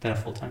co-op than a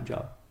full-time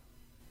job.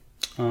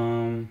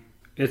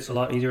 It's a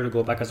lot easier to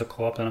go back as a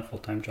co-op than a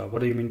full-time job.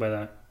 What do you mean by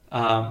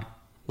that?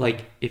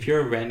 Like if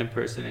you're a random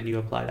person and you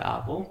apply to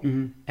Apple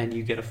and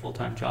you get a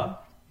full-time job,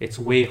 it's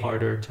way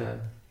harder to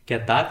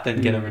get that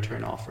than get a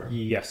return offer.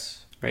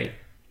 Yes. Right?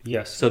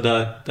 Yes. So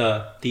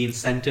the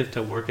incentive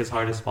to work as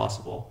hard as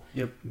possible,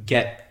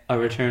 get a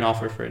return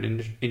offer for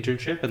an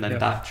internship, and then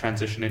that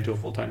transition into a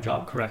full-time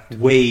job. Correct.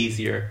 Way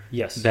easier.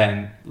 Yes.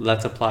 Than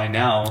let's apply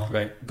now.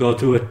 Right. Go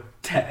through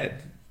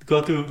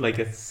like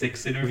a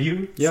 6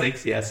 interview. Yep.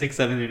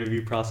 6-7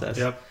 interview process.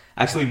 Yep.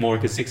 Actually more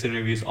because 6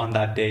 interviews on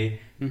that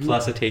day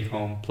plus a take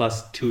home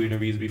plus 2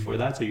 interviews before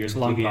that. So it's a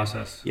long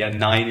process.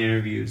 9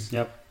 interviews.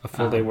 Yep. A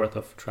full day worth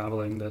of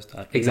traveling, this,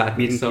 that.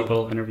 Exactly. Meeting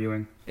people,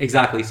 interviewing.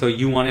 Exactly. So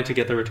you wanted to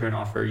get the return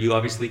offer. You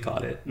obviously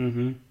got it.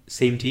 Mm-hmm.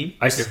 Same team?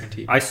 Different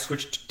team? I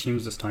switched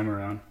teams this time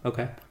around.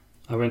 Okay.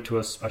 I went to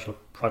a special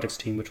projects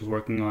team which was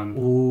working on...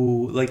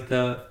 Ooh, like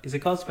is it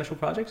called special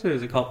projects or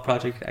is it called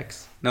Project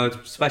X? No,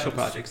 it's special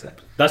projects then.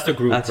 That's the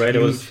group, right?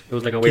 Huge. It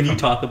was like a way. Can you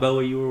talk about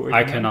what you were working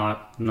on? I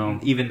cannot, no.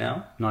 Even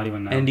now? Not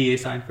even now. NDA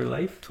signed for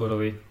life?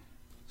 Totally.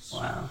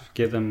 Wow.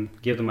 Give them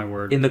my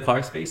word. In the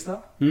car space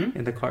though? Hmm?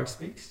 In the car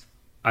space?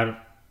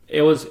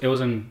 It was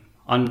an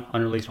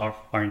unreleased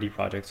R&D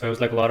project, so it was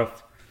like a lot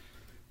of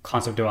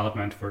concept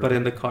development for. But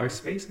in the car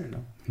space or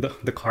no?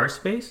 The car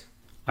space,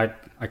 I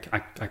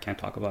can't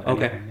talk about.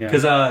 Okay,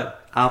 because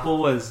Apple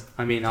was.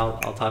 I mean, I'll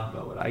talk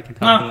about what I can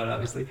talk about.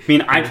 Obviously,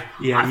 I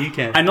mean, you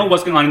can. I know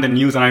what's going on in the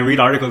news, and I read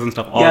articles and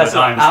stuff all the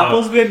time.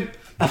 Apple's been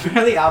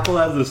apparently Apple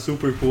has a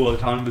super cool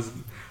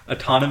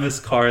autonomous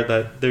car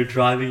that they're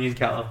driving in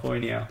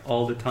California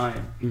all the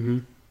time. Mm-hmm.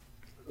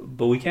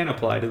 But we can't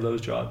apply to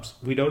those jobs.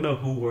 We don't know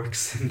who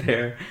works in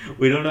there.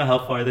 We don't know how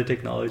far the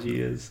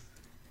technology is.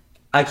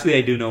 Actually,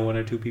 I do know 1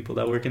 or 2 people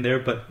that work in there,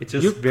 but it's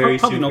just very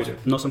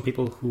secretive. Know some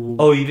people who...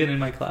 Oh, even in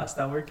my class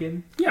that work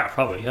in? Yeah,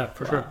 probably. Yeah,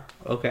 for sure.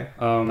 Okay.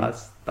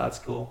 That's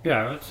cool.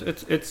 Yeah,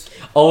 it's...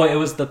 Oh, it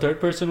was the third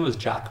person was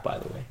Jack, by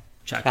the way.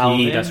 Jackie,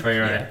 Calvin. that's right,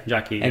 Yeah.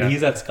 Jackie. And yeah.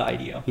 he's at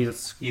Skydio.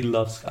 He's He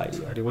loves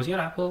Skydio. was he at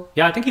Apple?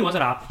 Yeah, I think he was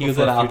at Apple. He was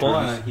for at a few Apple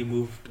terms. and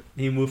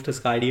he moved to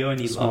Skydio and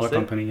he Smaller loves it.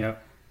 company, yeah.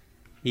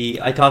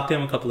 I talked to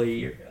him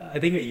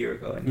a year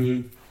ago, and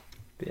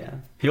he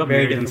got very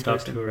married and different stuff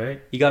person. too,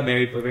 right? He got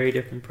married, but a very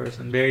different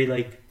person. Very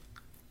like,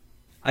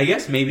 I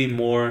guess maybe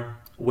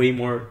way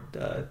more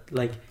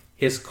like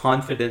his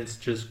confidence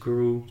just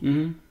grew.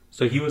 Mm-hmm.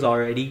 So he was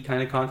already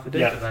kind of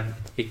confident, Yeah. and then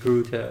it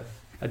grew to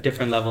a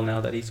different level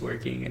now that he's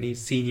working and he's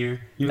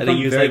senior. I think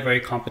he was very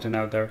competent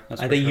out there.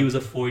 I think he was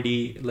a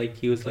 40, like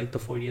he was like the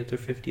 40th or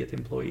 50th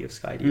employee of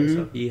Skydio,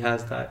 so he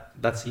has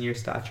that senior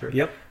stature.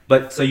 Yep.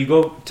 But so you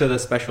go to the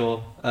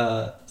special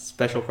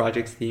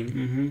projects team.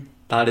 Mm-hmm.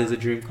 That is a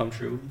dream come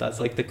true. That's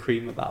like the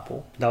cream of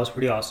Apple. That was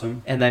pretty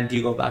awesome. And then do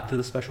you go back to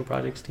the special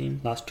projects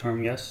team? Last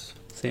term, yes.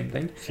 Same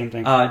thing. Same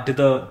thing. Did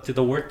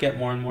the work get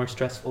more and more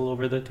stressful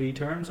over the 3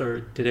 terms, or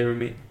did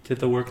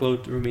the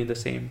workload remain the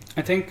same?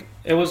 I think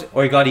it was,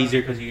 Or it got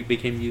easier because you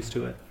became used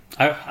to it?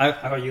 I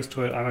got used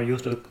to it. I got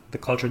used to the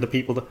culture, the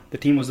people. The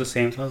team was the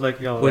same. So I was like,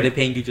 yo. Were they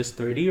paying you just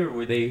 30, or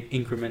were they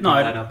incrementing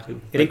that up to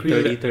it like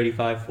increased 30,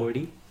 35,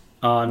 40?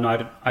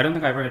 No, I don't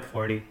think I ever hit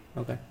 40.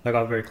 Okay. I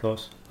got very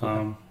close.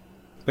 Okay.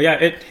 But yeah,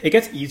 it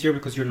gets easier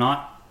because you're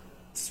not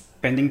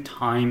spending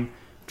time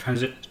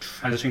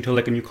transitioning to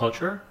like a new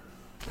culture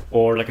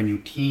or like a new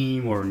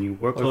team or a new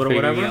workload or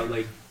whatever. Out,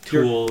 like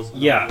tools.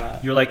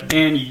 You're like,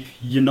 and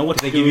you know what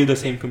they to give do you the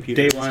same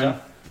computer day and one.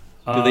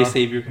 stuff? Do they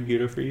save your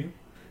computer for you?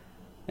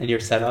 And your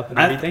setup and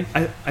everything?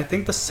 I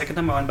think the second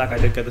time I went back, I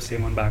did get the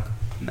same one back.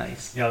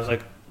 Nice. Yeah, I was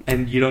like,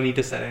 And you don't need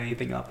to set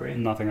anything up, right?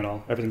 nothing at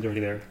all. Everything's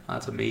already there.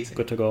 That's amazing.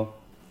 Good to go.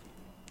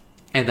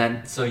 And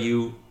then, so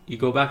you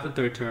go back to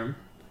third term.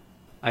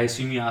 I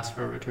assume you asked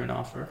for a return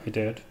offer. I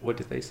did. What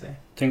did they say?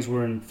 Things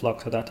were in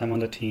flux at that time on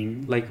the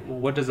team. Like,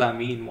 what does that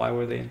mean? Why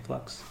were they in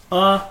flux?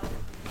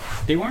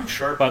 They weren't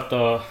sure about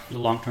the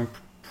long-term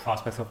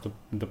prospects of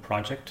the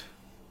project,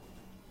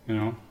 you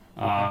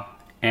know,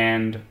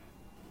 and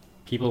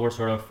people were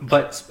sort of.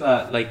 But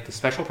like the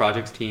special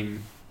projects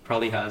team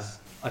probably has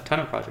a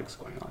ton of projects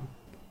going on.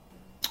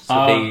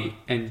 So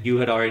and you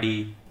had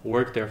already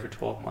worked there for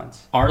 12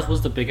 months. Ours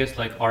was the biggest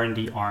like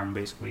R&D arm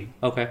basically.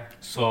 Okay.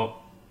 So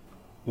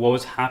what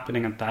was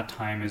happening at that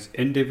time is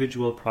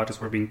individual projects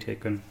were being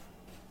taken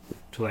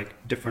to like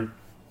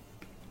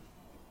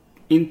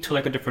into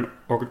like a different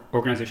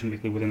organization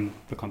basically within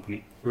the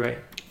company. Right.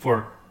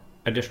 For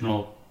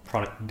additional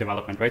product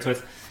development, right? So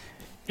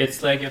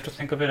it's like you have to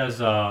think of it as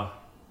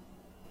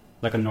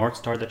like a North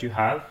Star that you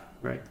have.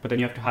 Right. But then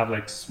you have to have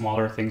like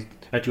smaller things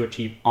that you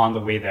achieve on the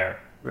way there.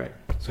 Right.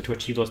 So to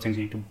achieve those things,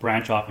 you need to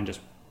branch off and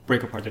just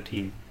break apart the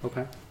team.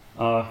 Okay.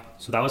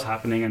 So that was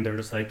happening, and they're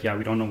just like, yeah,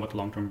 we don't know what the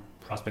long-term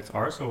prospects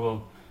are,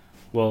 so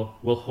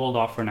we'll hold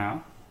off for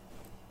now.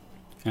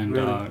 And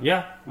Really?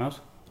 yeah, I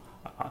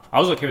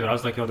was okay with it. I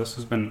was like, yo, this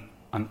has been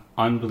an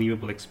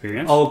unbelievable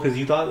experience. Oh, because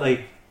you thought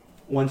like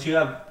once you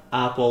have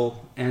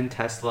Apple and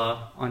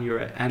Tesla on your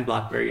and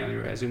BlackBerry on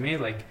your resume,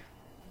 like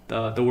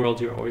the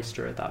world's your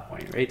oyster at that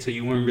point, right? So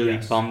you weren't really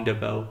bummed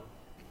about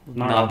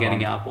not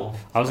getting Apple.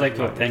 I was like,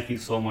 yo, thank you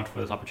so much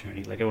for this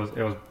opportunity. Like it was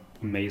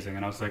amazing,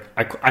 and I was like,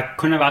 I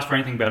couldn't have asked for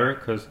anything better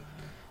because.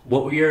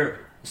 What were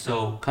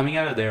so coming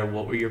out of there?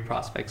 What were your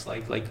prospects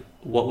like? Like,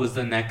 what was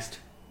the next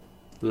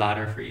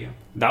ladder for you?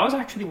 That was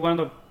actually one of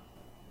the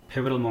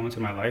pivotal moments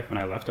in my life when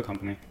I left the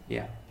company.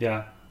 Yeah.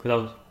 Yeah,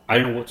 because I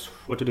didn't know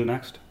what to do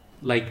next.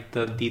 Like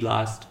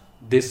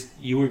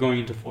you were going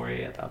into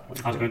 4A at that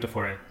point. I was going to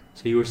 4A.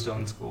 So you were still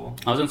in school.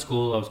 I was in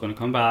school. I was going to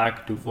come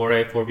back, do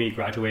 4A, 4B,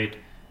 graduate,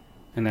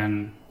 and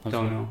then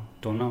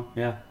Don't know.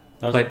 Yeah.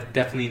 But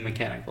definitely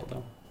mechanical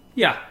though.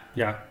 Yeah.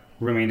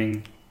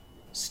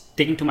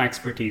 Sticking to my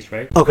expertise,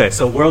 right? Okay,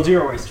 so World's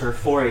Your Oyster,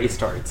 4A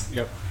starts.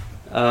 Yep.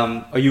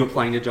 Are you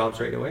applying to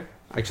jobs right away?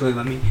 Actually,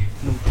 let me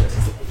move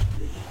this.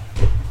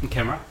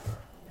 Camera?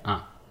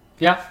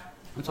 Yeah,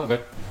 it's all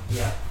good.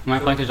 Yeah. Am I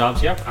applying to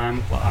jobs? Yep. I'm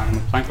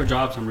applying for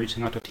jobs. I'm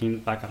reaching out to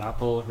teams back at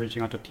Apple,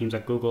 reaching out to teams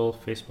at Google,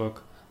 Facebook.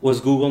 Was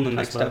Google the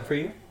next Tesla. step for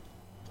you?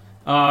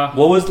 What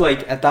What was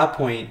like at that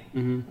point?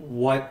 Mm-hmm.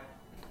 What,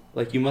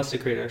 like you must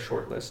have created a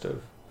short list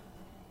of.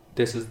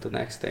 This is the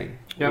next thing.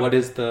 Yeah. What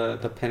is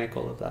the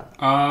pinnacle of that?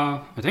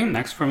 I think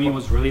next for me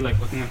was really like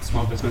looking at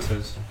small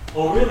businesses.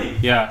 Oh, really?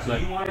 Yeah. So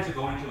like, you wanted to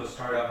go into a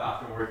startup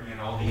after working in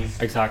all these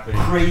exactly.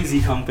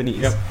 crazy companies.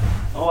 Yep.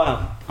 Oh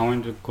wow. I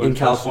wanted to go In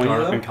into a California,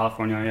 startup though? in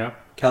California. Yeah.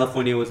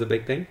 California was a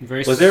big thing.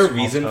 Very Was there a small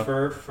reason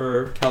stuff.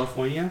 for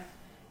California?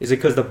 Is it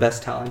because the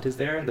best talent is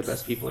there and the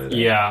best people are there?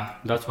 Yeah,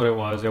 that's what it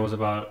was. It was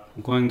about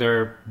going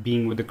there,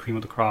 being with the cream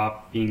of the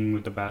crop, being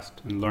with the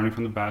best, and learning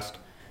from the best,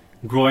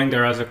 growing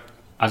there as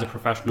a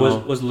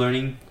professional. Was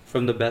learning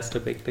from the best a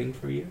big thing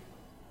for you?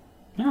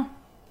 Yeah.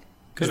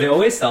 Because they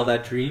always sell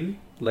that dream,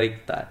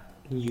 like that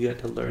you get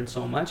to learn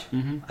so much.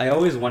 Mm-hmm. I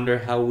always wonder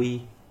how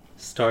we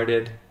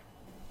started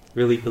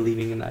really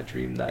believing in that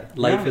dream, that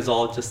life is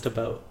all just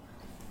about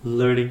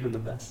learning from the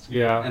best.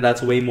 Yeah. And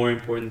that's way more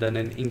important than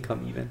an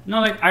income even. No,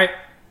 like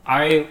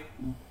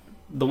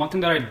the one thing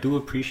that I do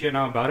appreciate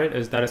now about it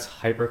is that it's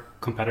hyper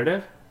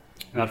competitive.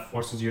 And that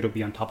forces you to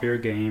be on top of your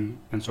game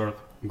and sort of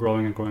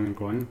growing and growing and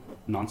growing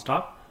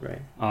nonstop.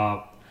 Right.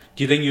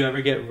 Do you think you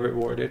ever get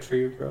rewarded for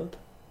your growth?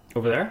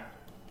 Over there?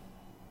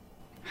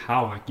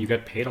 How? Like, you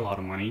get paid a lot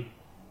of money.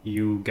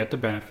 You get the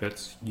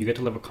benefits. You get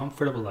to live a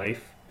comfortable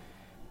life.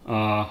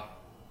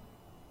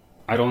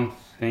 I don't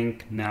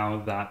think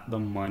now that the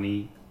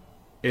money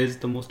is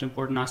the most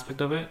important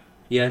aspect of it.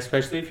 Yeah,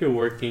 especially if you're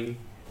working,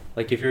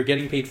 like if you're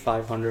getting paid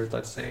 500,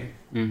 let's say,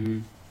 Mm-hmm.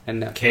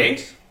 and Netflix,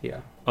 K?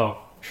 yeah, Oh,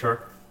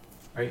 sure.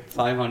 right,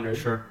 500,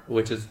 Sure.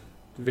 which is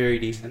very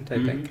decent, I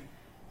Mhm. think.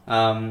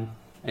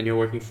 And you're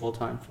working full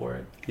time for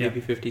it, Yeah. maybe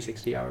 50,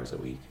 60 hours a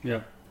week.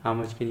 Yeah. How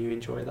much can you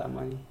enjoy that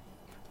money?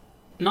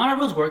 Not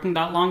everyone's working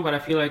that long, but I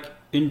feel like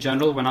in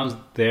general when I was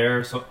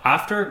there, so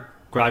after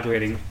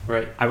graduating,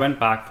 Right. I went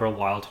back for a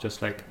while to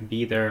just like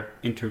be there,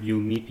 interview,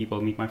 meet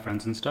people, meet my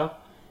friends and stuff.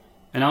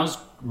 And I was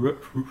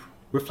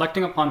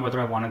reflecting upon whether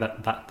I wanted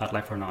that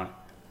life or not.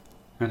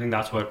 And I think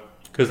that's what...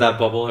 Because that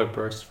bubble had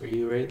burst for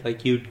you, right?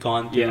 Like you'd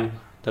gone through Yeah.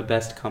 the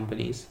best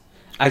companies.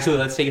 Actually,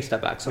 let's take a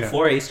step back. So Yeah.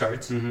 4A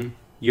starts. Mm-hmm.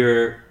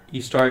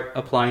 You start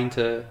applying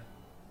to,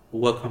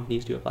 what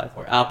companies do you apply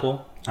for?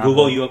 Apple. Apple.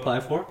 Google you apply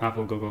for?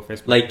 Apple, Google,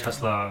 Facebook, Like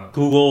Tesla.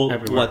 Google,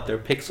 everywhere. what, their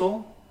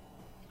Pixel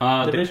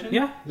division?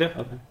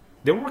 Okay.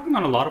 They were working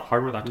on a lot of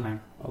hardware that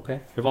time. Okay.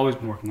 They've always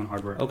been working on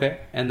hardware. Okay.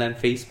 And then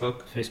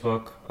Facebook.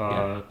 Facebook,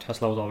 Yeah.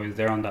 Tesla was always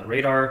there on that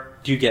radar.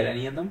 Do you get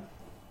any of them?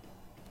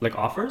 Like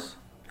offers?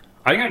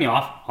 I didn't get any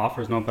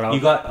offers, no, but I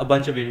You got a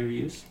bunch of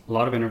interviews. a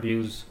lot of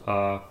interviews.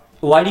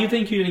 Why do you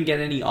think you didn't get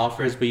any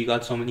offers, but you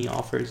got so many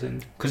offers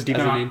Because as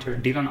an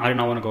intern? deep down, I did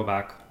not want to go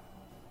back.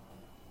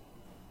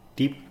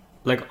 Deep,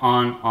 like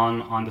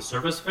on the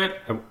surface of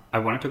it, I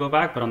wanted to go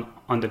back, but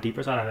on the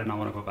deeper side, I did not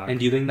want to go back. And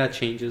do you think that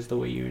changes the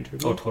way you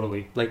interview? Oh,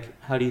 totally. Like,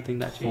 how do you think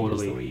that changes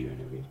Totally. the way you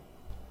interview?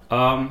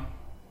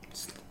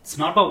 It's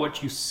not about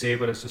what you say,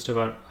 but it's just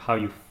about how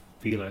you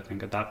feel. I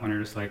think at that point,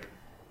 you're just like,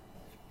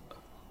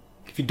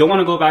 if you don't want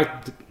to go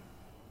back,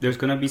 there's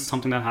gonna be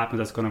something that happens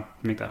that's gonna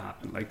make that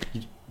happen. Like,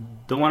 you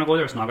don't want to go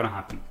there, it's not gonna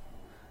happen.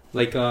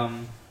 Like,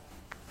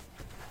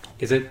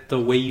 is it the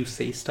way you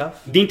say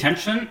stuff? The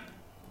intention,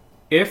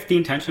 if the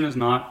intention is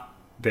not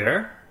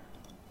there,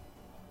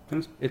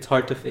 then It's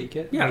hard to fake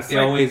it. Yeah, Like,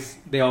 it's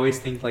they always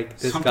think like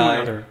this something or guy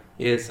other.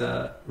 is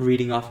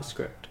reading off a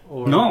script.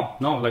 Or No,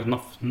 like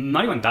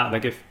not even that.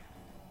 Like if,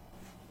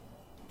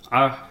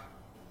 if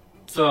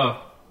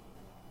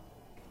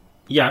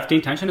the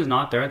intention is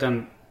not there,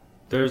 then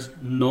there's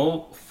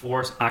no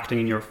force acting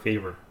in your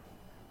favor,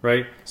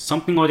 right?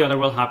 Something or the other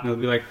will happen. It'll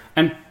be like,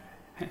 and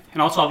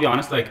also I'll be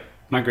honest, like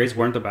my grades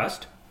weren't the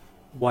best,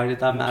 Why did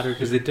that matter?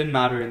 Because it didn't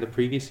matter in the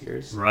previous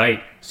years.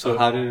 right? So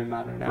how did it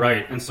matter now?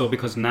 Right, and so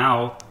because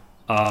now,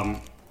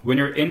 when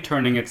you're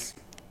interning, it's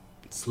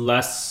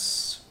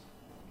less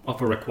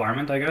of a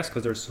requirement, I guess,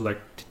 because they're still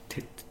like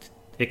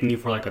taking you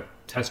for like a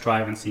test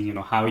drive and seeing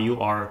how you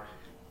are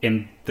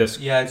in this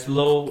Yeah, it's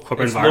low.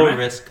 corporate It's low environment.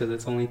 risk because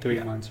it's only 3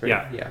 months, right?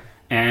 Yeah.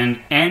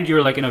 And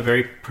you're like in a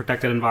very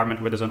protected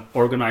environment where there's an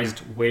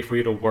organized way for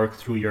you to work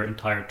through your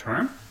entire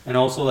term. And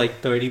also,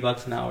 like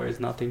 $30 an hour is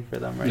nothing for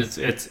them, right?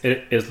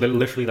 It is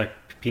literally like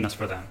peanuts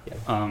for them.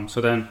 Yeah. So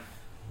then,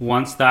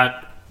 once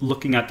that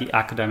looking at the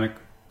academic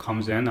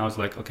comes in, I was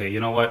like, okay, you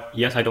know what?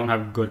 Yes, I don't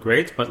have good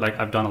grades, but like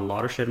I've done a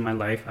lot of shit in my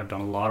life. I've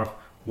done a lot of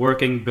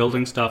working,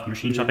 building stuff,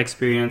 machine shop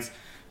experience.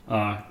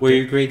 Were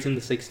your grades in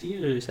the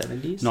 60s or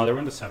 70s? No, they were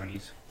in the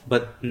 70s.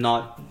 But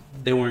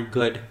they weren't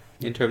good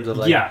in terms of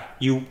like, Yeah.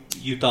 you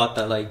thought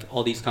that like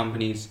all these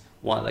companies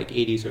want like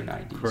 80s or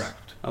 90s. Correct.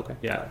 Okay.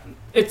 Yeah.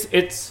 It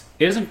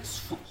isn't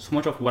so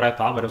much of what I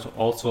thought, but it was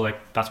also like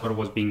that's what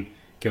was being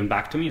given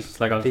back to me. It's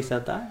like They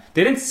said that?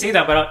 they didn't say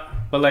that,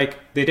 but like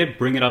they did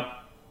bring it up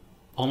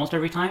almost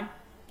every time.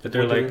 That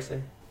they're What did like, they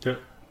say?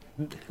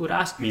 they would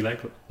ask me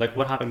like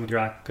what happened with your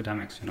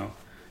academics, Like,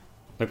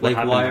 what Like,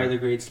 happened why there? are the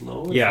grades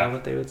low? Is Yeah. that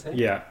what they would say?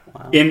 Yeah.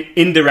 Wow.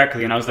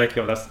 Indirectly, and I was like,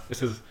 yo,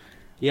 this is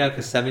Yeah,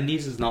 because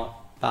 70s is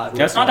not bad.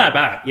 it's not that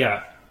bad.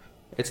 Yeah.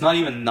 It's not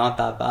even not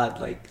that bad.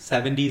 Like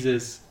 70s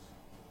is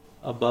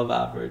above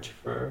average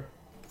for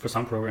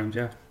some programs,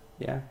 yeah.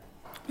 yeah.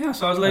 Yeah.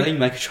 So I was I like, think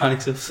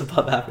mechatronics is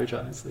above average,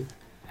 honestly.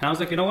 and I was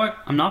like, you know what?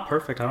 I'm not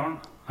perfect. I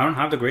don't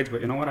have the grades,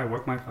 but you know what? I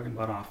work my fucking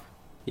butt off,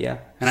 Yeah.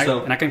 and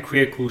so I can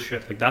create cool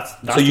shit. Like that's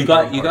so you the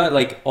got important part.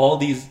 like all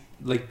these,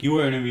 like you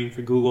were interviewing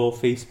for Google,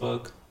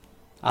 Facebook,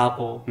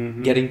 Apple,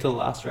 Mhm. getting to the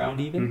last round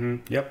even,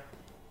 Mm-hmm. Yep.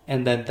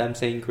 and then them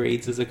saying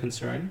grades is a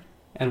concern.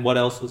 And what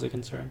else was a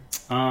concern?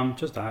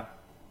 Just that.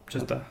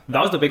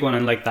 That was the big one,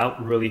 and like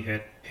that really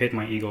hit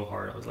my ego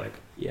hard. I was like,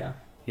 Yeah.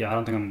 yeah, I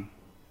don't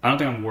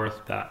think I'm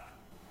worth that.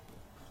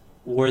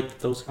 Worth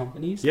those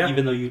companies? Yeah.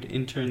 Even though you'd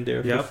interned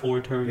there for Yep.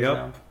 4 terms Yep.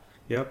 now.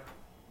 Yep.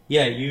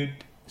 Yeah, you'd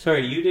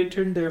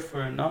interned there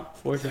for not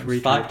 4 terms, 3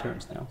 5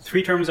 terms now.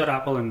 3 terms at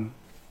Apple and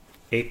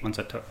 8 months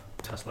at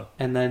Tesla.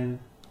 And then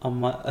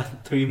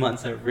 3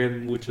 months at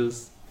RIM, which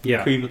was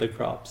Yeah. cream of the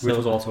crop. So Which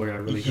was also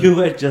really good. you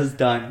had just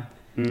done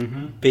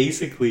Mm-hmm.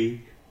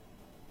 basically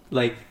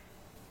like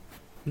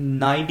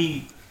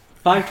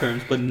 95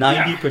 terms, but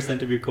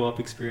 90% of your co-op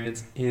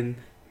experience in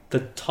the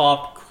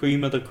top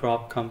cream of the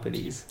crop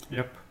companies.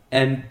 Yep.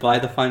 And by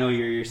the final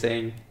year, you're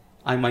saying,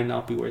 I might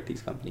not be worth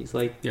these companies.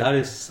 Like, Yep.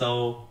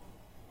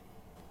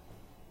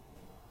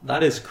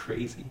 that is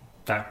crazy.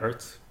 That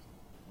hurts.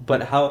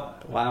 But how,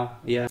 wow,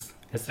 yeah.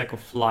 It's like a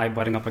fly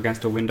butting up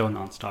against a window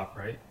nonstop,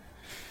 right?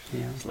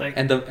 Yeah. It's like,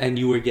 And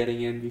you were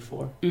getting in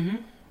before. mm-hmm.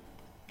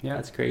 Yeah.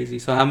 That's crazy.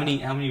 So how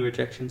many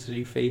rejections did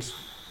you face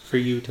for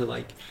you to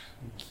like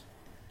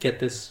get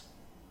this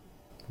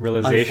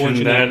Realization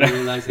unfortunate that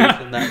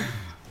realization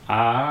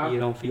that you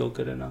don't feel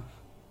good enough?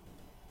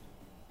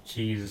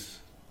 Jeez.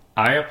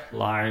 I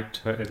applied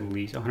to at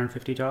least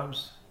 150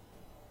 jobs.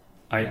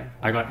 Yeah.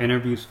 I got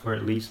interviews for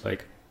at least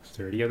like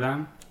 30 of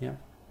them. Yeah.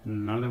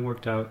 And none of them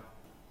worked out.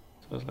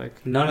 So I was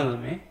like, None of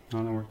them, eh?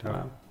 none of them worked out.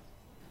 Wow.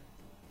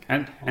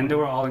 And they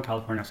were all in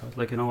California. So I was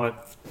like, you know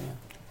what? Yeah.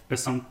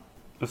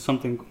 There's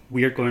something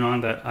weird going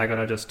on that I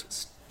gotta just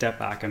step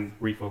back and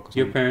refocus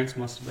Your on. parents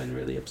must have been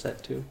really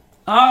upset too.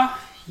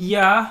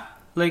 Yeah.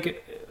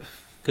 Like,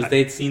 Because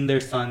they'd seen their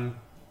son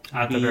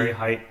at the very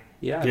height.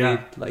 Yeah.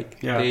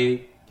 Yeah.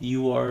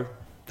 You are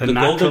The the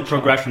natural golden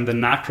progression. The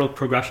natural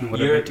progression would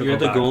have You're been to go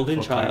the back golden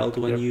full-time. child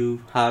when Yep.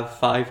 you have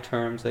 5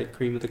 terms at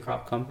cream of the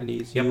crop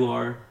companies. Yep. You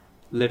are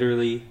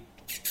literally,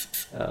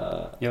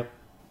 Yep.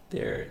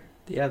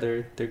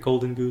 they're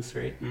golden goose,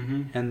 right?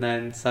 Mm-hmm. And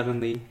then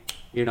suddenly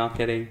you're not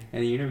getting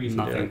any interviews. And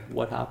they're Nothing. like,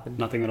 what happened?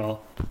 Nothing at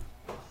all.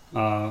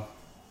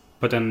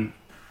 But then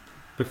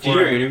Did before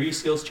your interview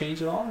skills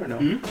change at all, or no?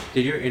 Hmm?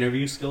 Did your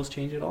interview skills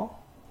change at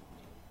all,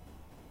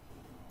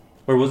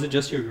 or was it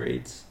just your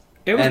grades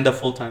and the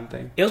full time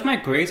thing? It was my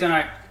grades, and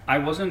I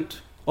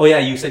wasn't. Oh yeah,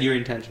 you said your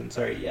intention.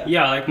 Sorry, yeah.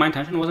 Yeah, like my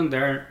intention wasn't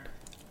there.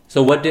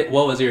 So what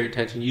was your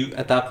intention? You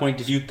at that point,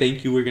 did you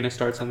think you were gonna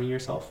start something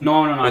yourself?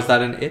 No. Was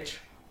that an itch?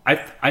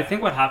 I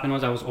think what happened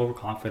was I was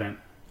overconfident.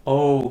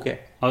 Oh, okay.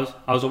 I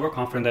was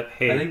overconfident that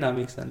hey, I think that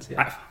makes sense.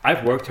 Yeah.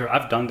 I've worked here.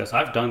 I've done this.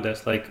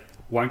 Like,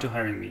 why aren't you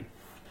hiring me?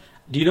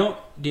 Do you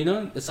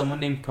know someone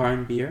named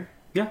Karan Beer?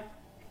 Yeah.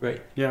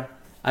 Right. Yeah.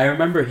 I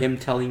remember him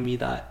telling me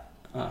that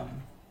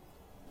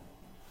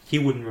he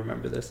wouldn't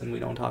remember this, and we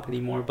don't talk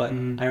anymore. But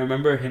Mhm. I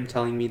remember him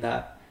telling me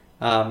that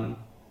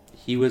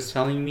he was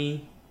telling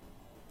me.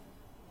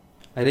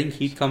 I think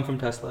he'd come from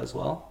Tesla as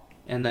well,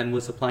 and then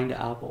was applying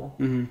to Apple.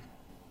 Mm-hmm.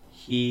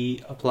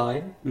 He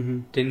applied, Mm-hmm.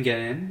 didn't get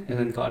in, and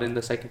then got in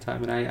the second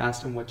time. And I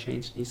asked him what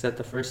changed. He said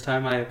the first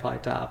time I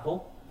applied to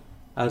Apple,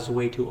 I was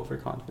way too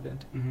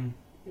overconfident Mm-hmm.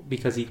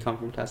 because he'd come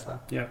from Tesla.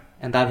 Yeah.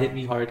 And that hit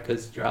me hard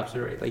because you're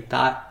absolutely right. Like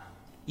that,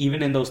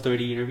 even in those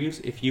 30 interviews,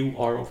 if you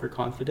are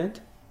overconfident,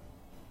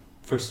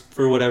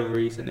 for whatever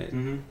reason,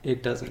 Mm-hmm.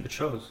 it doesn't It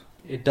shows.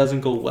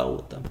 go well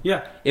with them.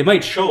 Yeah. It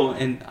might show,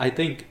 and I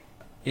think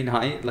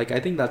I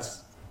think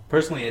that's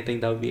personally, I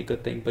think that would be a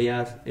good thing. But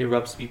yeah, it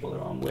rubs people the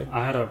wrong way.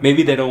 I had a.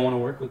 Maybe they don't want to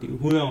work with you.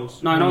 Who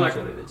knows? No, I Who know. knows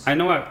Like, what it is. I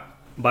know.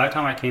 By the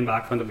time I came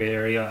back from the Bay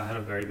Area, I had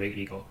a very big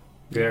ego.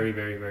 Very,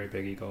 very, very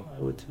big ego. I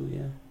would too.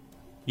 Yeah.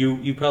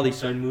 You probably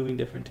started moving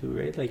different too,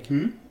 right? Like,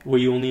 Hmm? were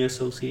you only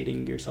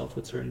associating yourself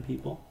with certain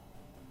people?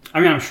 I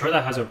mean, I'm sure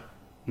that has a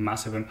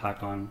massive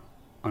impact on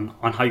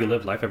how you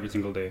live life every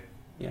single day.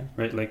 Yeah.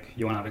 Right? Like,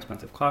 you want to have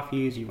expensive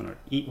coffees, you want to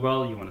eat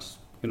well, you want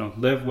to,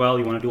 live well,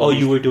 you want to do. Oh, all you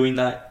these- were doing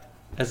that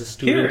as a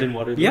student in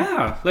Waterloo?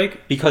 Yeah,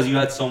 like Because you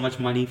had so much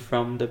money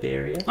from the Bay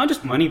Area? not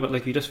just money, but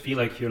like you just feel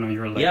like you're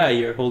like Yeah,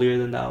 you're holier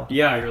than thou.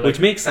 yeah, you're like Which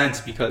makes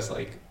sense because,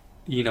 like,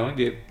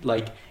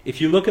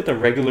 if you look at the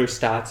regular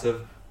stats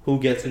of who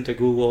gets into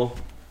Google,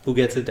 who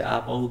gets into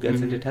Apple, who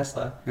gets into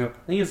Tesla, Yep.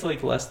 I think it's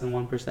like less than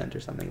 1% or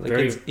something. Like,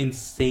 Very- it's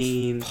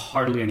insane.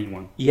 hardly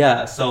anyone.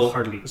 Yeah, so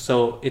Hardly.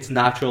 So it's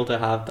natural to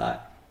have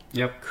that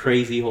Yep.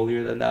 crazy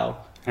holier than thou.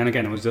 And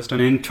again, it was just an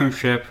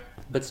internship.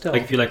 But still,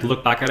 Like if you like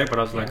look back at it, but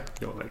I was like,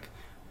 yo, like,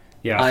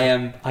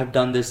 yeah. I've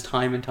done this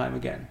time and time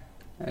again,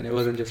 and it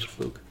wasn't just a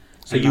fluke.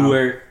 So And you now-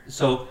 were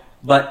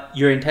but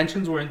your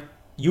intentions weren't.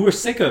 You were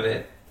sick of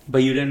it,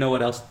 but you didn't know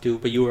what else to do.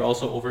 But you were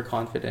also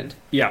overconfident.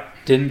 Yeah.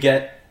 Didn't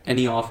get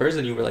any offers,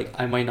 and you were like,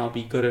 I might not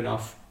be good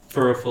enough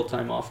for a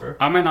full-time offer.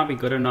 I might not be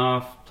good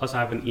enough. Plus, I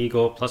have an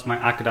ego. Plus, my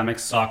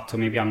academics suck. So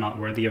maybe I'm not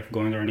worthy of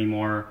going there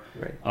anymore.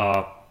 Right.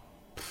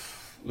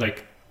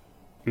 Like,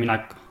 I mean,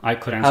 I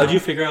could answer. How did you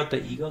figure out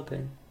the ego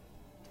thing?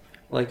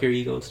 Like, your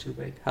ego is too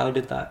big. How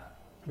did that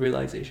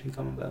realization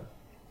come about?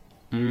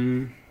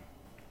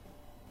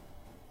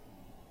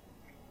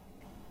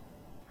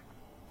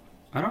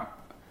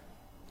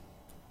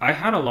 I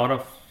had a lot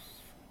of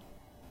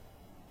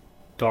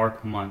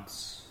dark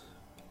months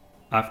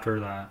after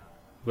that.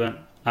 When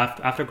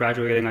after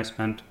graduating, I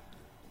spent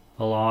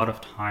a lot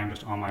of time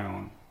just on my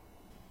own.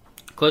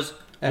 Cause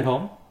At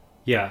home?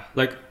 yeah,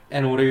 like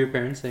And what are your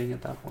parents saying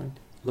at that point?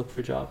 Look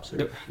for jobs,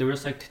 or they were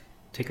just like,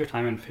 take your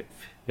time and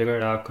figure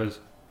it out. Cause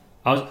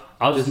I this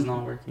was is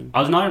not working. I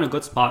was not in a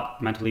good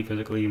spot mentally,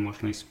 physically,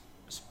 emotionally,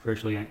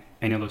 spiritually,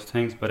 any of those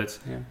things. But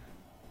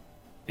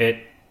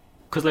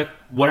because like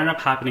what ended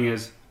up happening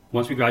is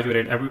once we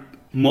graduated,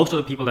 most of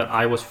the people that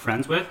I was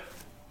friends with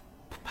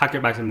packed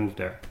their bags and moved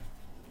there.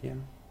 Yeah.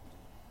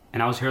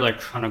 And I was here like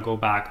trying to go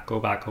back,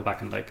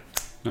 and like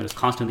just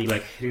constantly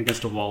like hitting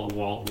against a wall.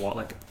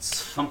 Like at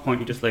some point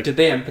you just like. Did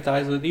they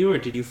empathize with you, or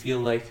did you feel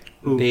like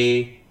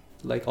they,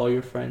 like all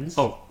your friends?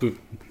 Oh, dude,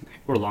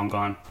 we're long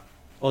gone.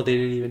 Oh, they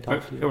didn't even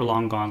talk to you. They were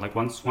long gone. Like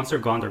once they're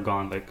gone, they're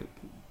gone. Like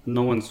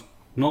no one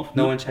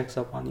checks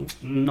up on you.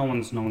 No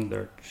one's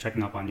there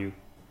checking up on you.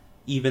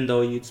 Even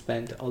though you'd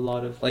spent a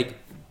lot of like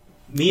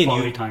me and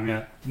quality you time,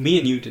 yeah. Me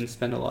and you didn't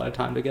spend a lot of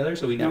time together,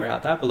 so we never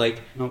had that. But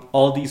like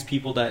all these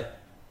people that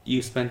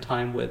you spent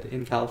time with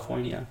in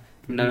California,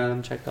 none of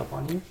them checked up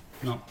on you.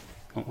 No.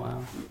 Oh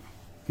wow.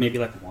 Maybe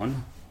like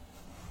one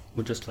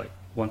would just like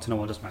once in a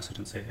while just message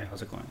and say, hey,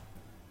 how's it going?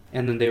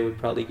 And then they would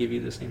probably give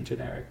you the same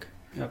generic.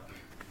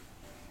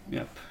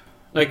 Yep.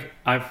 Like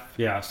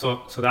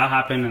so that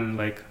happened, and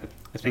like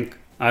I think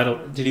I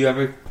don't. Did you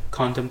ever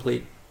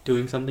contemplate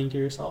doing something to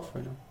yourself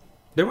or no?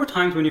 There were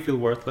times when you feel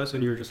worthless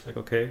and you're just like,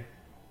 okay,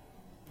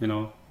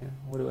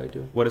 what do I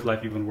do? What is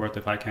life even worth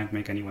if I can't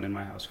make anyone in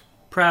my house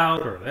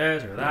proud or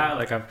this or that?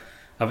 Like I've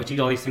achieved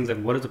all these things.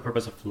 Like what is the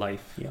purpose of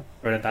life? Yeah.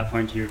 Right at that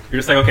point, you're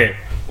just like, okay,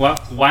 well,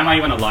 why am I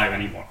even alive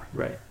anymore?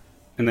 Right.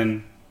 And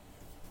then,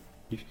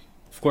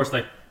 of course,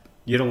 like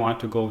you don't want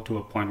to go to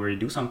a point where you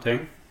do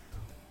something.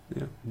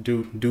 Yeah.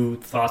 Do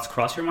thoughts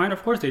cross your mind?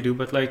 Of course they do,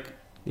 but like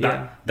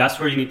that's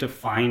where you need to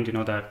find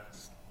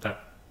that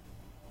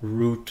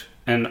root.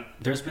 And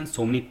there's been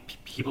so many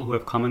people who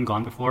have come and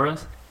gone before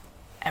us.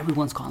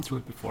 Everyone's gone through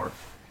it before.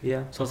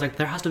 Yeah. So it's like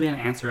there has to be an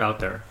answer out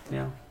there.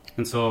 Yeah.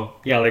 And so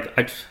like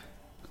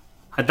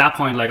at that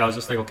point, like I was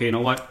just like, okay, you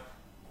know what?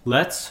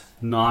 Let's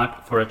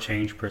not for a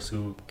change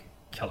pursue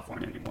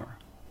California anymore.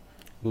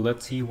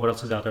 Let's see what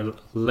else is out there.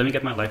 Let me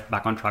get my life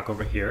back on track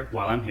over here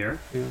while I'm here.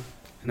 Yeah.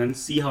 And then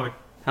see how it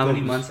How goes.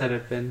 many months had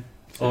it been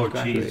since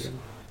graduating?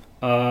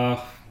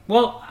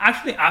 Well,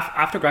 actually,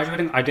 after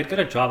graduating, I did get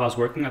a job. I was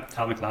working at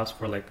Talmic Labs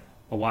for like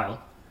a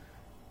while.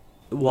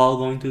 While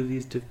going through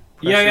these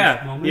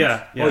depressive moments?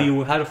 Yeah. Oh,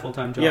 you had a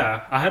full-time job?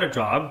 Yeah, I had a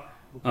job.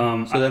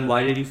 So then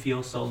why did you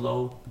feel so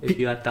low if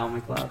you had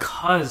Talmic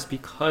Labs?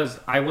 Because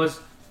I was...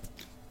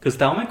 Because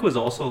Talmic was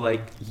also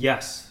like...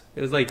 Yes.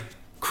 It was like...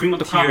 Cream of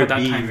the crop at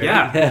that time. Right?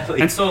 Yeah. Like,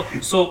 and so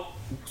what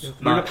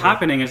ended up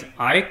happening is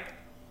I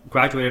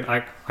graduated,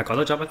 I got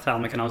a job at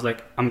Talmic, and I was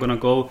like, I'm going to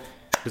go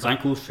design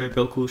cool shit,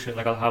 build cool shit.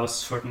 Like I'll have a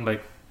certain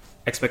like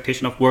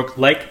expectation of work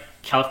like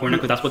California,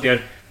 because that's what they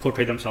had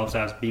portrayed themselves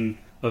as, being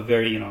a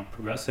very,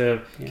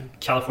 progressive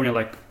California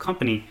like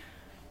company.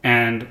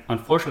 And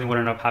unfortunately what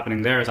ended up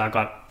happening there is I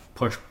got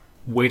pushed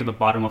way to the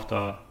bottom of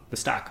the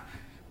stack,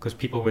 because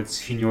people with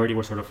seniority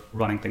were sort of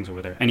running things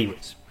over there.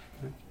 Anyways,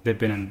 they've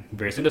been in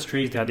various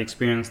industries, they had the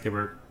experience, they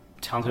were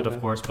talented, of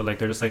course, but like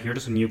they're just like, you're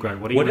just a new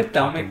grad. What did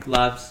Talmic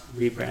Labs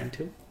rebrand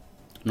to?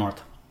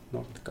 North,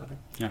 got it.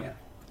 Yeah.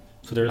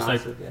 So there's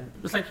massive,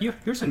 it's like you're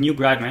just a new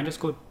grad, man. Just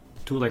go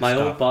do like my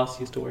stuff. old boss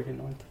used to work in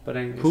North, but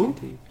anyways, who?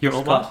 Continue. Your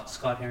old boss?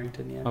 Scott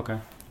Harrington, yeah. Okay.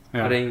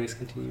 Yeah. But anyways,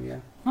 continue, yeah.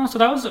 Oh, so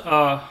that was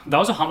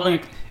a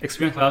humbling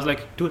experience. I was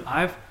like, dude,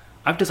 I've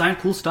designed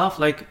cool stuff.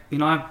 Like,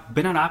 I've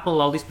been at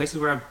Apple, all these places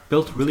where I've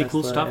built really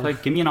cool stuff.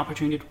 Like, give me an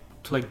opportunity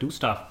to like do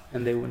stuff.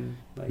 And they wouldn't.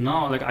 Like,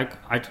 no, like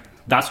I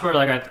that's where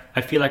like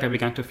I feel like I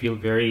began to feel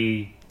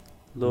very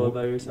low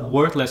about yourself,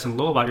 worthless and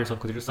low about yourself,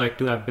 because you're just like,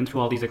 dude, I've been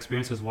through all these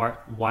experiences. Why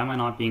am I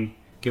not being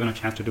given a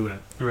chance to do it?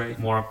 Right.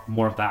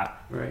 More of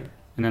that. Right.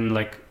 And then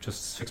like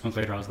just 6 months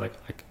later, I was like,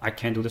 I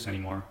can't do this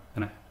anymore,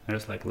 and I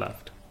just like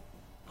left.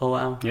 Oh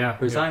wow. Yeah.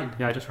 Resigned.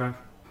 Yeah, I just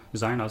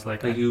resigned. I was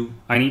like, I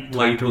need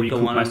time to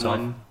recoup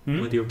myself.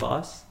 With your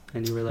boss,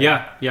 and you were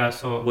like, yeah.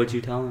 So what'd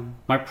you tell him?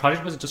 My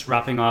project was just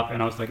wrapping up,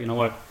 and I was like, you know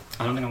what?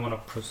 I don't think I want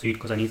to proceed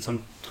because I need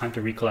some time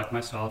to recollect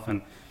myself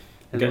and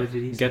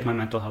get my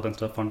mental health and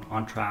stuff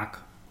on track.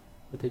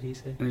 What did he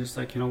say? And he's just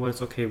like, you know what?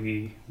 It's okay.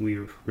 We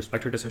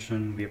respect your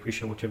decision. We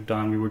appreciate what you've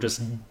done. We were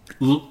just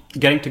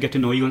getting to get to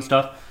know you and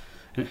stuff.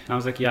 And I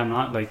was like, yeah, I'm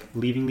not like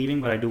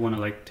leaving, but I do want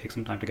to like take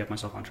some time to get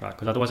myself on track,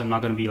 because otherwise I'm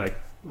not going to be like.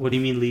 What do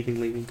you mean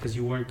leaving? Because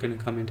you weren't going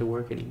to come into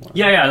work anymore.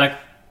 Yeah. Like,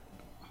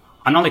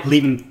 I'm not like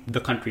leaving the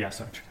country as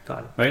such.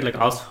 Got it. Right? Like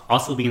I'll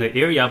still be in the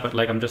area, but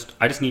like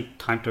I just need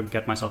time to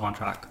get myself on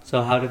track.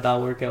 So how did that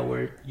work out,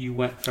 where you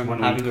went from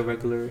having a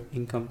regular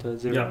income to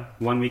zero? Yeah,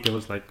 1 week it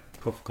was like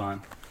poof,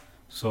 gone.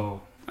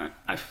 So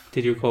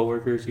did your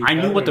coworkers? I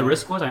knew what the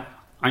risk was.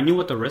 I knew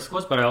what the risk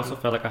was, but I also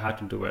felt like I had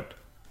to do it.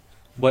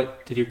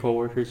 What did your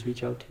coworkers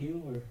reach out to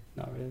you, or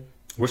not really?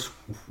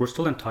 We're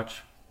still in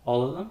touch.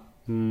 All of them?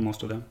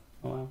 Most of them.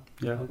 Oh wow.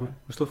 Yeah, okay.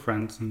 We're still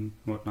friends and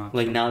whatnot.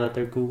 Like now that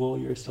they're Google,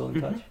 you're still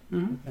in touch?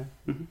 Mm-hmm. Okay.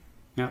 Mm-hmm.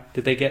 Yeah.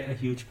 Did they get a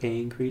huge pay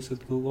increase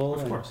with Google?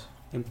 Of course.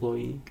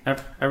 Employee?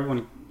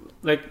 Everyone,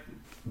 like,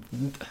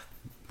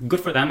 good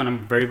for them, and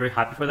I'm very, very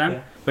happy for them.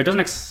 Yeah. But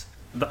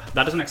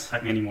that doesn't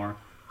excite me anymore.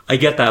 I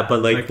get that,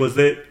 but like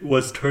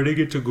was turning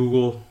into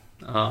Google,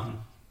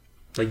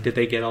 like did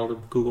they get all the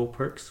Google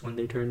perks when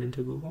they turned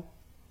into Google?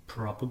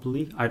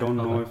 Probably. I don't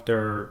know if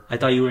they're... I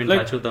thought you were in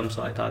touch with them,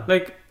 so I thought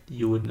like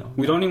you would know.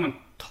 We don't even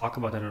talk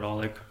about that at all.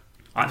 Like,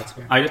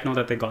 I just know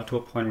that they got to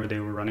a point where they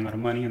were running out of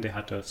money and they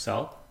had to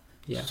sell.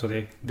 Yeah. So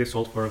they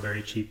sold for a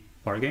very cheap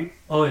bargain.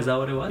 Oh, is that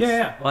what it was?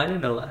 Yeah. Oh, I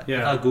didn't know that.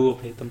 Yeah. I thought Google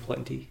paid them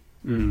plenty.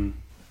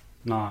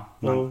 Nah,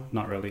 Oh.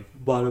 not really.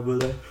 Bottom of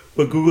that.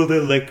 But Google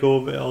did let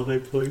go of all the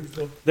employees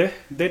though. They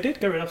did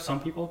get rid of some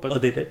people, but Oh,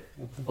 they did?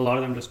 a lot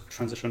of them just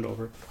transitioned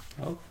over.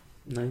 Oh,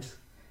 nice.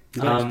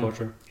 Good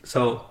exposure.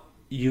 So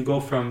you go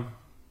from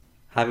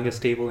having a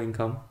stable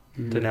income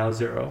to now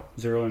zero.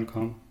 Zero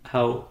income.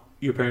 How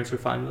your parents were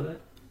fine with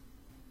it?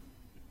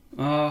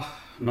 No.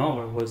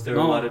 Or was there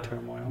a lot of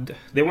turmoil?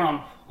 They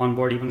weren't on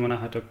board even when I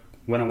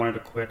wanted to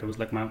quit. It was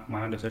like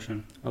my own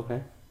decision.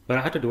 Okay. But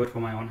I had to do it for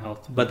my own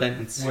health. But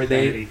then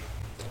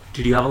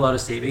did you have a lot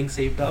of savings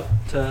saved up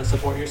to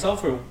support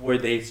yourself, or were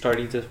they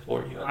starting to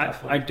support you at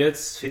that point? I did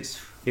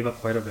save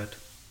up quite a bit.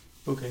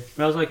 Okay.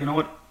 But I was like, you know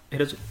what?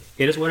 It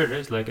is what it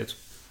is. Like it's.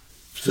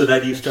 So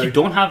that if you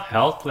don't have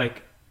health,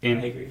 like I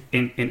agree.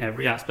 in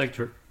every aspect,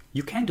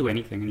 you can't do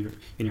anything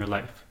in your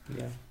life.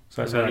 Yeah.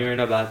 So I when said, you're in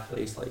a bad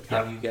place, like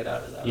how do you get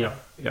out of that?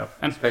 Yeah.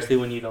 And especially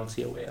when you don't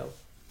see a way out.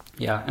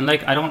 yeah, and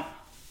like I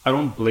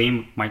don't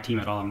blame my team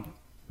at all.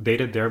 They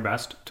did their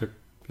best to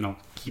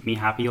keep me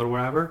happy or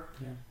whatever.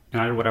 Yeah.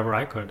 And I did whatever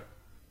I could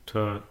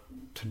to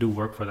do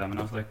work for them. And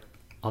I was like,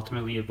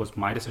 ultimately, it was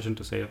my decision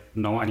to say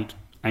no. I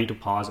need to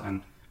pause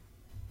and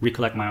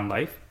recollect my own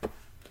life.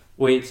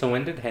 Wait, so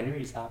when did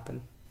Henry's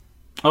happen?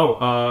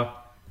 Oh,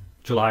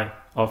 July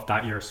of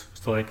that year.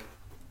 So like,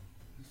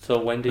 so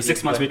when did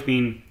 6 months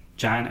between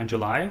Jan and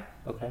July?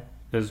 Okay.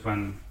 Is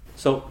when.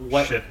 So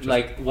what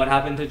what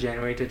happened to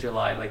January to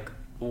July? Like,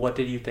 what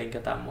did you think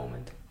at that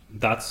moment?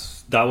 That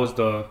was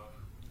the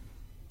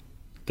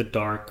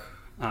dark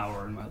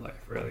hour in my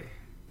life, really.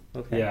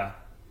 Okay. Yeah.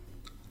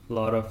 A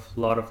lot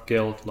of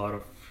guilt, a lot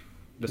of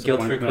Guilt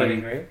disappointment. for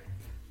quitting, right?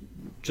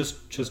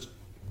 Just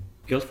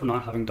guilt for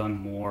not having done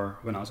more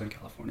when I was in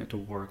California to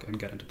work and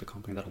get into the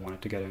company that I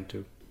wanted to get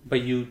into.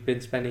 But you've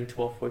been spending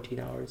 12, 14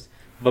 hours,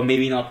 but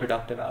maybe not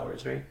productive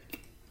hours, right?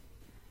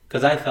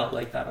 Because I felt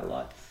like that a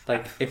lot.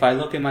 Like, if I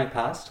look in my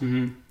past,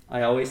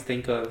 I always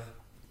think of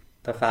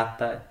the fact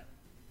that,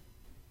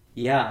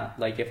 yeah,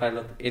 like if I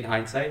look in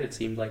hindsight, it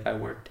seemed like I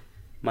worked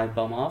my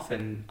bum off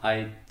and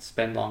I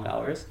spend long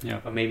hours. Yeah.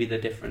 But maybe the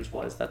difference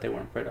was that they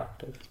weren't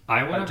productive. I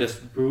I'm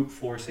just brute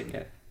forcing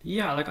it.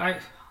 Yeah, like I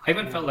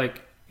even felt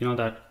like,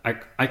 that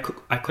I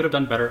could have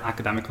done better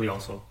academically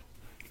also,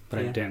 but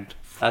I didn't.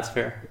 That's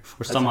fair.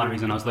 For some odd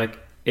reason, I was like,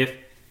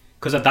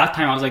 because at that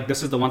time I was like,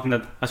 this is the one thing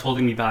that's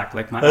holding me back.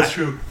 Like that's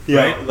true.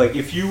 Yeah. Right? Like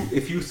if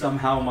you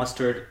somehow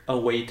mustered a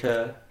way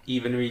to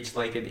even reach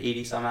like an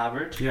 80 some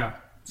average, yeah,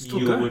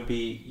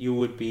 you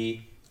would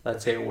be,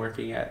 let's say,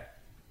 working at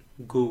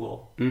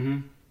Google,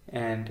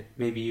 and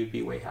maybe you'd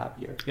be way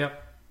happier.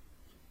 Yep.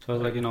 So I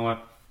was like, you know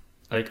what?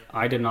 Like,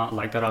 I did not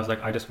like that. I was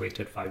like, I just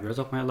wasted 5 years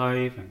of my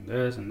life and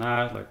this and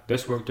that. Like,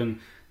 this job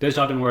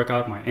didn't work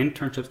out. My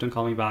internships didn't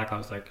call me back. I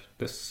was like,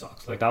 this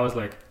sucks. Like, that was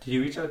like... Did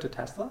you reach out to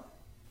Tesla?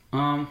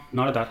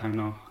 Not at that time,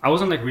 no. I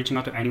wasn't like reaching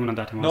out to anyone at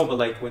that time. No, but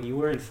like when you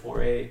were in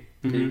 4A,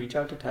 did you reach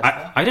out to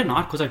Tesla? I did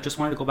not, because I just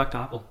wanted to go back to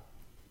Apple.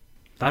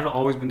 That had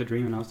always been the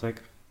dream, and I was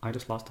like, I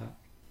just lost that.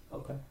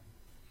 Okay.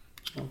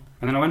 Oh.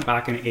 And then I went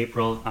back in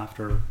April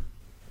after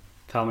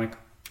Talmic,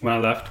 when I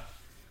left,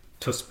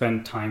 to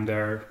spend time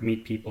there,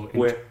 meet people.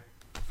 Where?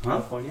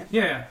 California?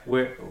 Yeah.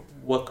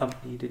 What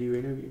company did you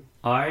interview?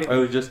 Or it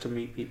was just to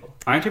meet people?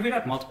 I interviewed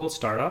at multiple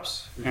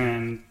startups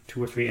and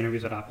 2 or 3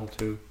 interviews at Apple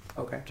too.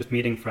 Okay. Just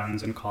meeting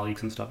friends and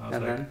colleagues and stuff. I was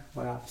then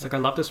what happened? It's like, I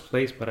love this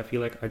place, but I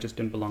feel like I just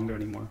didn't belong there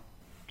anymore.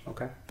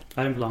 Okay.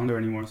 I didn't belong there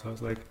anymore, so I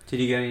was like...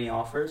 Did you get any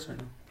offers or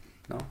no?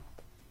 No?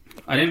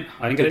 I didn't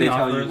get any offers. Did they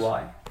tell you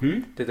why?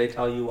 Did they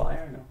tell you why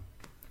or no?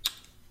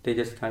 They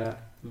just kind of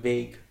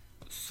vague?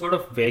 Sort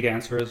of vague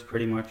answers,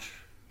 pretty much.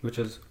 Which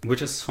is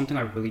something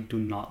I really do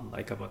not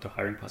like about the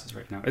hiring process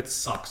right now. It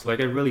sucks. Like,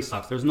 it really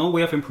sucks. There's no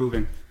way of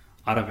improving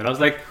out of it. I was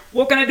like,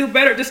 what can I do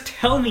better? Just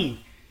tell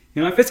me.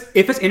 If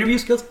it's interview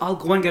skills, I'll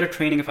go and get a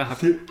training if I have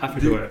to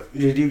do it.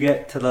 Did you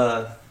get to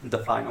the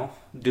final?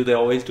 Do they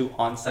always do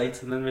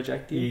on-sites and then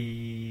reject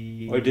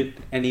you? Or did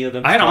any of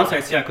them? I had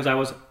on-sites, yeah, because I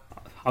was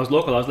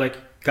local. I was like,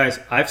 guys,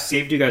 I've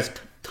saved you guys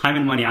time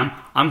and money.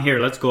 I'm here.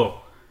 Let's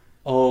go.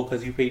 Oh,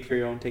 because you paid for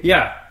your own ticket.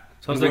 Yeah.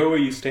 So I was where were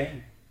you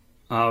staying?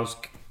 I was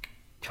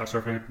couch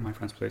surfing at my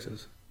friends'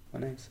 places. Oh,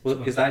 nice.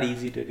 Well, is that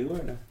easy to do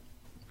or no?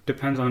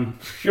 Depends on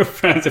your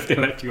friends if they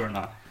let you or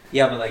not.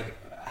 Yeah, but like,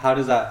 how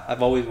does that?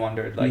 I've always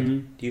wondered. Like,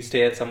 do you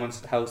stay at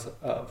someone's house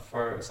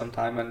for some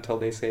time until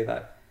they say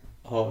that,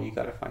 oh, you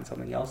got to find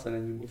something else, and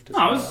then you move to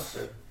somewhere else?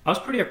 I was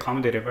pretty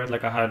accommodative, right?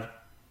 Like, I had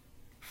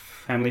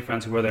family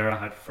friends who were there. I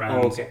had friends.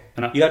 Oh, okay.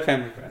 And you had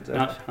family friends.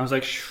 I was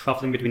like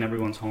shuffling between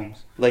everyone's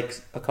homes. Like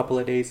a couple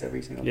of days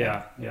every single day.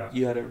 Yeah.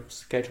 You had a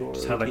schedule.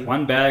 Just had like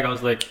one bag. I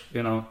was like,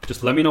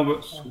 just let me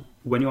know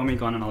when you want me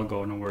gone, and I'll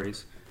go. No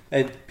worries.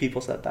 And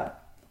people said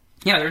that.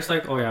 Yeah, they're just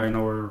like, oh yeah,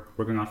 we're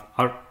going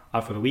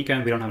out for the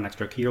weekend. We don't have an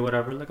extra key or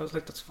whatever. Like, I was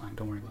like, that's fine.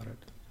 Don't worry about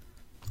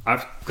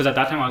it. Because at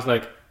that time I was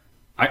like,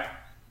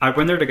 I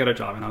went there to get a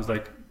job, and I was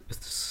like,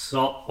 it's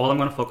all I'm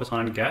going to focus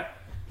on and get.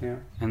 Yeah.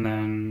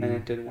 And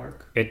it didn't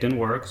work. It didn't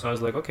work. So I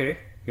was like, okay,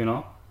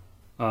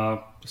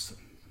 just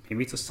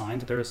maybe it's a sign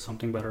that there is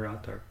something better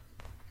out there.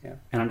 Yeah.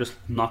 And I'm just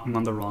knocking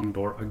on the wrong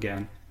door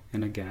again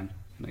and again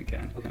and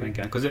again Okay. and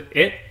again, because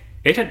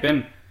it had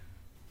been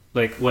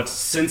like what,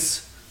 since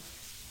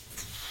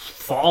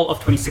fall of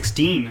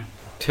 2016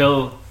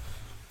 till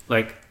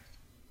like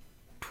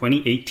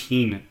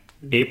 2018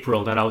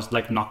 April, that I was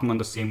like knocking on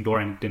the same door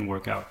and it didn't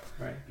work out.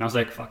 Right. And I was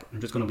like, fuck,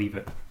 I'm just gonna leave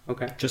it.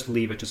 Okay. Just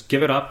leave it. Just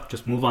give it up.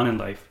 Just move on in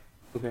life.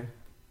 Okay.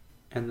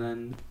 And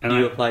then And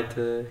you I- applied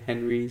to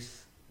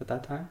Henry's at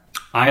that time?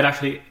 I had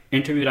actually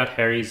interviewed at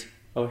Harry's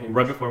Oh, Henry's.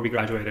 right before we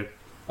graduated.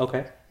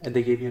 Okay. And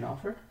they gave you an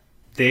offer?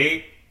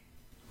 They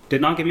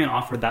did not give me an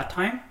offer that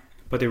time,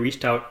 but they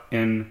reached out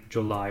in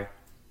July.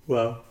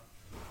 Wow.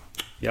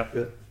 Yep.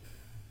 Good.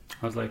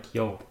 I was like,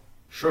 yo,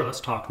 sure, let's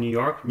talk. New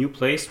York, new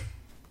place,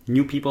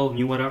 new people,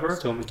 new whatever.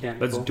 Still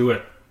mechanical. Let's do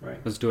it. Right.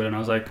 Let's do it. And I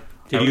was like,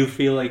 Did you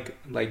feel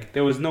like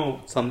there was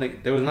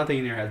nothing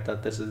in your head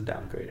that this is a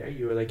downgrade, right?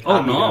 You were like, oh,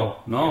 happy no,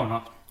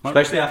 not.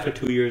 especially after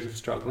 2 years of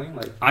struggling,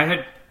 like I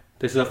had,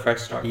 this is a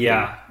fresh start.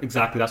 yeah,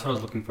 exactly. That's what I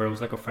was looking for. It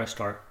was like a fresh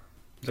start.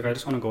 It's like, I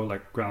just want to go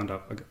like ground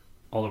up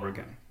all over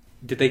again.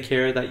 Did they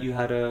care that you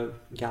had a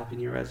gap in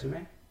your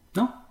resume?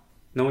 No,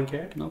 No one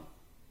cared? no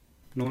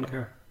one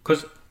cared.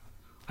 Because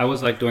I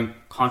was like doing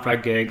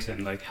contract gigs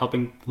and like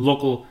helping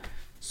local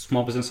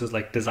small businesses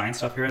like design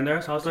stuff here and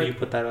there. So I was So like, you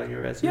put that on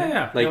your resume?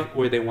 Yeah. Like,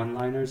 were they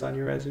one-liners on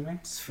your resume?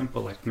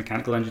 simple, like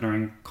mechanical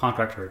engineering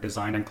contractor,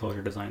 design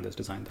enclosure, design this,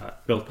 design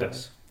that, built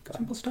this. Got it.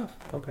 Simple stuff.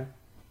 Okay.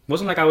 It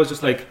wasn't like I was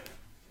just like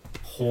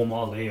home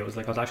all day. It was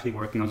like I was actually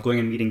working. I was going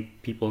and meeting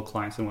people,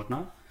 clients and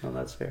whatnot. No,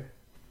 that's fair.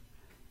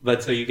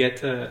 But so you get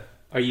to,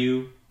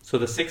 so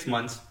the 6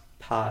 months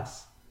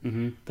pass,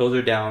 Mm-hmm. those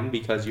are down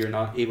because you're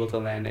not able to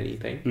land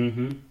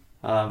anything.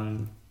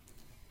 Mm-hmm.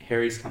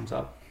 Harry's comes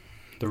up.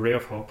 The ray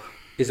of hope.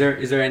 Is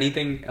there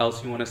anything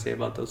else you want to say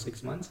about those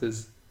 6 months?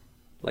 Is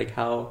like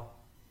how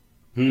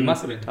it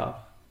must have been tough.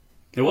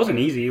 It wasn't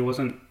easy. It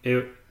wasn't.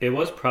 It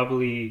was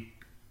probably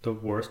the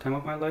worst time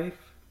of my life.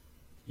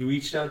 You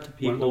reached out to One of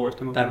the people worst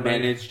time of my that life.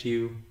 managed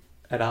you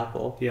at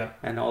Apple, Yeah.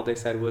 and all they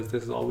said was,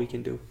 "This is all we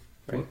can do,"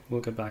 right?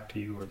 We'll get back to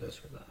you or this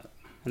or that.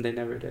 And they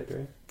never did,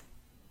 right?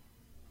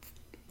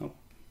 Nope.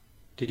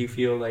 Did you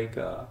feel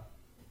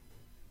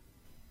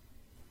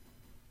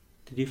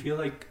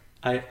like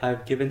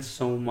I've given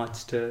so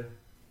much to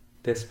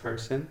this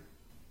person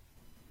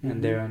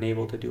and they're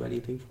unable to do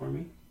anything for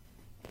me?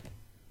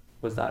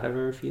 Was that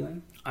ever a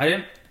feeling?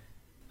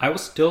 I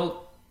was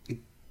still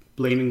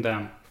blaming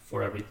them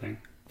for everything.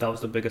 That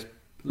was the biggest.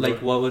 Like,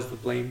 what was the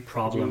blame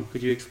Problem.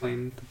 Could you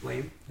explain the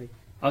blame? Like,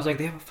 I was like,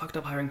 they have a fucked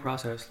up hiring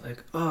process.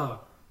 Like, oh,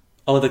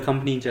 the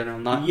company in general,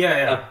 not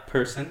Yeah. a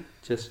person,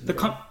 just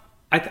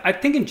I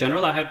think in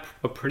general I had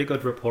a pretty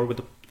good rapport with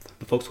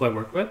the folks who I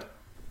worked with.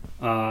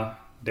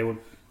 They would.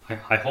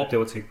 I hope they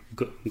would say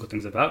good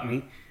things about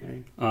me.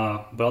 Right.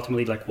 But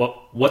ultimately, like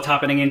what's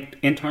happening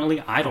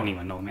internally, I don't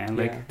even know, man.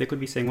 Like Yeah. they could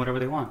be saying whatever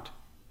they want,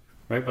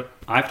 right? But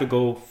I have to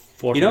go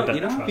forward. You know, with that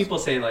you know how trust. people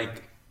say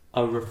like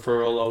a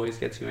referral always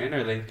gets you in,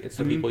 or like it's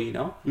the people you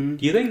know. Mhm.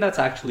 Do you think that's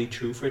actually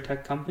true for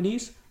tech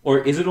companies, or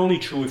is it only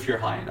true if you're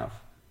high enough?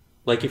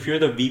 Like if you're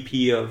the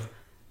VP of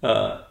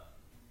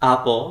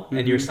Apple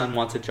and your son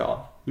wants a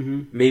job,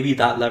 maybe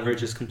that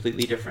leverage is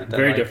completely different than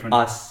Very like, different.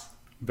 us,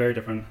 Very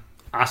different.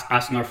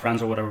 Asking our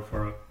friends or whatever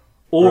for a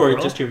or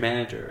referral? just your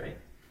manager, right?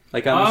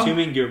 Like I'm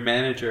assuming your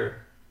manager,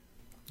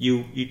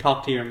 you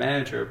talked to your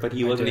manager, but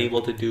he wasn't did.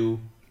 able to do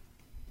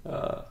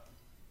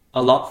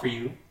a lot for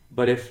you.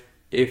 But if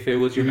it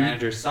was your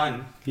manager's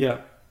son, Yeah.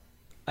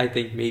 I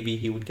think maybe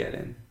he would get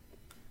in.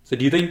 So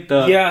do you think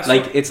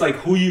it's like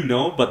who you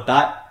know, but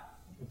that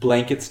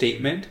blanket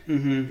statement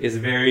is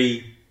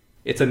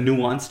it's a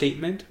nuanced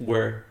statement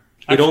where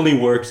it only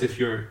works if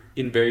you're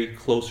in very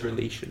close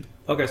relation.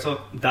 Okay,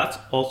 so that's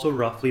also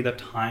roughly the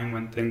time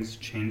when things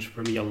changed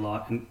for me a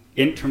lot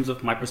in terms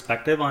of my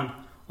perspective on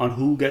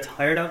who gets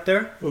hired out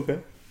there. Okay.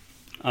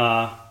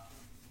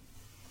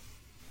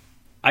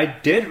 I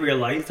did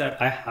realize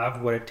that I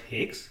have what it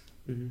takes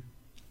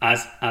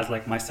as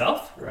like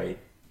myself, Right.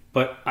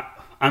 but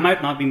I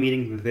might not be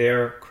meeting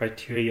their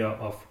criteria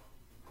of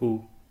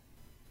who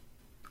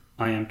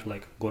I am to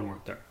like go and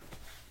work there.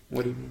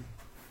 What do you mean?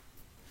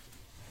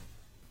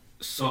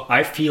 So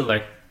I feel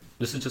like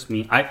this is just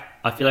me.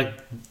 I feel like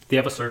they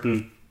have a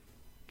certain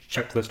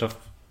checklist of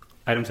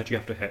items that you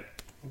have to hit.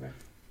 Okay.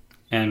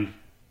 And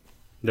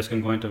this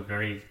can go into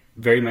very,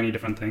 very many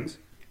different things.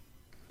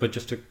 But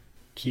just to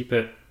keep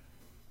it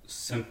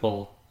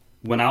simple,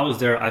 when I was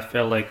there, I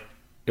felt like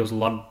it was a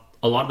lot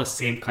of the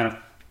same kind of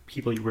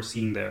people you were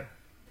seeing there.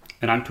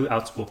 And I'm too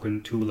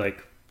outspoken, too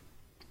like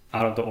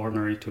out of the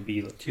ordinary to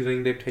be. Do you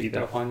think they've picked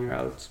up on your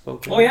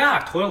outspoken? Oh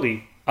yeah,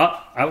 totally.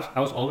 I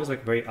was always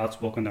like very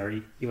outspoken there,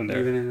 even there.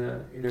 Even in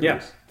the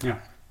interviews? Yeah.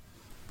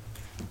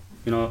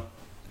 You know,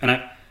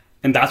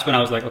 and that's when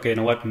I was like, okay, you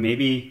know what?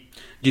 Maybe.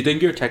 Do you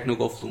think your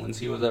technical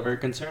fluency was ever a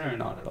concern or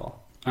not at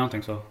all? I don't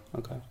think so.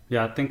 Okay.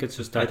 Yeah, I think it's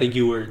just that. I think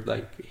you were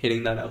like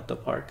hitting that out the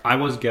park. I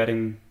was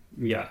getting,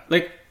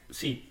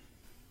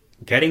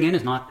 getting in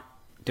is not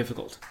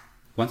difficult.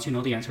 Once you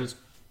know the answers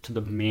to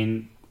the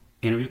main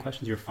interview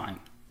questions, you're fine.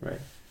 Right.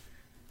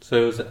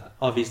 So it was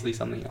obviously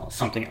something else.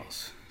 Something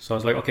else. So I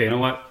was like, okay, you know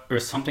what?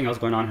 There's something else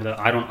going on here that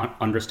I don't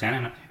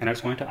understand, and I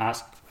just wanted to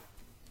ask,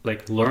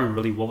 like, learn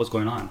really what was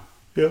going on.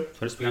 Yeah. So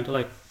I just began to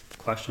like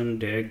question,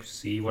 dig,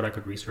 see what I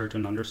could research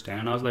and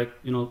understand. And I was like,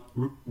 you know,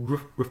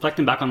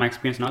 reflecting back on my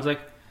experience, and I was like,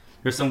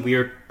 there's some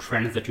weird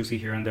trends that you see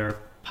here and there,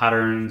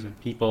 patterns and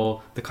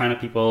people, the kind of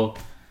people,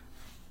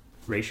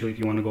 racially, if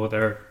you want to go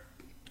there.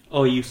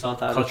 Oh, you saw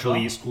that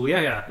culturally, as well? school,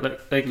 yeah.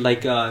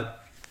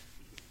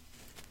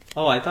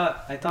 Oh, I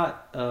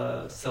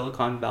thought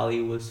Silicon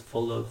Valley was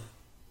full of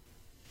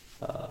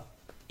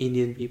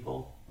Indian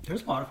people.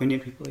 There's a lot of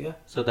Indian people, yeah.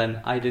 So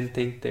then I didn't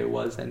think there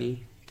was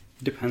any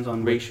depends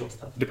on racial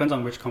stuff. Depends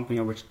on which company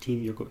or which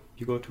team you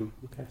go to.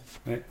 Okay.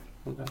 Right.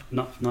 Okay.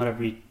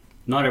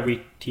 Not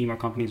every team or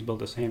company is built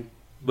the same.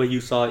 But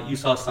you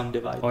saw some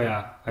divide. Oh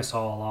yeah, I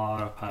saw a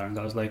lot of patterns.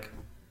 I was like,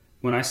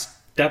 when I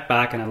stepped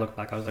back and I looked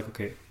back, I was like,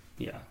 okay,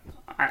 yeah,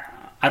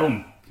 I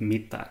don't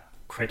meet that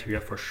criteria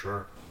for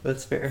sure.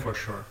 That's fair. For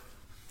sure.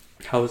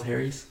 How was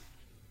Harry's?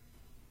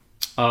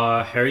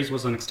 Harry's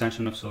was an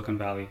extension of Silicon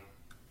Valley.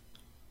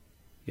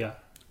 Yeah.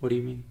 What do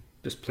you mean?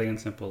 Just plain and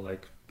simple,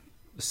 like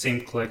the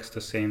same clicks,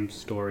 the same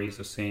stories,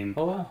 the same.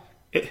 Oh wow.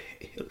 It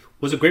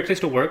was a great place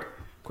to work.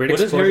 Great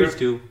What exposure. does Harry's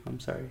do? I'm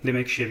sorry. They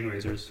make shaving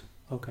razors.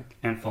 Okay.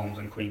 And foams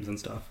and creams and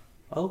stuff.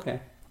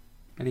 Okay.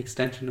 An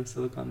extension of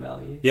Silicon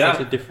Valley. Yeah.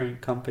 Such a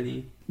different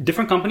company.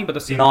 Different company, but the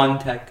same.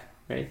 Non-tech,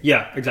 right?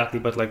 Yeah, exactly.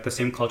 But like the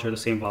same culture, the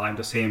same vibe,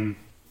 the same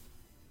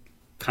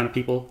kind of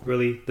people,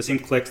 really. The same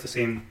clicks, the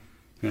same,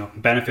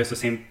 benefits, the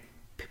same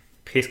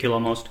pay scale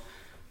almost.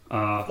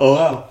 Oh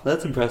wow,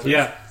 that's impressive.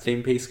 Yeah.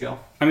 Same pay scale.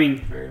 I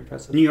mean, very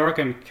impressive. New York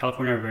and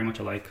California are very much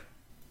alike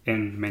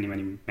in many,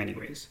 many, many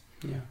ways.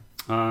 Yeah.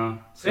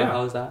 So yeah.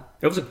 how was that?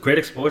 It was a great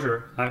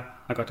exposure.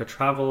 I got to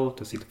travel,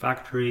 to see the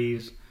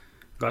factories,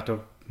 got to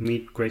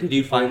meet great Did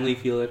you people. finally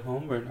feel at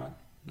home or not?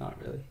 Not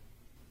really.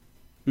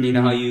 You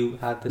know how you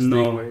had this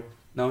thing where...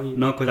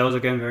 No, because I was,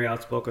 again, very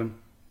outspoken.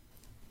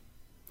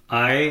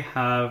 I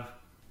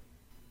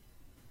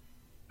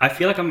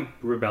feel like I'm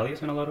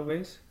rebellious in a lot of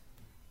ways.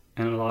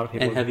 And a lot of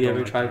people... And have you don't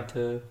ever like tried that.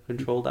 to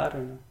control that or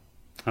no?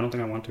 I don't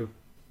think I want to.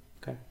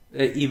 Okay.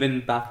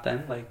 Even back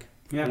then, like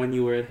when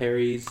you were at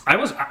Harry's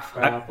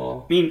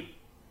Apple, I mean...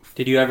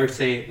 Did you ever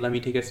say, let me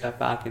take a step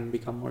back and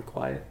become more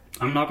quiet?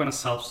 I'm not going to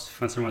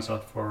self-censor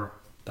myself for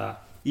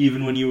that.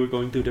 Even when you were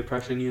going through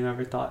depression, you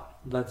never thought,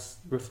 let's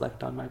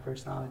reflect on my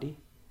personality?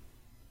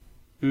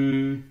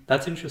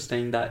 That's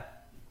interesting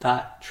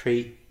that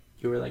trait,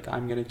 you were like,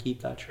 I'm going to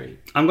keep that trait.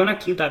 I'm going to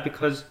keep that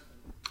because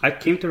I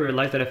came to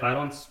realize that if I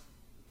don't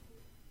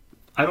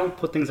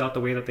put things out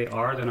the way that they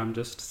are, then I'm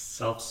just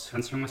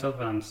self-censoring myself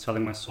and I'm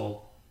selling my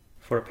soul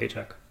for a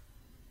paycheck.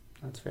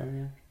 That's fair,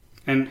 yeah.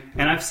 And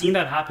I've seen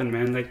that happen,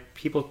 man. Like,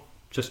 people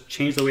just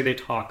change the way they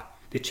talk.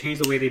 They change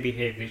the way they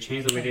behave. They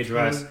change the way they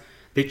dress.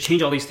 They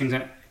change all these things.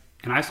 And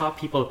I saw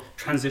people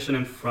transition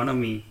in front of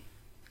me,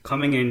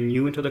 coming in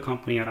new into the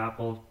company at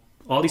Apple,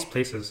 all these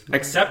places.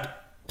 Except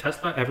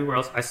Tesla, everywhere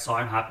else, I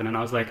saw it happen. And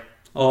I was like...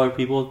 Oh, are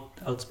people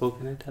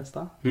outspoken at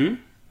Tesla?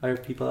 Are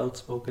people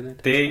outspoken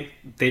at Tesla?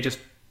 They just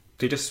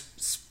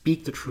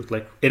speak the truth.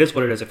 Like, it is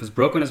what it is. If it's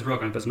broken, it's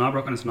broken. If it's not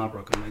broken, it's not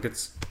broken. Like,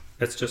 it's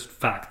just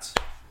facts.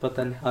 But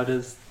then how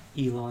does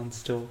Elon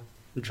still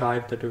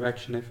drive the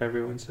direction if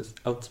everyone's just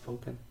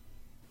outspoken?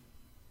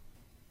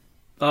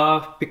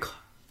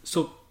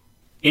 So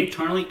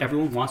internally,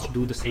 everyone wants to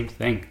do the same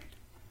thing.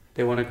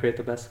 They want to create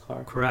the best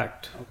car.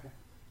 Correct. Okay.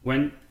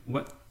 When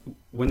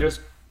there's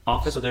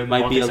office, so there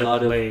might be a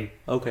lot of...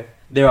 Okay.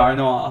 There are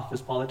no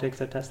office politics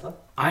at Tesla?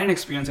 I didn't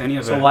experience any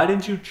of it. So why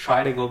didn't you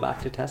try to go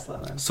back to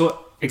Tesla then?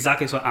 So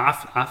exactly. So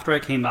after I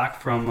came back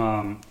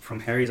from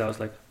Harry's, I was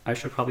like, I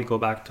should probably go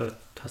back to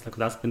Tesla because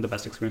that's been the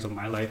best experience of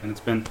my life, and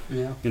it's been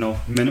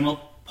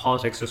minimal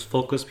politics, just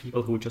focused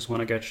people who just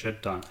want to get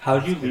shit done. How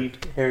did you leave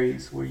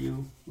Harry's? Were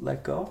you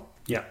let go?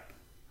 Yeah.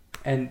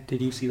 And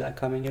did you see that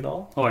coming at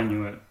all? Oh, I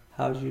knew it.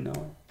 How did you know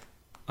it?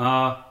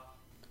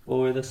 What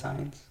were the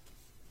signs?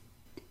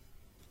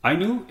 I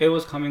knew it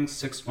was coming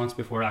 6 months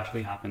before it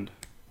actually happened.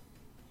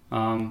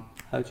 How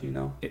did you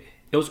know? It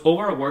was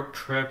over a work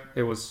trip.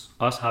 It was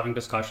us having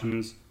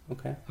discussions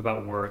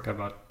about work,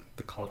 about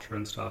the culture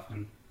and stuff.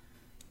 And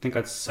I think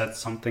I'd said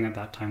something at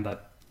that time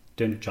that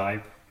didn't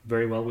jive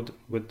very well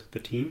with the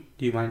team.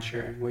 Do you mind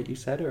sharing what you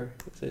said, or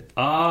is it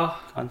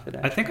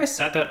confidential? I think I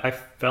said that I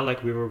felt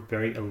like we were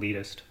very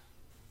elitist.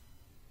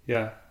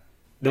 Yeah.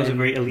 There was a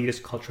very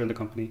elitist culture in the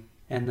company.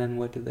 And then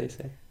what did they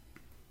say?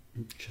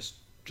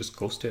 Just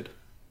ghosted.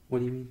 What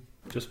do you mean?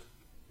 Just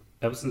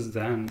ever since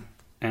then.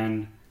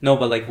 And no,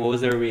 but like, what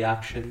was their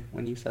reaction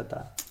when you said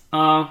that?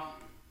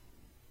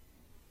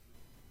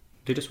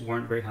 They just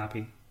weren't very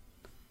happy.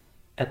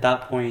 At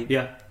that point,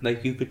 yeah,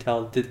 like you could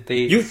tell. Did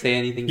they say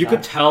anything? You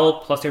could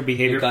tell. Plus, their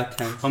behavior got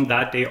tense. From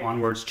that day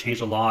onwards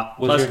changed a lot.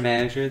 Was your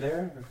manager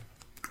there? Or?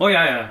 Oh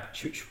yeah,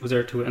 she was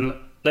there too. And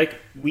like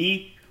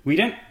we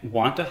didn't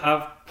want to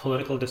have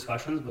political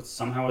discussions, but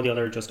somehow or the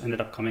other, it just ended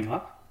up coming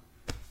up.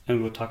 And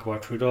we would talk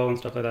about Trudeau and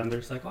stuff like that. And they're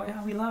just like, "Oh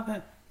yeah, we love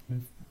it."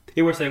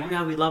 They were saying, "Oh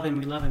yeah, we love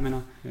him, you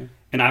know." Yeah.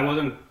 And I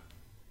wasn't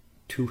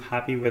too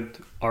happy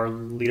with our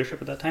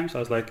leadership at that time. So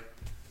I was like,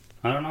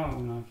 I don't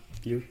know,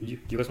 you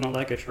guys don't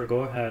like it, sure,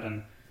 go ahead.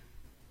 And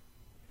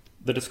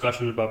the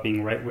discussion about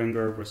being right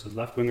winger versus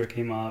left winger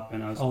came up,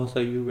 and I was so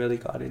you really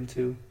got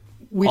into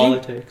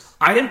politics.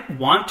 I didn't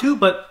want to,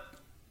 but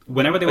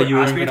whenever they would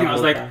ask me anything, I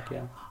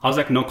was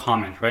like, no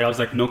comment, right? I was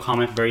like, no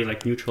comment, very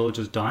like neutral,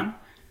 just done.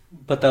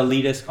 But the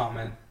elitist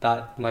comment,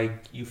 that like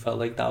you felt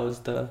like that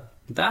was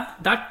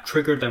that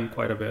triggered them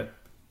quite a bit.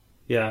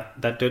 Yeah,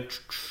 that did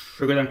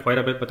trigger them quite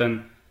a bit. But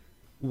then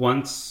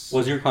once...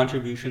 Was your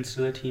contributions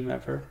to the team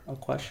ever a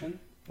question?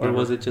 Or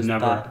was it just the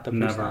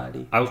personality?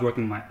 Never. I was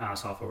working my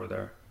ass off over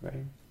there.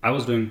 Right. I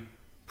was doing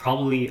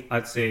probably,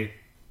 I'd say,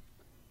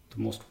 the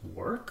most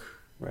work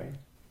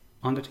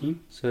on the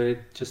team. So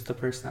just the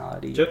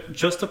personality.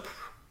 Just the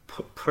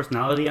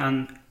personality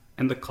and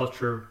the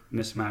culture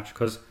mismatch.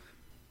 Because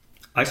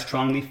I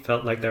strongly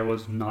felt like there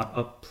was not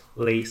a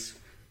place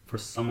for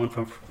someone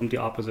from the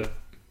opposite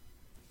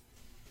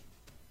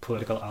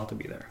political aisle to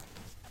be there.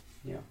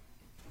 Yeah.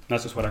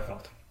 That's just what I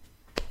felt.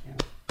 Yeah.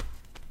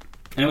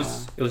 And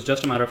it was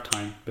just a matter of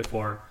time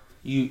before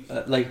you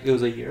it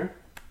was a year.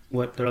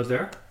 What, that I was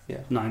there?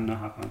 Yeah.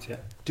 9.5 months. Yeah.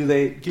 Do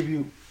they give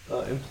you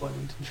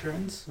employment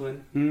insurance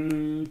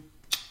when?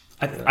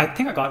 I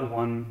think I got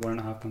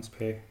 1.5 months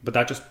pay, but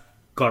that just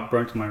got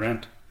burnt to my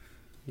rent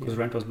because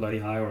rent was bloody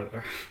high over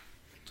there.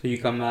 So you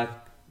come back.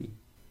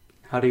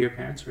 How do your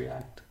parents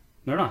react?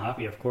 They're not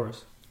happy, of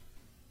course.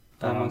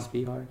 That must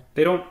be hard.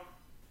 They don't.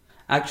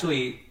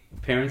 Actually,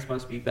 parents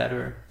must be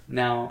better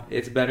now.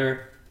 It's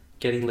better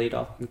getting laid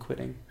off than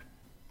quitting.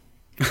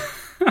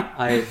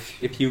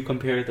 If you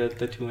compare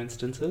the two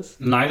instances,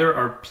 neither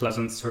are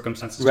pleasant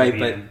circumstances. Right,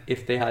 but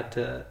if they had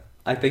to,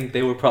 I think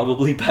they were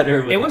probably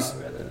better with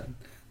rather than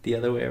the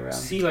other way around.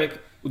 See, like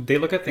they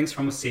look at things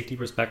from a safety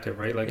perspective,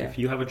 right? Like if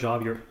you have a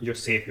job, you're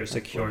safe, you're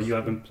secure, you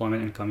have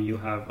employment income, you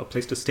have a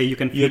place to stay, you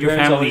can feed your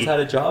family. Always had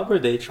a job, or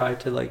they tried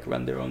to like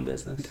run their own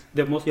business.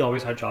 They've mostly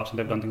always had jobs and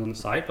they've done things on the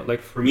side. But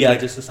like for me,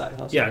 just a side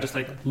hustle. Yeah, just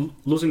like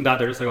losing that,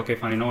 they're just like, okay,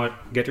 fine, you know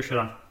what? Get your shit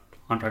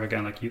on track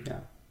again. Like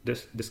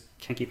this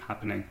can't keep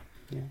happening.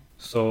 Yeah.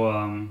 So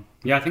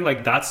I think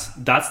like that's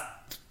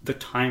the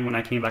time when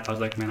I came back. I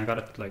was like, man, I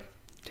gotta like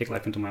take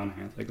life into my own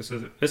hands. Like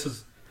this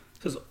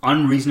is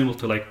unreasonable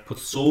to like put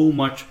so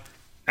much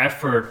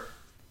effort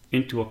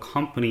into a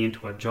company,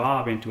 into a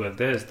job, into a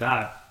this,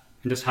 that,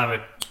 and just have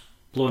it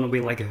blown away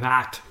like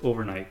that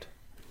overnight.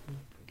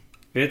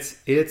 It's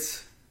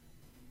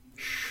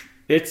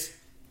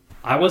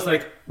I was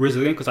like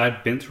resilient because I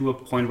had been through a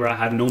point where I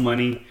had no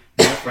money,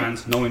 no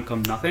friends, no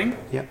income, nothing.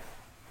 Yeah.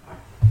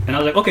 And I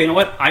was like, okay, you know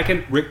what? I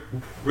can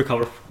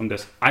recover from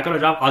this. I got a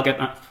job. I'll get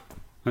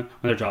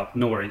another job.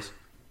 No worries.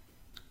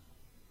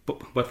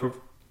 But for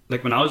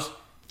like when I was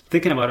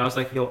thinking about it, I was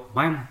like, yo,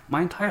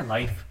 my entire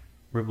life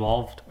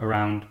revolved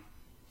around,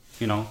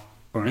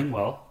 earning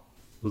well,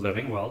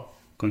 living well,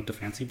 going to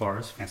fancy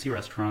bars, fancy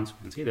restaurants,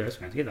 fancy this,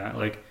 fancy that,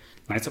 like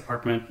nice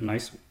apartment,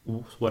 nice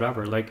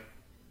whatever. Like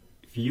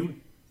if you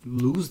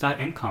lose that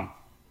income,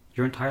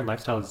 your entire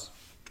lifestyle is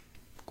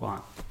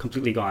gone,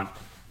 completely gone.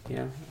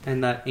 Yeah,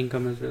 and that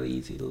income is really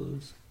easy to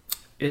lose.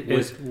 It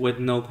is with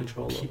no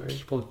control over it.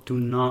 People do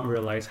not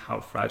realize how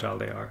fragile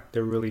they are.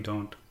 They really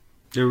don't.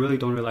 They really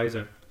don't realize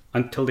it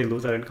until they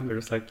lose that income. They're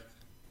just like,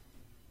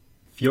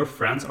 if your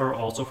friends are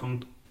also from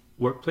the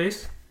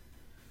workplace,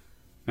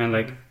 and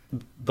like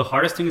the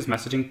hardest thing is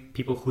messaging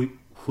people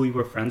who you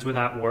were friends with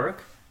at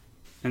work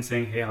and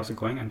saying, hey, how's it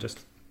going? And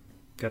just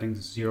getting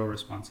zero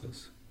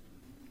responses.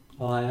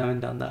 Well, I haven't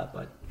done that,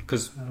 but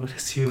I would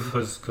assume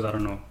because I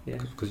don't know. Yeah.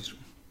 Because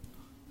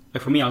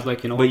like for me, I was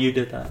like, But you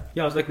did that.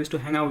 Yeah, I was like, we used to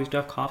hang out, we used to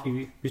have coffee,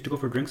 we used to go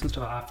for drinks and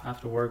stuff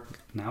after work.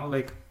 Now,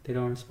 like, they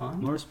don't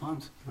respond. No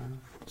response. Wow.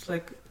 It's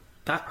like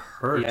that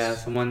hurts. Yeah,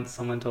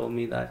 someone told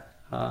me that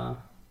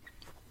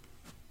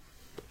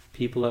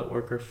people at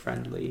work are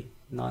friendly,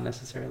 not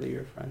necessarily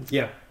your friends.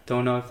 Yeah.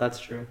 Don't know if that's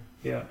true.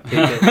 Yeah.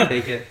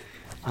 Take it.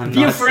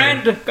 Be a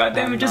friend. God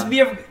damn it, just be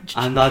a.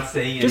 I'm not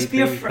saying anything. Just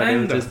be a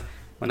friend. But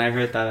when I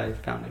heard that, I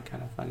found it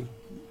kind of funny.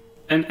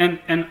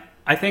 And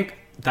I think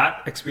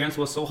that experience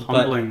was so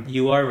humbling. But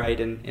you are right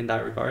in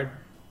that regard.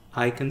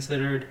 I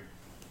considered.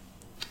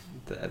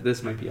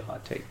 This might be a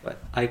hot take, but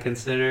I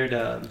considered.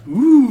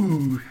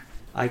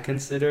 I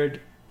considered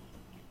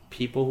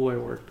people who I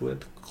worked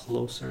with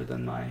closer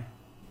than my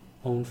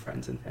own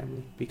friends and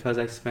family because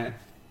I spent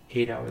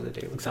 8 hours a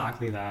day with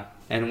them. That.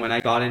 And when I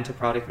got into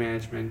product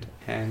management,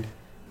 and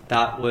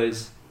that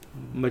was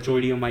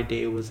majority of my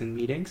day was in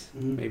meetings,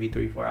 maybe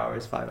 3-4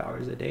 hours, 5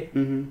 hours a day.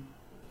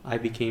 I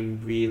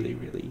became really,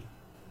 really.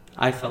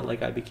 I felt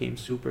like I became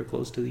super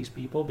close to these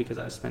people because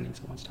I was spending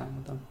so much time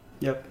with them.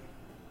 Yep.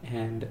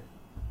 And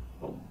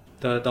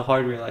the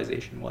hard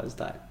realization was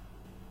that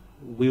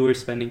we were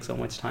spending so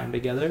much time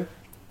together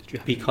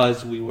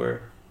because we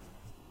were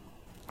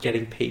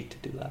getting paid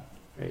to do that.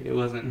 Right? It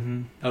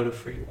wasn't out of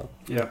free will.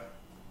 Yeah.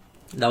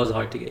 That was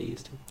hard to get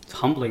used to. It's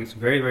humbling. It's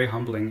very, very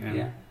humbling. And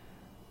and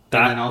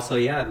then also,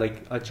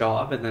 like a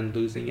job and then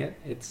losing it.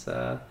 It's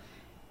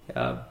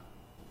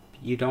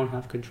you don't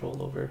have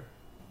control over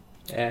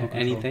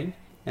anything.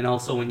 And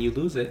also when you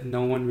lose it,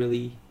 no one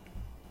really,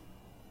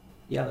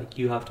 like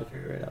you have to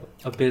figure it out.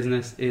 A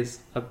business is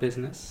a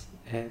business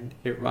and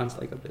it runs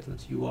like a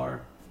business.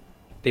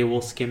 They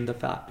will skim the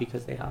fat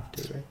because they have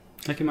to, right?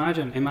 Like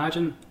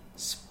imagine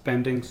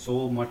spending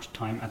so much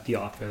time at the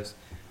office,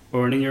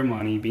 earning your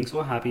money, being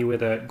so happy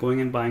with it, going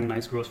and buying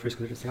nice groceries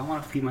because you're just like, I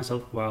want to feed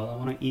myself well, I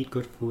want to eat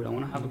good food, I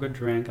want to have a good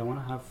drink, I want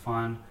to have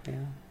fun. Yeah,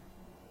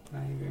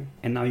 I agree.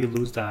 And now you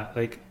lose that.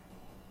 Like,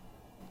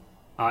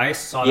 I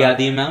saw that.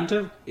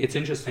 Yeah, it's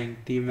interesting.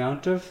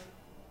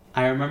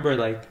 I remember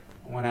like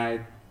when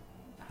I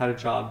had a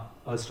job,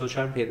 I was still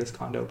trying to pay this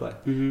condo,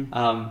 but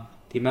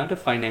the amount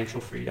of financial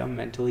freedom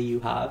mentally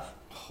you have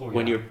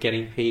when you're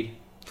getting paid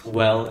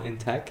well in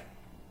tech,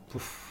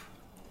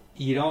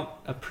 you don't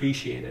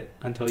appreciate it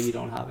until you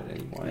don't have it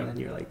anymore. And then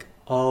you're like,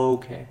 oh,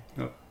 okay.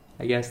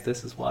 I guess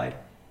this is why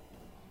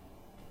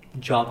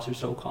jobs are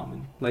so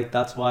common. Like,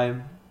 that's why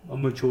a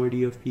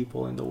majority of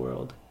people in the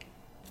world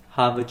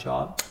have a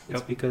job.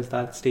 It's because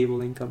that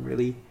stable income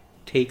really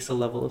takes a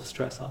level of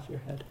stress off your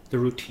head. The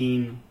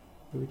routine,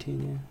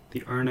 yeah.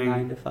 The earning.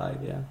 9 to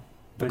 5, yeah.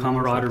 The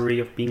camaraderie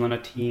of being on a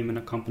team in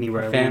a company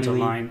where everyone's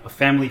aligned. A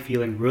family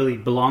feeling, really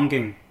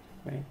belonging.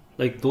 Right.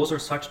 Like, those are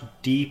such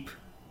deep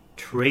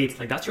traits.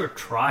 Like, that's your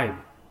tribe.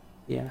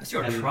 Yeah. That's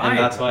your tribe.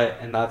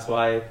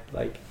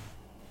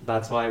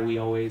 That's why we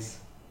always,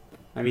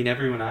 I mean,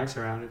 everyone I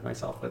surrounded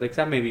myself with,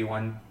 except maybe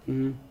one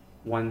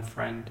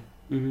friend,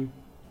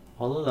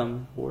 all of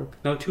them work.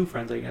 No, 2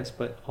 friends, I guess,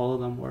 but all of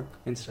them work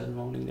instead of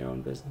owning their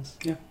own business.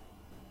 Yeah.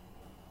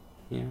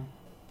 Yeah.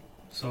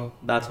 So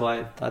that's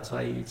why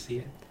you see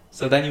it.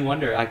 So then you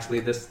wonder,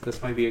 actually,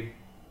 this might be a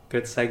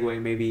good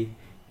segue, maybe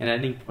an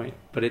ending point,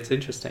 but it's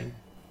interesting.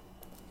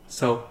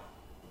 So,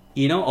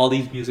 all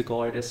these musical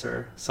artists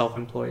are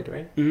self-employed,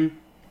 right?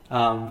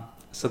 Mm-hmm.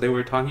 So they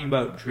were talking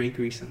about Drake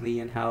recently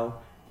and how,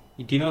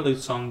 do you know the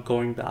song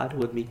 "Going Bad"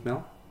 with Meek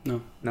Mill?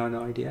 No.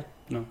 No idea.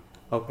 No.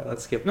 Okay,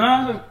 let's skip.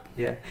 No.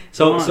 Yeah.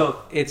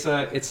 So it's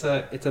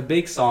a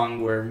big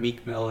song where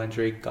Meek Mill and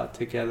Drake got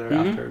together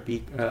after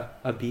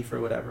a beef or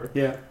whatever.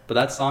 Yeah. But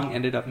that song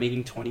ended up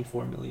making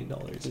 $24 million,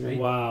 right?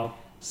 Wow.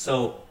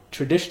 So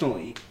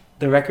traditionally,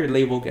 the record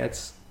label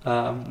gets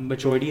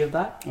majority of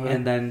that,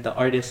 and then the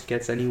artist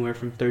gets anywhere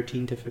from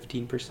 13 to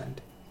 15%.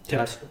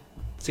 That's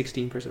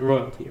 16%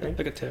 royalty, right?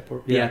 Like a tip,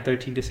 or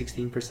 13 to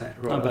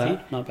 16%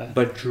 royalty. Not bad.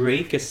 But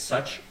Drake is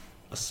such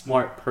a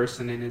smart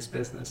person in his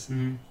business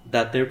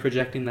that they're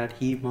projecting that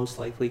he most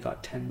likely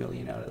got 10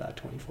 million out of that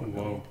 24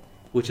 million,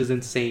 which is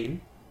insane.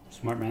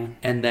 Smart man.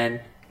 And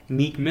then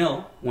Meek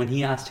Mill, when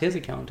he asked his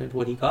accountant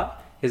what he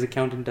got, his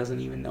accountant doesn't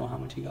even know how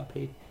much he got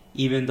paid,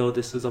 even though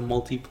this is a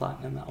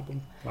multi-platinum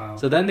album. Wow.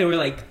 So then they were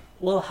like,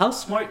 well, how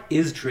smart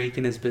is Drake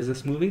in his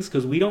business movings?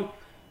 Because we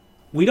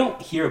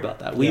don't hear about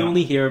that. We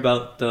only hear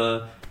about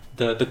the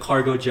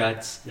cargo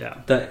jets,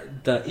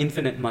 the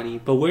infinite money.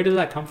 But where did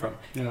that come from?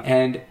 Yeah.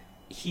 And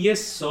he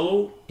is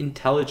so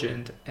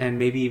intelligent and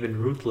maybe even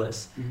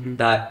ruthless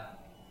that.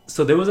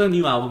 So there was a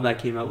new album that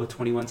came out with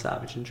 21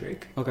 Savage and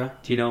Drake. Okay.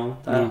 Do you know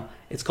that? No.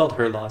 It's called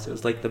Her Loss. It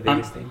was like the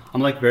biggest thing. I'm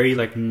like very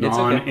like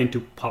into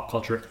pop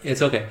culture.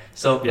 It's okay.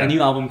 So a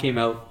new album came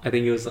out. I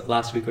think it was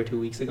last week or 2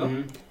 weeks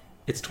ago.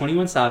 It's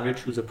 21 Savage,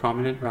 who's a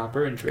prominent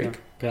rapper, and Drake.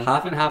 Okay.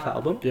 Half and half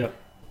album. Yeah.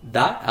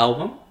 That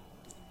album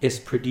is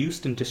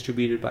produced and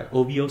distributed by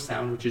OVO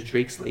Sound, which is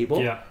Drake's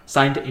label. Yeah.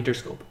 Signed to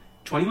Interscope.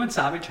 21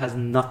 Savage has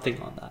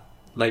nothing on that.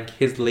 Like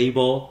his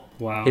label,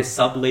 his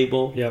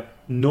sub-label,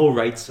 no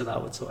rights to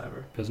that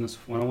whatsoever. Business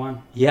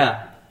 101.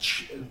 Yeah.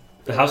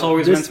 The house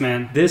always wins,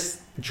 man.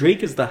 This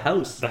Drake is the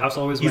house. The house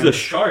always wins. He's a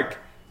shark.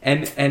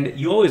 And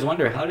you always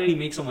wonder, how did he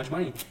make so much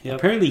money? Yep.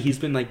 Apparently he's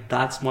been like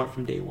that smart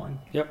from day one.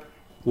 Yep.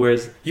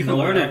 Whereas you can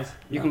learn it.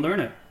 You can learn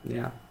it.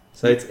 Yeah.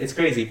 So it's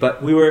crazy.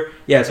 But we were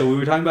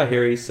talking about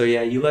Harry's. So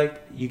yeah,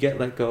 you get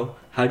let go.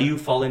 How do you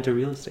fall into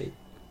real estate?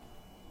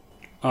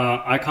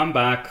 I come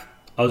back.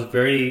 I was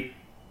very.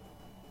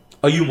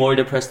 Are you more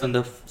depressed than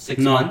the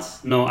 6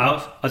 months? No,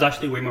 I was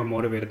actually way more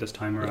motivated this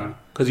time around.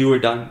 Because you were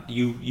done.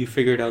 You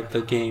figured out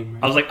the game.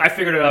 Right? I was like, I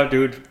figured it out,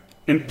 dude.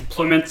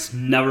 Employment's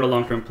never a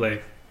long-term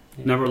play.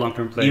 Yeah. Never a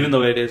long-term play. Even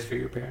though it is for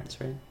your parents,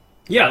 right?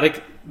 Yeah,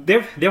 like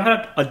they've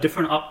had a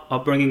different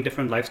upbringing,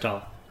 different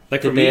lifestyle.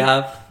 Like Did they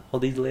have all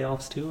these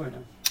layoffs too, or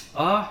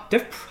no?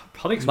 They've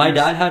probably. My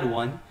dad had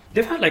one.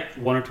 They've had like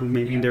 1 or 2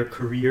 maybe in their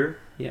career.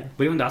 Yeah.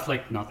 But even that's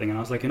like nothing. And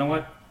I was like, you know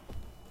what?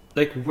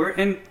 Like we're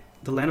in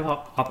the land of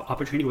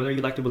opportunity, whether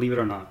you like to believe it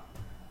or not.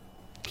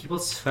 People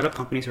set up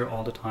companies here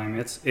all the time.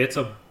 It's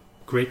a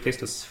great place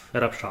to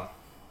set up shop.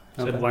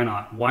 So why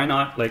not? Why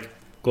not like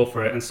go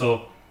for it? And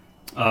so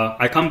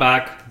I come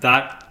back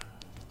that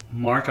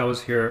March. I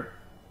was here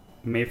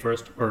May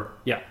 1st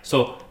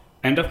so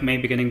end of May,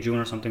 beginning June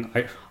or something.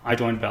 I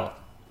joined Bell,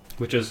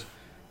 which is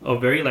a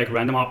very like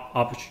random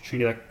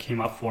opportunity that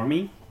came up for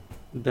me.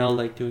 Bell,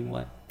 like doing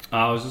what?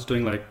 I was just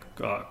doing like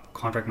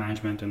contract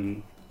management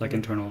and like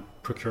internal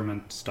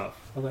procurement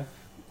stuff. Okay.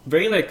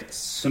 Very like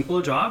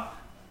simple job.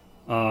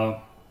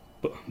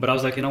 but I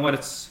was like, you know what,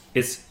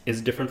 it's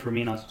different for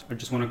me now. I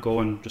just want to go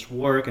and just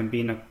work and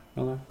be in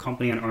a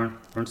company and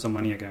earn some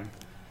money again.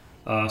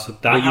 So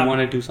that. But you want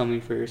to do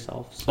something for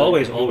yourself. So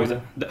always.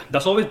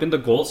 That's always been the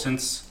goal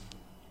since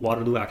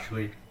Waterloo,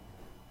 actually.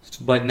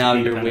 But now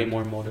you're way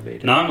more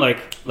motivated. Now I'm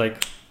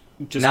like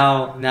just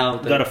now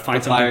gotta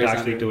find something to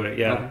actually do it.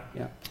 Yeah. Okay.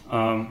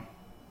 Yeah.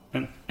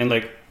 And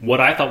like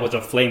what I thought was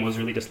a flame was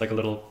really just like a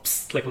little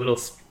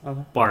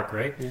spark,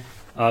 right?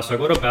 Yeah. So I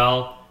go to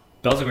Bell.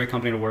 Bell's a great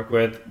company to work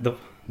with.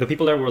 The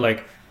people there were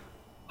like,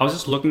 I was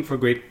just looking for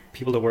great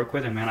people to work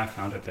with, and man, I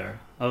found it there.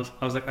 I was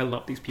like, I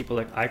love these people.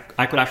 Like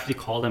I could actually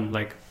call them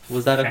like.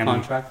 Was that family. A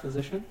contract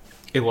position?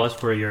 It was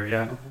for a year,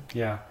 yeah. Okay.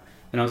 Yeah.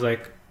 And I was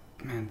like,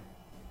 man,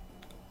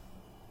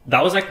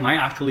 that was like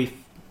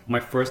my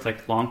first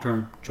like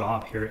long-term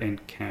job here in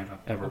Canada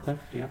ever. Okay.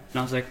 Yeah. And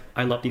I was like,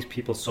 I love these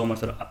people so much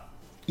that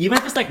even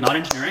if it's like not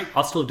engineering,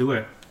 I'll still do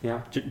it.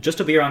 Yeah. Just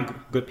to be around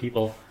good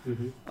people.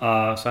 Mm-hmm.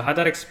 So I had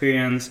that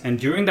experience, and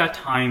during that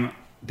time,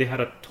 they had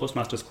a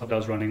Toastmasters club that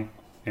was running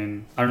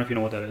in. I don't know if you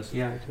know what that is.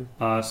 Yeah, I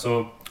do.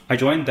 So I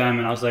joined them,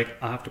 and I was like,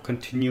 I have to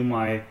continue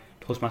my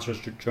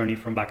Toastmasters journey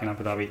from back in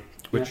Abu Dhabi,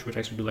 which I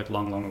used to do like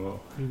long ago.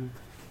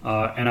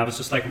 Mm-hmm. And I was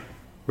just like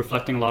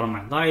reflecting a lot on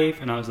my life,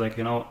 and I was like,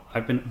 you know,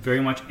 I've been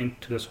very much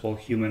into this whole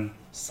human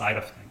side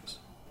of things.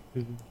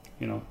 Mm-hmm.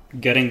 You know,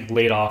 getting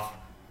laid off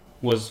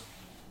was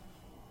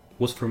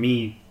for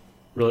me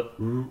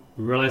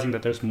realizing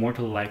that there's more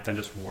to life than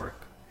just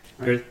work.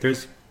 Right.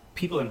 There's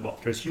people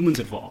involved. There's humans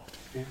involved.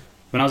 Yeah.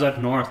 When I was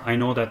at North, I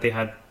know that they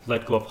had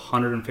let go of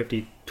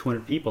 150,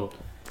 200 people.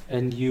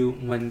 And you,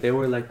 when they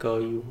were let go,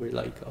 you were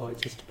like, oh,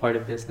 it's just part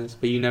of business.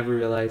 But you never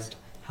realized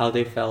how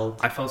they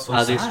felt. I felt so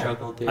how sad. They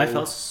struggled. I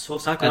felt so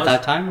sad. At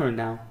that time or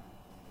now?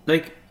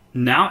 Like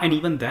now and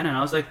even then. And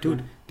I was like,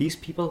 dude, these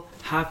people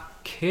have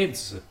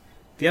kids.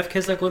 They have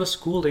kids that go to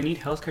school. They need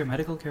healthcare,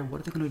 medical care.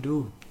 What are they going to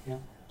do? Yeah.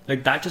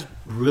 Like that just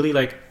really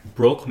like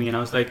broke me. And I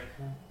was like,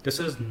 this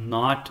is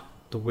not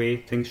the way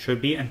things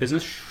should be. And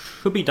business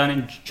should be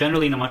done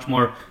generally in a much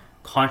more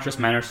conscious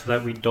manner so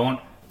that we don't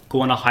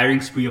go on a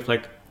hiring spree of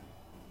like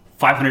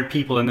 500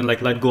 people and then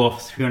like let go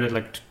of 300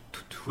 like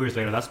 2 years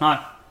later. That's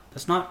not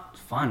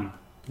fun.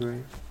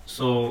 Right.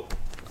 So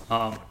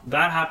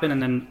that happened,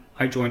 and then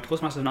I joined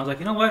Toastmasters, and I was like,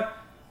 you know what?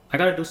 I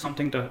got to do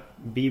something to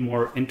be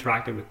more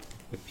interactive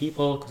with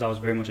people, because I was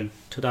very much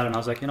into that. And I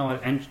was like, you know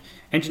what?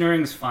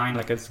 Engineering is fine.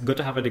 Like it's good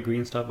to have a degree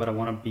and stuff, but I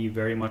want to be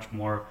very much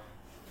more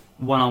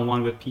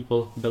one-on-one with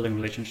people, building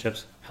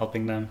relationships,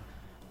 helping them,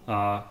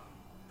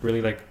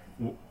 really like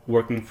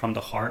working from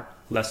the heart,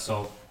 less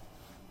so.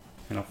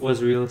 You know,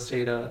 was real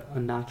estate a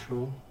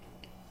natural?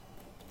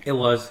 It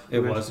was.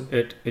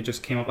 It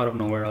just came up out of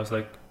nowhere. I was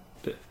like,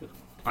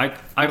 I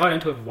got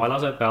into it while I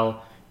was at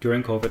Bell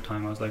during COVID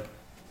time. I was like,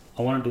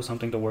 I want to do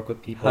something to work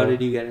with people. How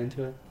did you get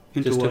into it?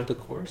 Just took the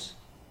course?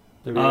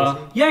 The real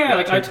estate? Yeah.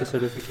 Like I took the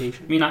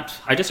certification. I mean,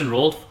 I just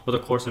enrolled for the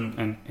course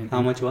and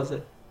how much was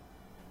it?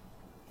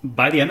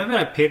 By the end of it,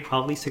 I paid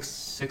probably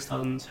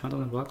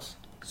 $7,000.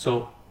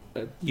 So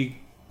you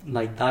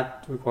like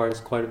that requires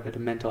quite a bit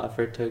of mental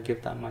effort to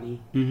give that money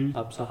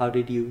up. So how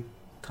did you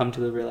come to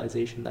the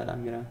realization that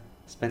I'm gonna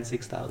spend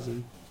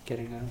 $6,000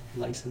 getting a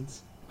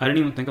license? I didn't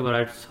even think about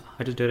it.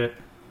 I just did it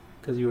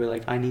because you were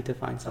like, I need to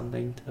find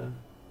something to.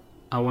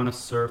 I want to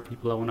serve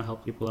people. I want to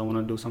help people. I want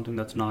to do something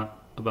that's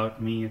not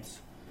about me.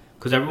 It's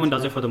because everyone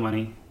does it for the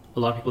money. A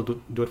lot of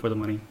people do it for the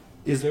money.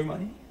 Is there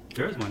money?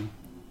 There is money.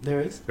 There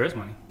is. There is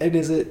money. And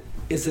is it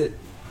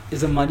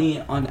money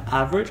on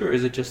average, or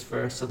is it just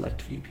for a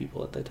select few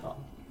people at the top?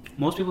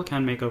 Most people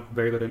can make a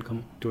very good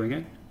income doing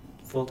it.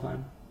 Full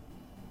time?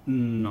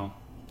 No.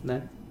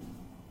 Then?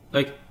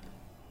 Like,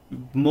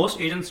 most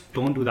agents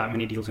don't do that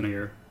many deals in a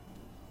year.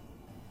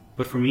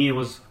 But for me, it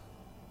was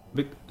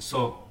big.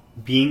 So,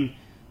 being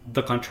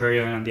the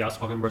contrarian and the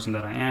outspoken person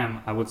that I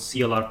am, I would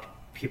see a lot of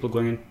people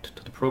going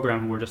into the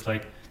program who were just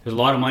like, there's a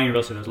lot of money in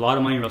real estate, there's a lot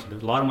of money in real estate,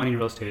 there's a lot of money in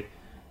real estate.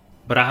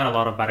 But I had a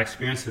lot of bad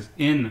experiences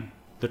in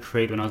the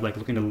trade when I was like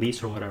looking to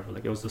lease or whatever.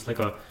 Like, it was just like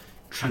a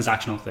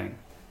transactional thing.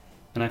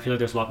 And I feel like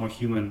there's a lot more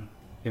human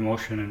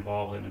emotion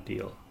involved in a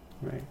deal.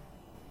 Right.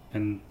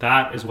 And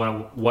that is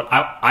what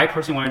I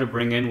personally wanted to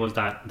bring in, was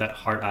that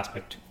heart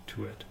aspect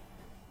to it.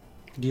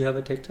 Do you have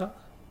a TikTok?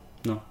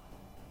 No.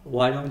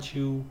 Why don't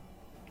you?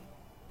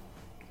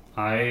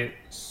 I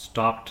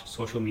stopped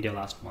social media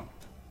last month.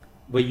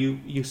 But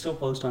you still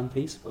post on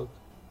Facebook?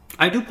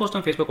 I do post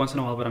on Facebook once in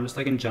a while, but I'm just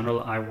like, in general,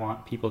 I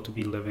want people to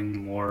be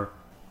living more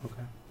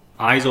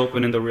eyes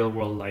open in the real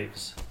world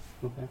lives.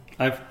 Okay.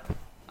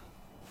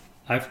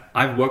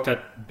 I've worked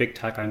at big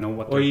tech. I know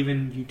what. Or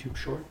even YouTube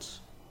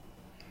Shorts.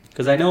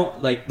 Because I know,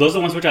 like, those are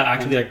the ones which I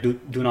actually like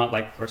do not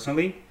like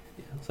personally.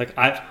 Yeah. It's like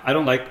I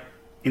don't like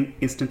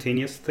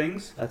instantaneous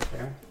things. That's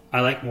fair.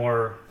 I like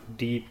more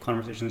deep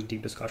conversations,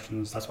 deep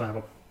discussions. That's why I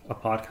have a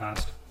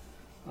podcast.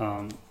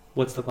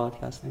 What's the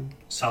podcast name?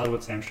 Salad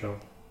with Sam Show.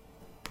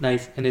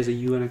 Nice. And is it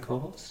you and a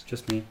co-host?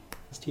 Just me.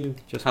 Just you.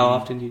 Just How me.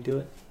 often do you do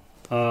it?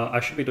 I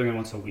should be doing it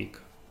once a week.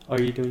 Are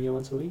you doing it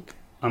once a week?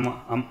 I'm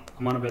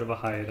on a bit of a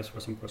hiatus for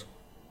some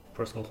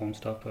personal home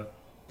stuff, but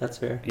That's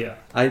fair. Yeah.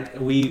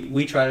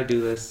 We try to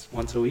do this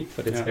once a week,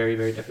 but it's very,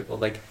 very difficult.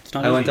 Like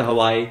I went to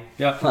Hawaii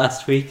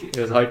last week. It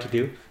was hard to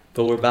do,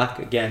 but we're back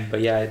again.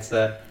 But yeah, it's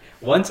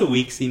once a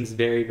week seems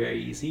very,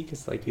 very easy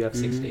because like you have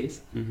 6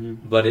 days.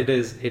 But it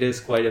is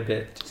quite a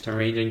bit just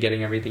arranging,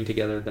 getting everything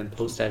together, then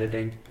post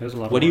editing. There's a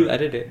lot. What do you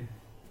edit in?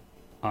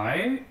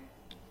 I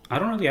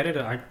don't really edit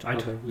it. I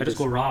just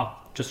go raw,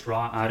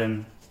 add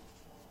in.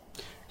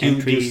 Do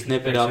you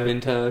snip it up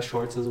into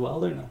shorts as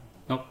well or no?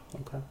 Nope.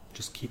 Okay.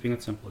 Just keeping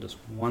it simple. Just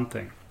one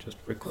thing. Just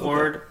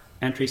record,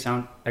 entry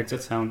sound,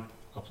 exit sound,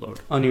 upload.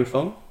 On your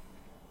phone?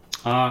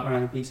 Or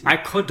on a PC? I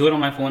could do it on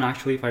my phone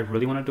actually if I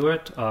really want to do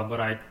it, but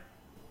I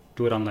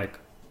do it on like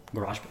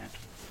GarageBand.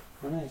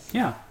 Oh, nice.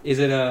 Yeah. Is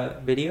it a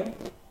video?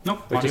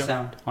 Nope. Or audio. just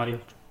sound? Audio.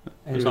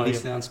 And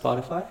release it on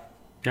Spotify?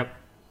 Yep.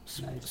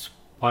 Nice.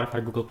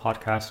 Spotify, Google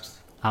Podcasts,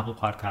 Apple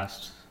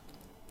Podcasts.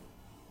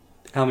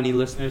 How many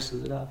listeners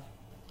does it have?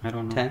 I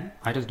don't know. 10?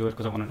 I just do it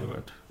because I want to do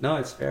it. No,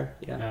 it's fair.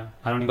 Yeah.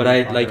 I don't. But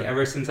I like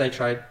ever since I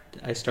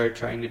started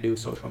trying to do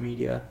social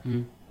media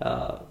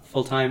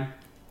full time.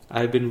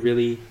 I've been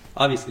really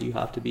obviously you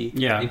have to be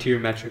into your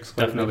metrics.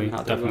 Definitely.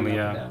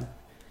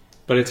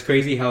 But it's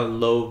crazy how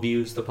low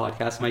views the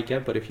podcast might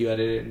get. But if you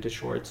edit it into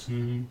shorts,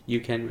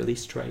 you can really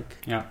strike.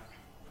 Yeah.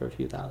 For a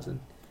few thousand.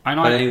 I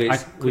know. But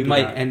anyways, we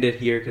might end it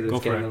here because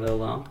it's getting a little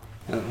long.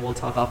 And we'll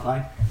talk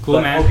offline. Cool,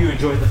 but man. Hope you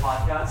enjoyed the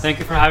podcast. Thank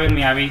you for having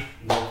me, Abby.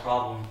 No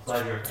problem.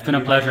 Pleasure. It's been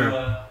a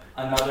pleasure.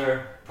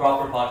 Another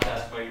proper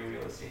podcast about your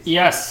real estate.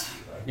 Yes.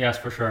 Yes,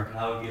 for sure. And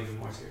that would be a bit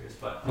more serious.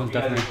 But Well, hope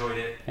you guys enjoyed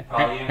it.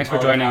 Thanks for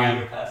joining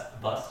in.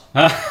 Bust.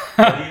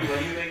 what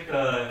do you think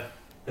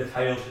the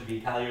title should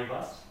be? Tally or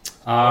Bust?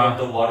 Or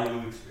the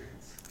Waterloo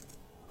Experience?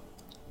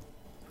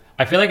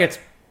 I feel like it's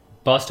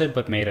busted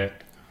but made it.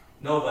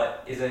 No,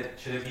 but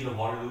should it be the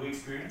Waterloo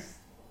Experience?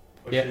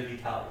 Or should it be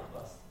Tally or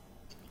Bust?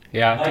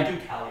 Yeah, I do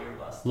Tally or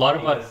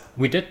Bust.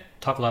 We did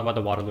talk a lot about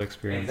the Waterloo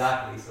Experience.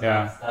 Exactly. So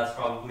that's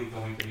probably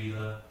going to be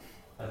the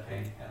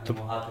thing. And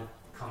we'll have to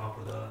come up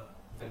with a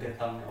good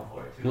thumbnail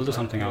for it too. We'll do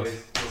something else.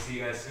 We'll see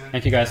you guys soon.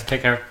 Thank you guys.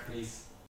 Take care. Peace.